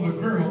of the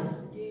girl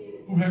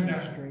who had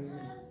died.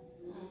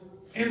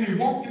 And they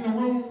walked in the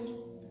room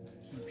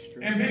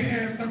and they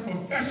had some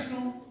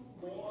professional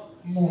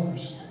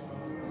mourners.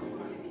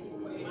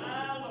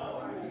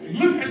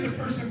 Look at the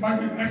person by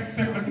me and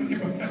say, are you a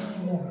professional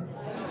mourner?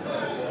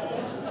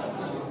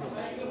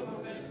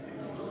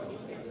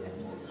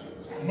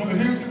 Mother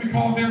Henson, we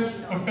call them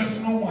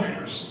professional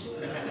whiners.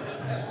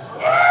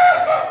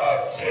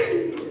 Oh,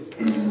 Jesus.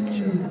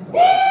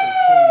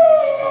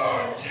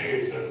 Oh,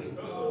 Jesus.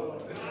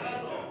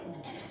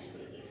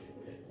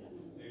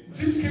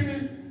 Jesus came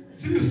in.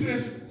 Jesus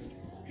says,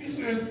 he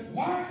says,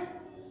 why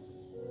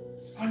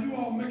are you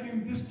all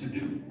making this to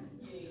do?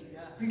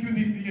 Let me give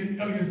you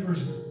the elegant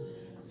version.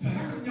 So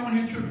how come y'all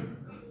ain't tripping?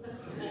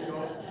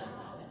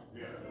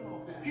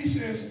 He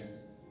says,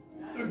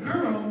 the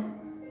girl.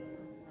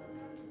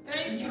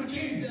 Thank you,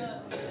 Jesus.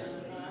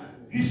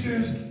 He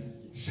says,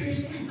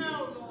 she's sleeping.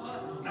 No,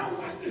 Lord. Now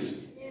watch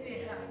this.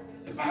 Anyhow.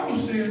 The Bible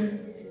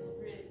said,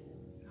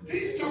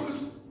 these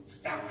jokers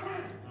stop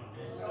crying.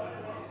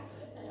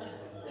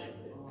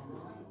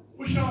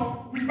 Which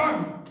y'all read the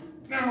Bible.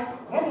 Now,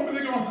 one moment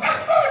they're going,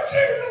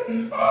 oh,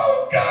 Jesus,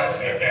 oh, God,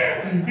 she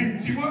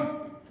did. See what?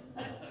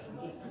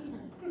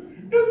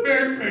 It's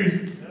very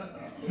crazy.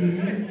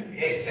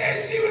 He said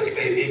she was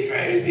asleep, he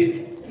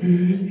crazy.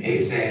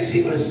 He said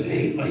she was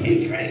asleep, but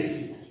he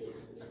crazy.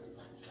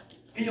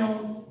 And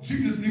y'all,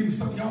 Jesus knew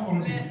something y'all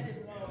want to do.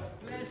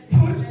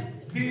 Put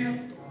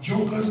them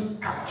jokers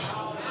out.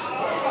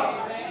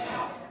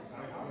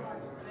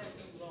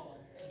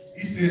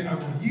 He said, I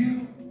want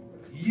you,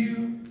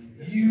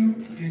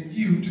 and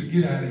you to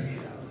get out of here.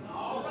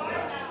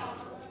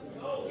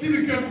 See,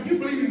 because if you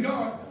believe in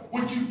God,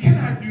 what you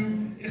cannot do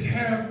is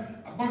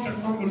have a bunch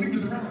of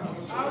unbelievers around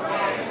you.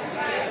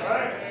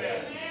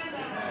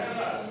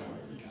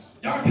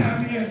 Y'all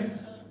tired of me?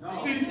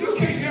 See, you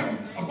can't have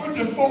a bunch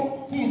of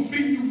folk who will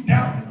feed you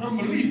doubt and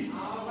unbelief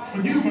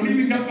when you believe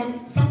in God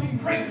for something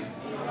great.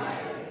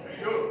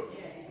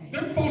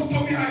 Them folks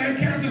told me I had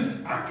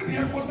cancer. I couldn't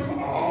have folks tell me,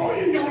 oh,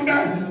 you're going to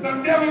die.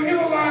 The devil is a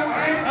lie.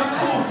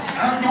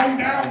 I'm going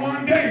to die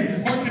one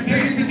day, but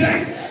today is the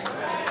day.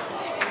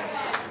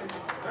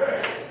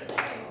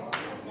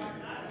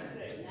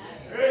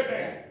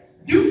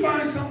 You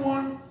find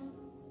someone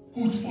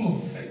who's full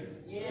of faith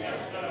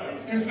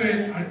and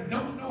say, I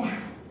don't know how.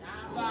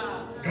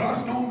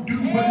 God's going to do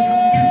what he's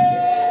going to do.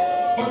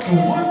 But the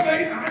one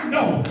thing I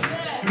know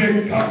is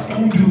that God's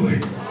going to do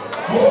it.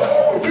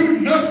 Oh, would you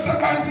know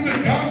somebody think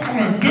that God's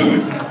going to do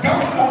it?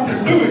 God's going to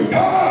do it.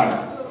 God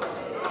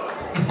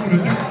is going to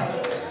do it.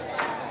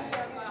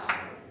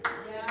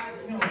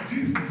 You know,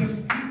 Jesus just,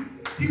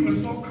 he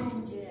was so cool.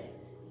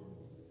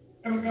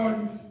 In the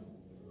garden,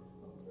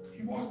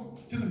 he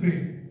walked to the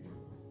bed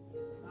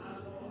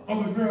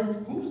of the girl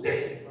who's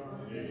dead.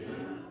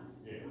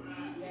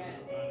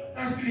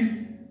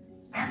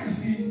 I can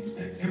see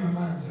in my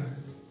mind's eye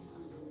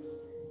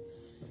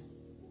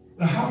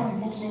the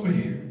Howland folks over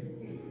here.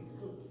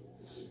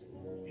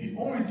 He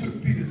only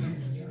took Peter, James,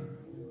 and John,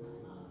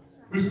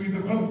 which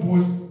means the other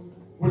boys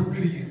weren't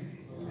ready yet.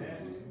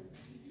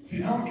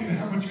 See, I don't care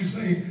how much you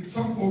say,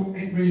 some folk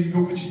ain't ready to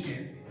go with you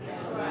yet.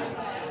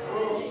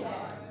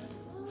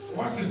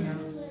 Watch this now.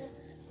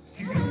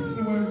 He comes to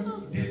the where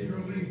the dead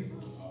girl lay.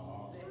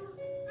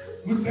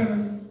 Looks at her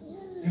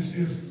and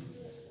says,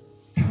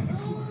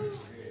 Talakuma,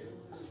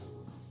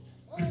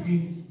 which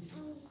means,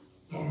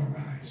 daughter,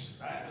 rise.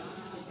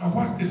 Now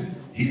watch this.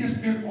 He has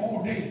spent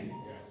all day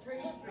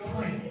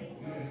praying.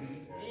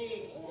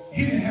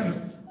 He didn't have a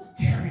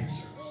tarrying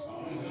service.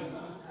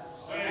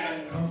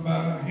 Come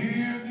by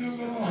here, dear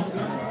Lord. Come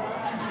by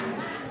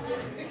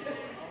here.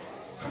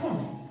 Come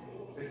on.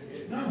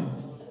 No.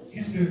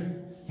 He said,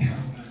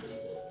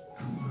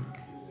 Talakuma.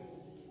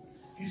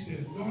 He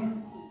said, daughter,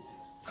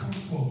 come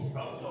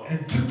forward.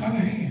 And took by the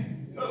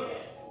hand.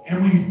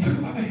 And when he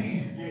took by the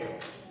hand,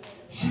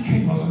 she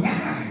came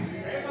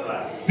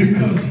alive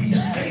because he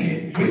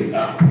said, wake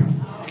up.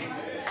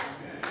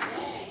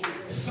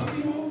 Some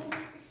of y'all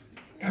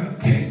got a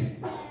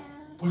thing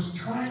was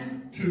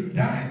trying to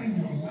die in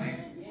your life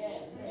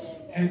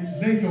and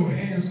lay your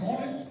hands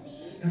on it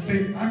and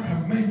say, I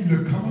command you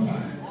to come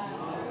alive.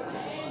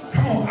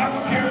 Come on, I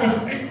don't care what's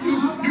in you.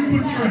 You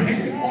put your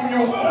hands on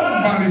your own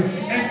body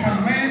and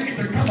command it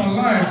to come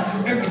alive.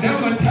 If the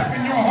devil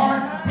attacking your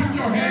heart, put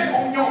your hand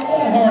on your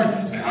own heart.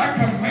 I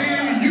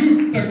command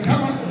you to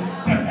come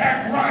to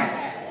act right.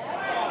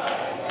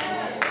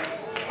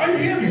 Are you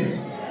hearing me?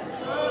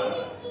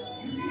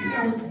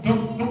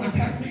 Don't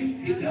attack me.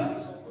 He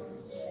does.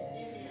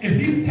 If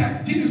he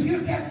attacked Jesus,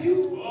 he'll attack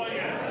you.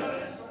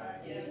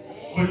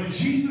 But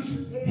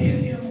Jesus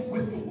hit him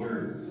with the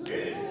word.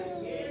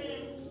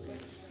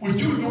 What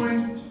you're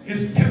doing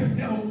is tell the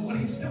devil what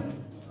he's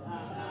doing.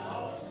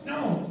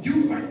 No,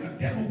 you fight the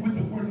devil with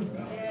the word of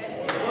God.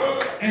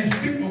 And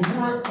speak the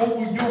word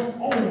over your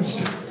own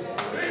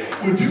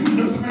self. Would you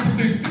know somebody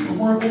say speak the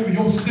word over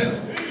yourself?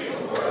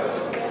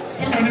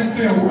 Somebody didn't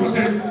say a word.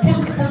 Said push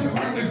the person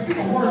around and say speak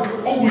a word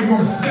over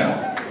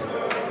yourself.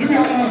 You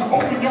got to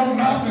open your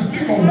mouth and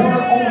speak a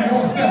word over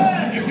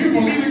yourself. If you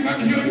believe in God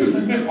to heal you,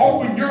 then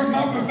open your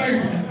mouth and say,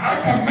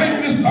 I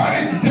command this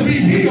body to be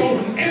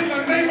healed in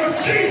the name of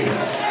Jesus.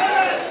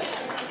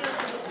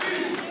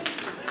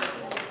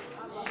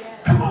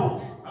 Come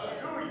on.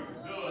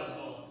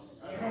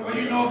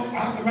 You know,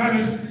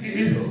 arthritis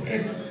is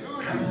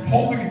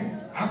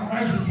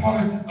arthritis is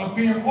part of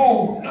being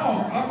old. No,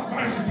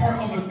 arthritis is part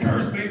of the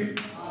curse, baby.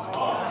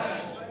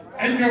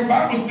 And your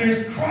Bible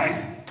says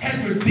Christ has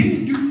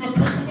redeemed you from the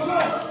curse of the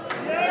law.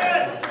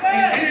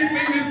 And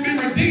anything that's been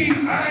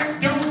redeemed, I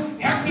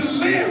don't have to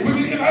live with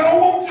it if I don't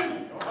want to.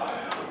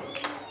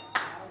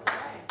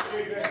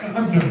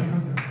 I'm done.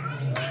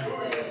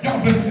 Y'all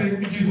bless the name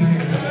of Jesus'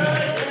 hand.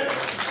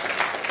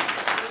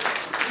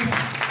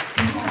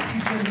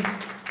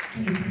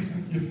 Can you please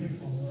make your feet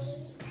forward?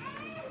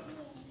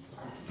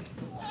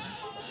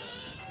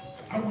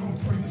 I want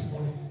to pray this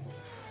morning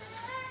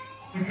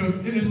because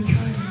it is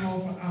time now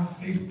for our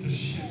faith to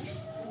shift.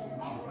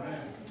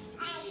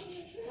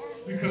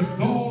 Because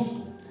those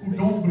who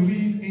don't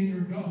believe in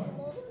your God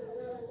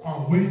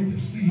are waiting to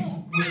see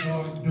what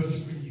God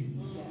does for you.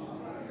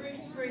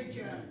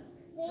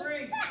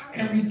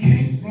 And we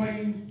can't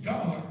blame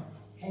God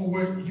for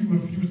what you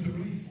refuse to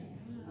believe for.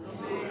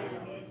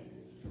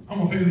 I'm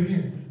going to say it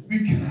again. We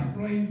cannot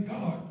blame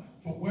God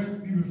for what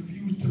we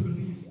refuse to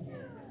believe for.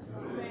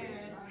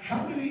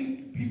 How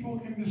many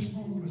people in this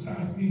room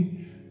besides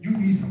me, you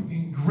need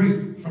something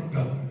great from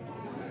God?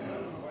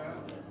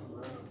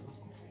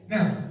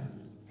 Now,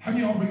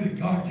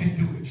 God can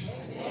do it.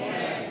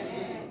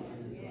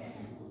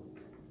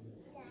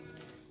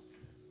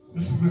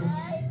 This is what I want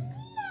you to do.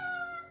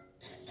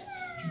 I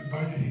want you to bow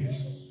your heads.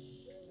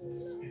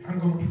 And I'm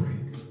going to pray.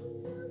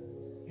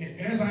 And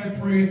as I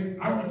pray,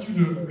 I want you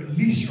to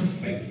release your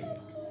faith.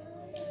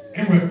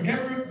 And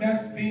whatever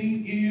that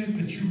thing is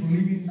that you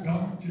believe in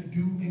God to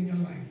do in your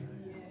life,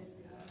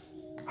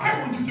 I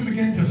want you to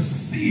begin to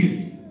see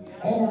it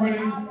already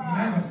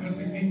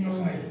manifesting in your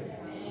life.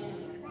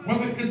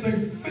 Whether it's a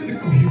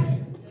physical healing,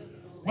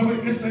 whether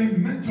it's a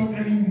mental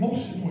and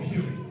emotional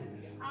healing,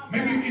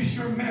 maybe it's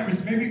your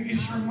marriage, maybe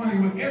it's your money,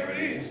 whatever it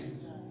is,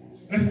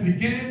 let's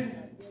begin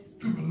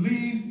to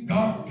believe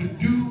God to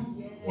do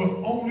what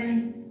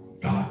only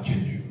God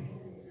can do.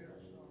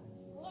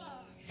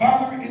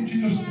 Father, in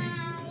Jesus' name,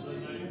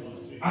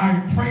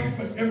 I pray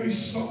for every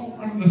soul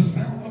under the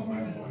sound of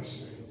my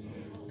voice.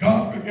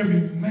 God, for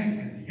every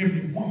man,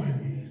 every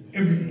woman,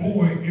 every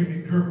boy,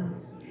 every girl.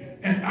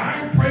 And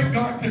I pray,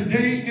 God,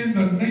 today in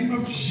the name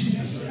of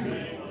Jesus,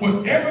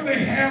 whatever they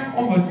have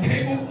on the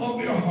table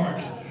of their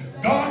hearts,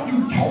 God,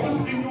 you told us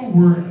in your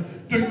word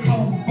to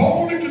come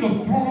boldly to the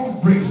throne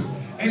of grace.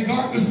 And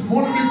God, this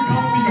morning we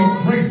come to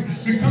your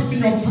grace. We come to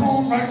your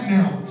throne right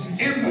now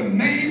in the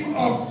name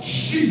of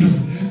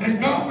Jesus. And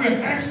God,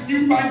 we're asking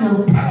you by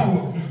your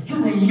power to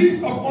release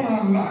upon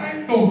our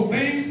life those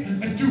things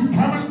that you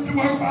promised to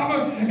us,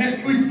 Father.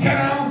 And we tear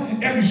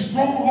down every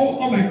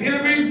stronghold of the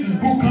enemy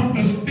who come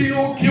to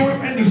steal, kill,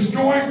 and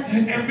destroy.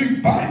 And we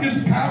bind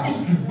these powers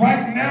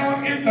right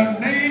now in the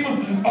name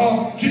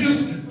of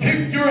Jesus.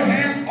 Take your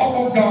hands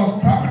off of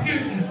God's property.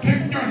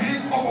 Take your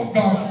hands off of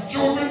God's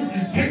children.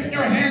 Take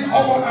your hands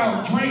off of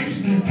our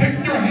dreams.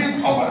 Take your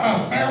hands off of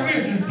our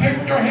family.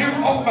 Take your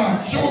hands off of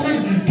our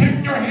children.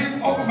 Take your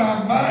hands off of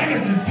our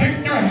mind.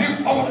 Take your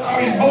hands off of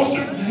our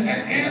emotions.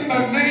 And in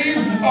the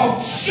name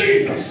of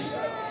Jesus,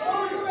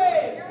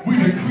 we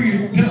decree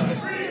it done.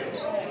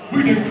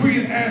 We decree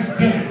it as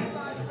done.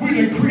 We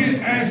decree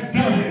it as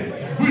done.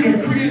 We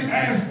decree it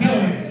as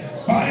done.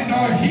 Bodies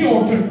are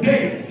healed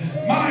today.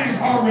 Minds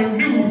are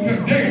renewed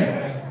today.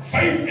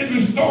 Faith is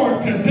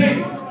restored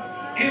today.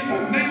 In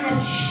the name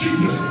of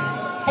Jesus.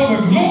 For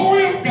the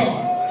glory of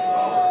God.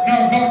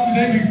 Now, God,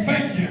 today we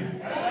thank you.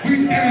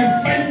 We stand in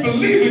faith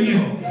believing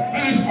you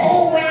that it's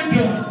already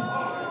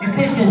done.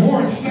 Because your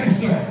word says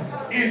so.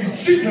 In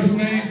Jesus'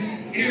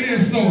 name, it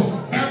is so.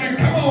 Family,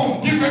 come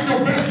on, give it your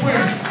best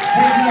praise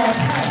where you are.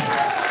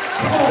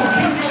 Come on,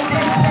 give your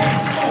best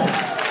praise. Come on.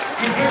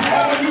 If that's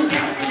all you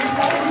got, then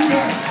that's all you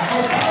got. So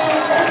come on,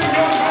 open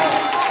your mouth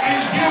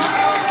and give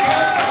our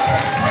God the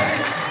best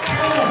praise.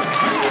 Come on,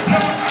 when the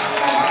devil out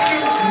of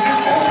line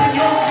and open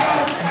your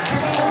mouth.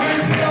 Come on,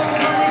 make hell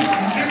nervous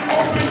and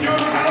open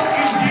your mouth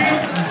and give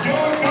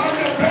your God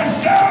the best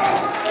shout.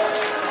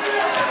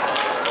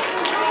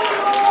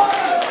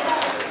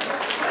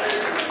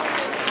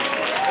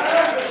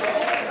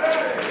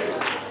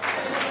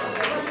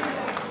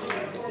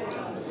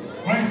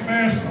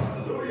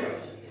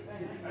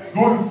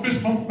 Go to fish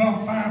bump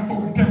about 5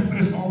 folk and tell me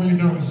it's already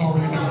done. It's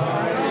already done.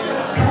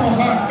 Come on,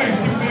 by faith,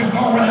 tell me it's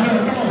already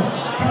done.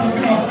 Come on,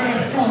 get out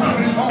fast. Come on, tell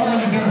me it's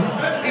already done.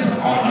 It's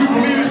all you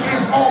believe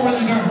it's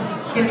already done.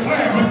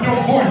 Declare with your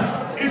voice,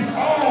 it's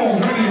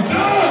already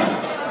done.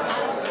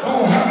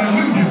 Oh,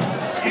 hallelujah!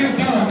 It's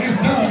done. It's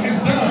done. It's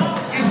done.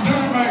 It's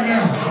done right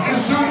now.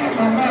 It's done in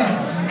my mind.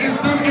 It's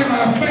done in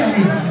my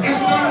family. It's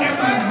done in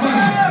my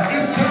money.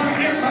 It's done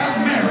in my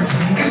marriage.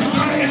 It's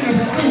done in the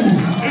school.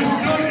 It's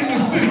done in the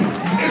city.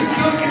 It's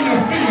done in the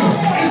field.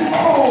 It's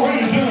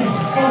already done.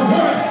 The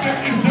word said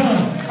it's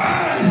done.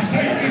 I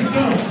say it's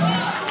done.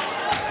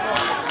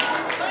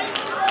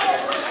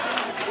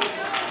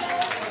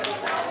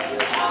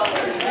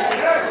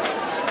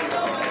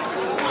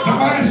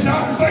 Somebody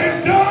shout and say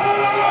it's done.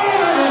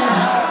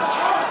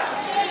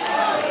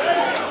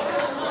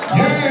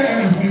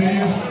 Yes, it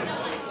is.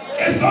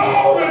 It's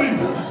already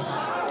done.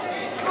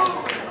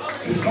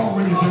 It's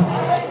already done.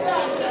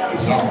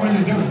 It's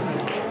already done.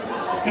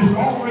 It's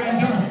already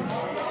done.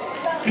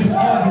 It's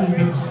already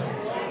done.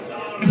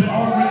 It's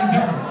already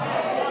done.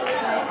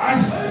 I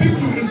speak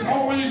to it, it's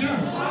already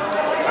done.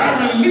 I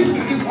release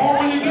it, it's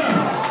already done.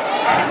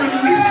 I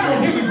release your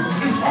healing,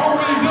 it's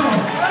already done.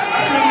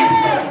 I release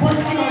your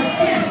breakthrough of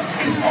faith,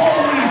 it's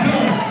already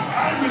done.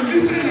 I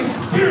release it in the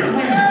spirit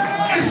realm,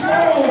 it's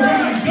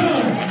already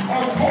done.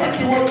 According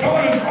to what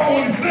God has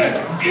already said,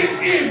 it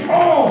is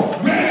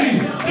already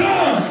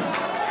done.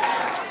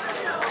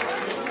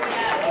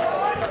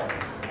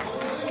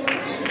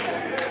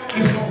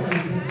 It's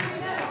already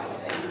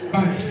done.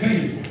 By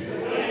faith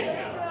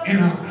in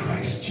our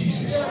Christ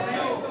Jesus,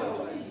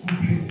 who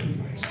paid the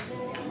price.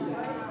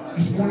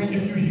 This morning,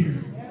 if you're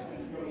here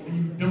and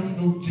you don't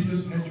know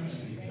Jesus as your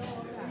Savior,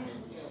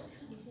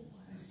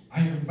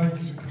 I invite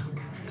you to come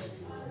to Christ.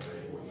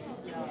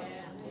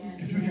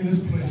 If you're in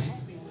this place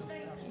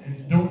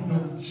and don't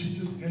know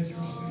Jesus as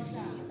your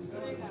Savior,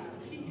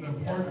 the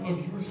pardon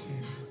of your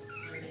sins,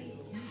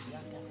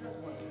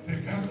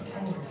 say, Pastor,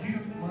 I want to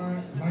give my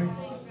life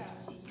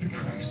to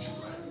Christ.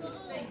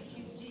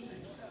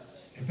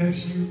 If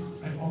that's you,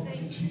 I offer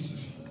you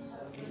Jesus.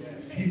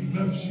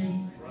 loves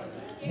you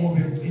more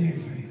than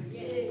anything.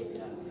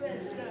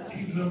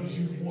 He loves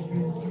you more than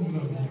you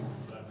love you.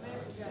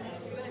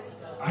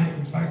 I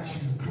invite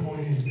you to come on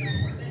in and be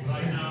part of the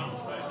family.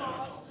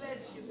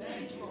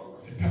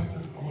 And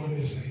Pastor, I wanted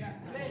to say,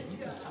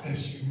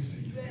 that's you,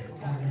 receive it.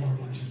 Come on,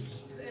 Lord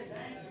Jesus.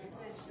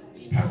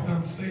 Pastor,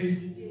 I'm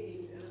saved,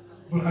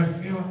 but I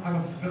feel out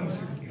of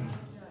fellowship with God.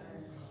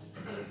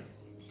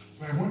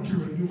 But I want to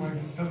renew my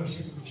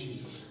fellowship with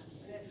Jesus.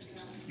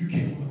 You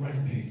came on the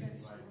right day.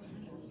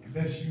 If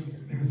that's you,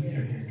 let me see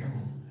your hand. Come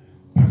on.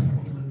 Pastor, I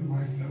want to renew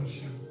my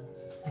fellowship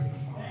with the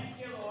Father.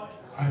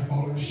 I've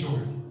fallen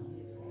short.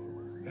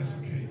 That's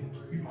okay.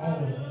 We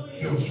all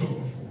fell short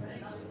before.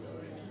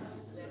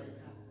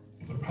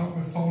 But the problem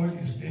with falling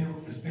is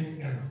staying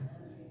down.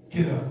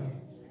 Get up.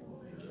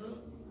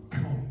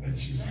 Come on,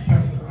 that's you. Say,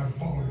 Pastor, I've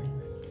fallen.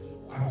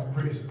 I don't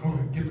praise. I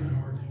want to give my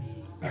heart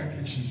back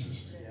to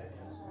Jesus.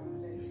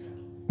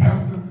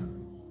 Pastor,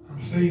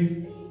 I'm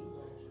saved.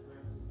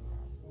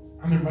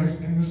 I'm in right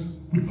standings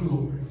with the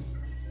Lord.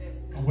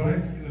 And what I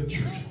need is a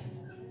church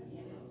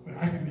where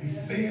I can be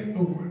fed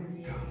the word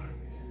of God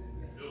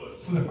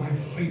so that my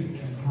faith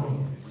can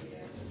grow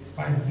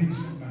by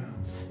leaps and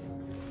bounds.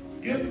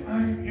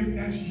 If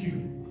that's you,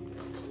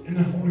 and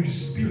the Holy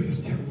Spirit is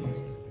telling you,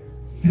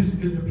 this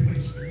is the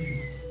place for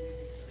you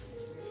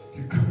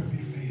to come and be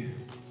fed.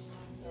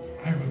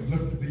 I would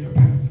love to be a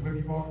pastor. Where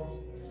you are,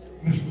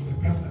 listen to the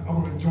pastor. I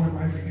want to join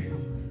my faith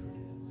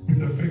with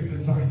the faith of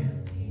Zion.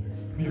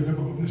 Be a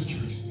member of this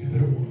church. Is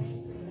there one?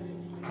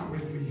 I'll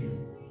wait for you.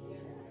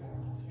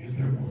 Is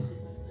there one?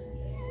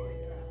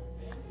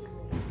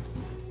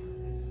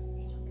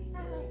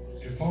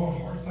 If all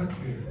hearts are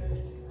clear,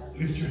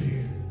 lift your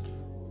head.